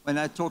say, when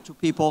I talk to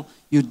people,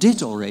 you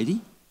did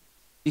already,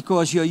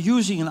 because you're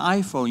using an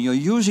iPhone, you're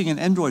using an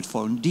Android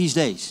phone these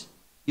days.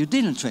 You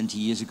didn't 20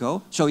 years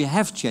ago, so you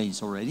have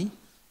changed already.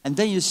 And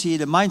then you see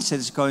the mindset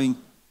is going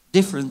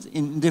different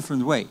in a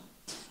different way.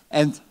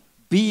 And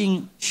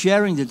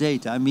sharing the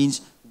data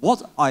means,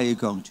 what are you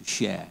going to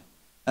share?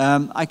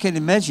 I can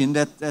imagine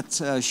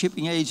that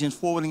shipping agents,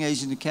 forwarding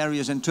agents, and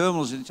carriers and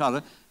terminals and each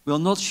other will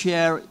not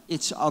share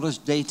each other's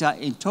data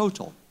in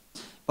total.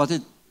 But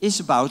it is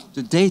about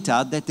the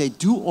data that they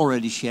do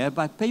already share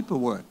by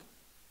paperwork.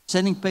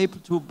 Sending paper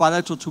to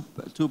bilateral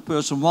to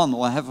person 1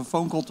 or have a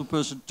phone call to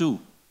person 2.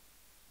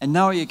 And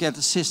now you get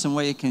a system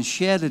where you can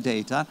share the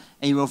data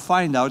and you will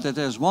find out that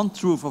there's one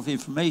truth of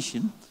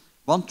information,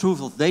 one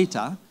truth of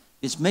data,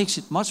 which makes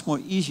it much more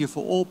easier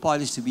for all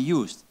parties to be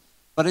used.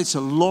 But it's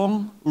a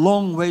long,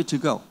 long way to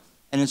go.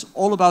 And it's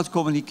all about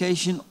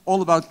communication,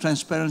 all about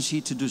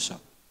transparency to do so.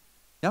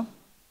 Yeah?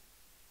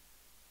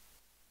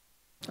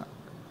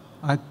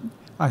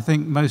 I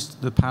think most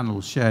of the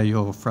panel share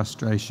your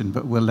frustration,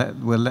 but we'll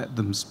let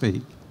them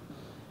speak.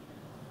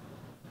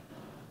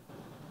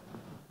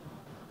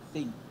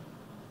 Think.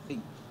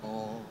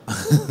 Oh.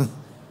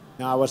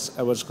 No, I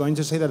was going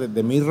to say that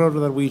the mirror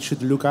that we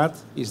should look at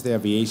is the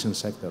aviation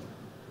sector,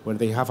 where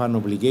they have an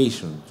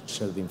obligation to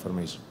share the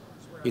information.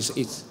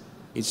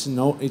 It's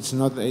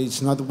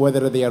not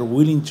whether they are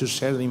willing to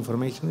share the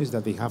information, it's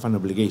that they have an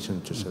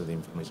obligation to share the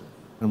information.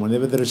 And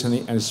whenever there is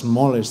a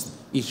smallest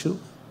issue,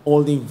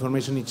 all the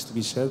information needs to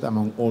be shared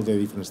among all the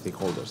different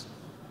stakeholders.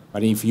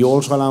 But if you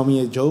also allow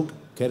me a joke,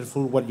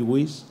 careful what you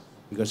wish,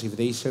 because if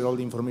they share all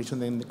the information,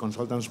 then the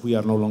consultants, we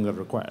are no longer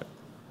required.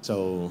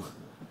 So.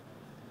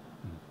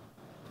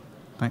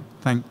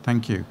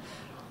 Thank you.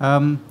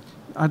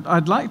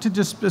 I'd like to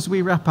just, as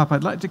we wrap up,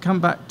 I'd like to come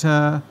back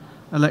to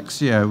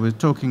Alexio. We're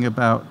talking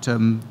about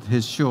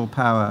his shore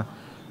power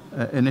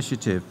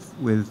initiative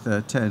with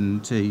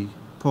 10T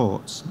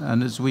ports.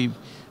 And as we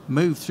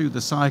move through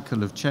the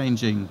cycle of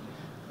changing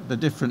the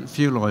different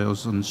fuel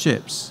oils on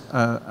ships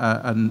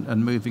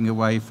and moving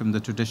away from the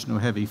traditional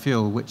heavy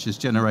fuel, which has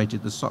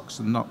generated the SOx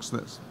and NOx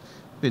that's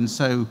been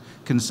so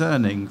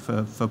concerning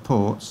for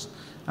ports,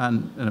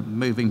 and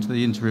moving to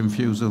the interim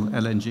fuels of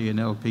LNG and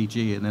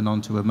LPG and then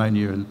onto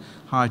ammonia and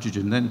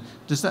hydrogen, then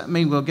does that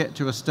mean we'll get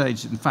to a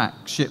stage, in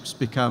fact, ships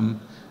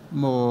become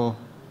more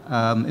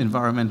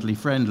environmentally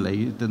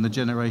friendly than the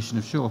generation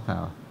of shore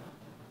power?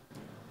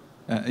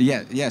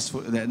 Yes,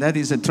 that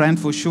is a trend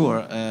for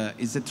sure.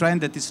 It's a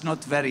trend that is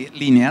not very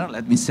linear,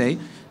 let me say,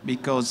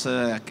 because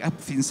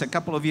since a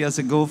couple of years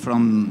ago,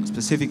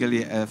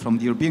 specifically from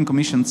the European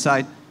Commission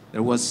side,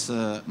 there was,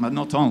 but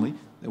not only,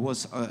 there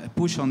was a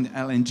push on the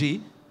LNG,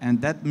 and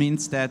that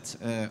means that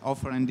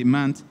offer and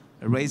demand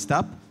raised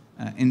up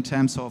in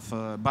terms of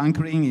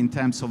bunkering, in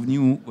terms of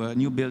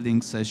new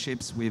buildings,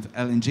 ships with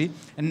LNG,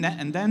 and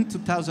then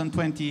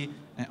 2020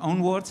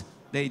 onwards,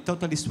 they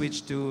totally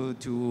switched to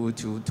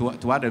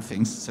other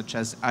things, such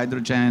as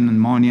hydrogen,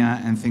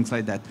 ammonia, and things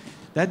like that.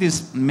 That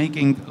is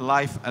making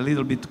life a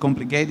little bit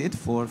complicated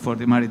for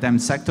the maritime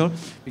sector,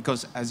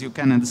 because as you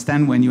can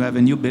understand, when you have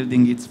a new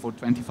building, it's for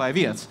 25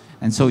 years,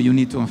 and so you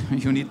need to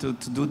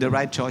do the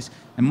right choice.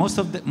 And most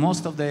of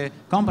the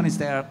companies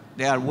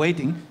they are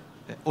waiting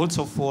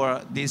also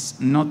for this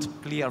not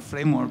clear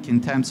framework in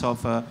terms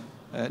of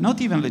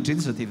not even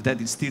legislative, that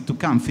is still to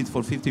come, Fit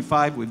for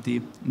 55 with the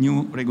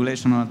new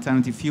regulation on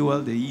alternative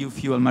fuel, the EU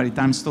fuel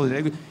maritime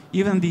storage.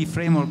 Even the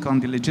framework on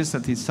the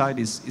legislative side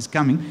is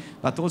coming,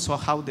 but also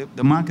how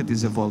the market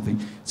is evolving.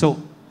 So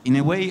in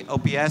a way,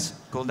 OPS,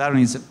 cold iron,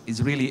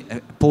 is really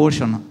a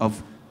portion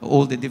of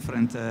all the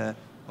different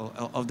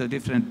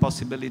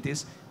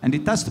possibilities, and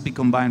it has to be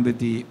combined with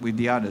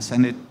the others.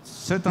 And it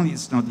certainly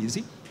is not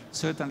easy.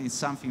 Certainly it's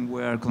something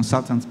where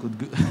consultants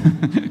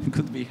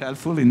could be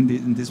helpful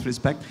in this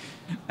respect.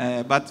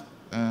 But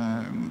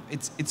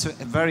it's a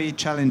very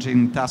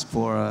challenging task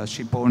for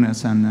ship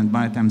owners and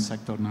maritime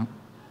sector now.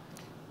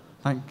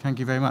 Thank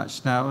you very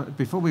much. Now,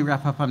 before we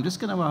wrap up, I'm just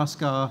going to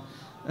ask our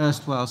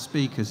erstwhile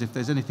speakers if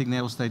there's anything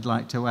else they'd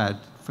like to add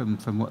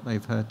from what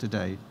they've heard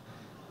today.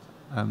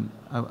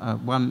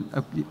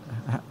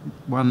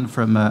 One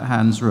from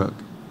Hans Rook.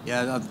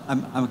 Yeah,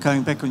 I'm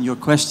coming back on your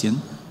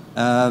question.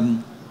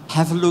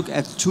 Have a look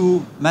at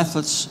two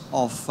methods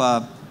of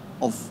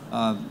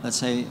let's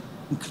say,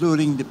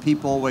 including the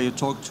people where you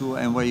talk to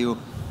and where you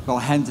go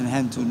hand in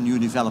hand to new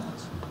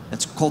developments.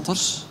 That's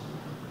cutters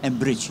and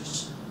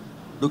bridges.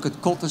 Look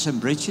at cutters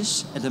and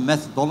bridges at the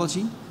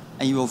methodology,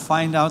 and you will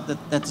find out that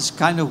that is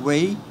kind of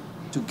way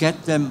to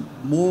get them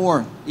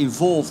more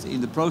involved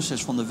in the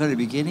process from the very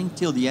beginning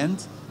till the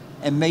end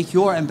and make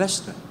your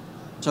ambassador.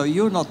 So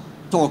you're not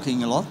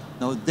talking a lot.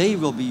 No, they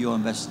will be your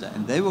ambassador,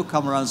 and they will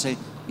come around and say,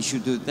 you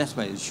should do it that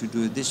way, you should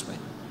do it this way.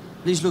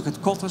 Please look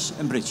at cutters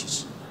and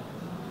bridges.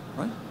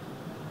 Right?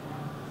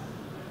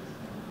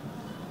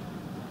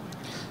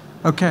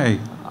 Okay,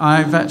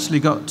 I've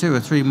actually got 2 or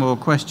 3 more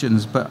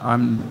questions, but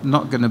I'm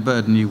not going to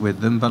burden you with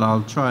them, but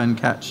I'll try and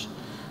catch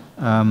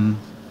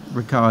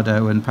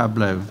Ricardo and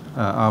Pablo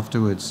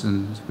afterwards,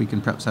 and we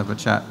can perhaps have a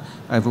chat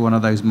over one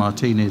of those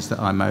martinis that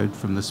I mowed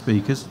from the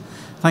speakers.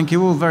 Thank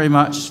you all very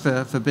much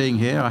for being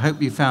here. I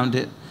hope you found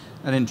it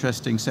an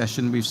interesting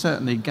session. We've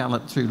certainly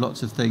galloped through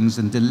lots of things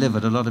and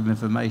delivered a lot of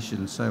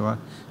information, so I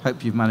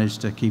hope you've managed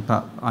to keep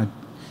up.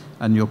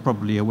 And you're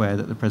probably aware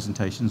that the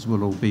presentations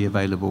will all be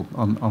available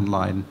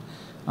online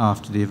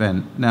after the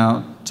event.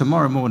 Now,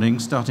 tomorrow morning,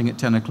 starting at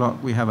 10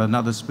 o'clock, we have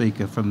another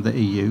speaker from the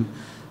EU,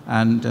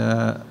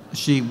 and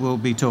she will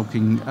be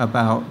talking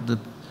about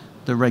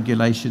the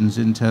regulations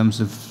in terms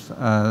of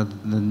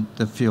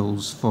the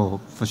fuels for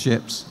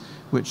ships,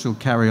 which will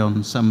carry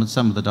on some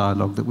of the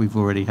dialogue that we've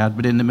already had.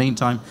 But in the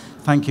meantime,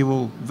 thank you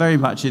all very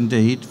much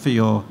indeed for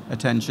your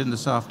attention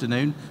this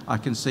afternoon. I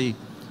can see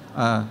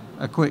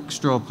a quick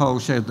straw poll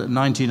showed that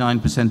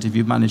 99% of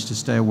you managed to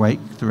stay awake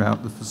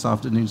throughout this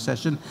afternoon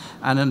session.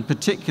 And in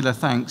particular,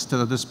 thanks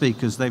to the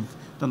speakers. They've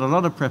done a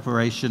lot of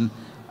preparation,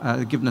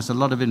 given us a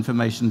lot of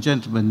information.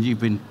 Gentlemen, you've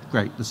been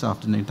great this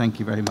afternoon. Thank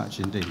you very much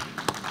indeed.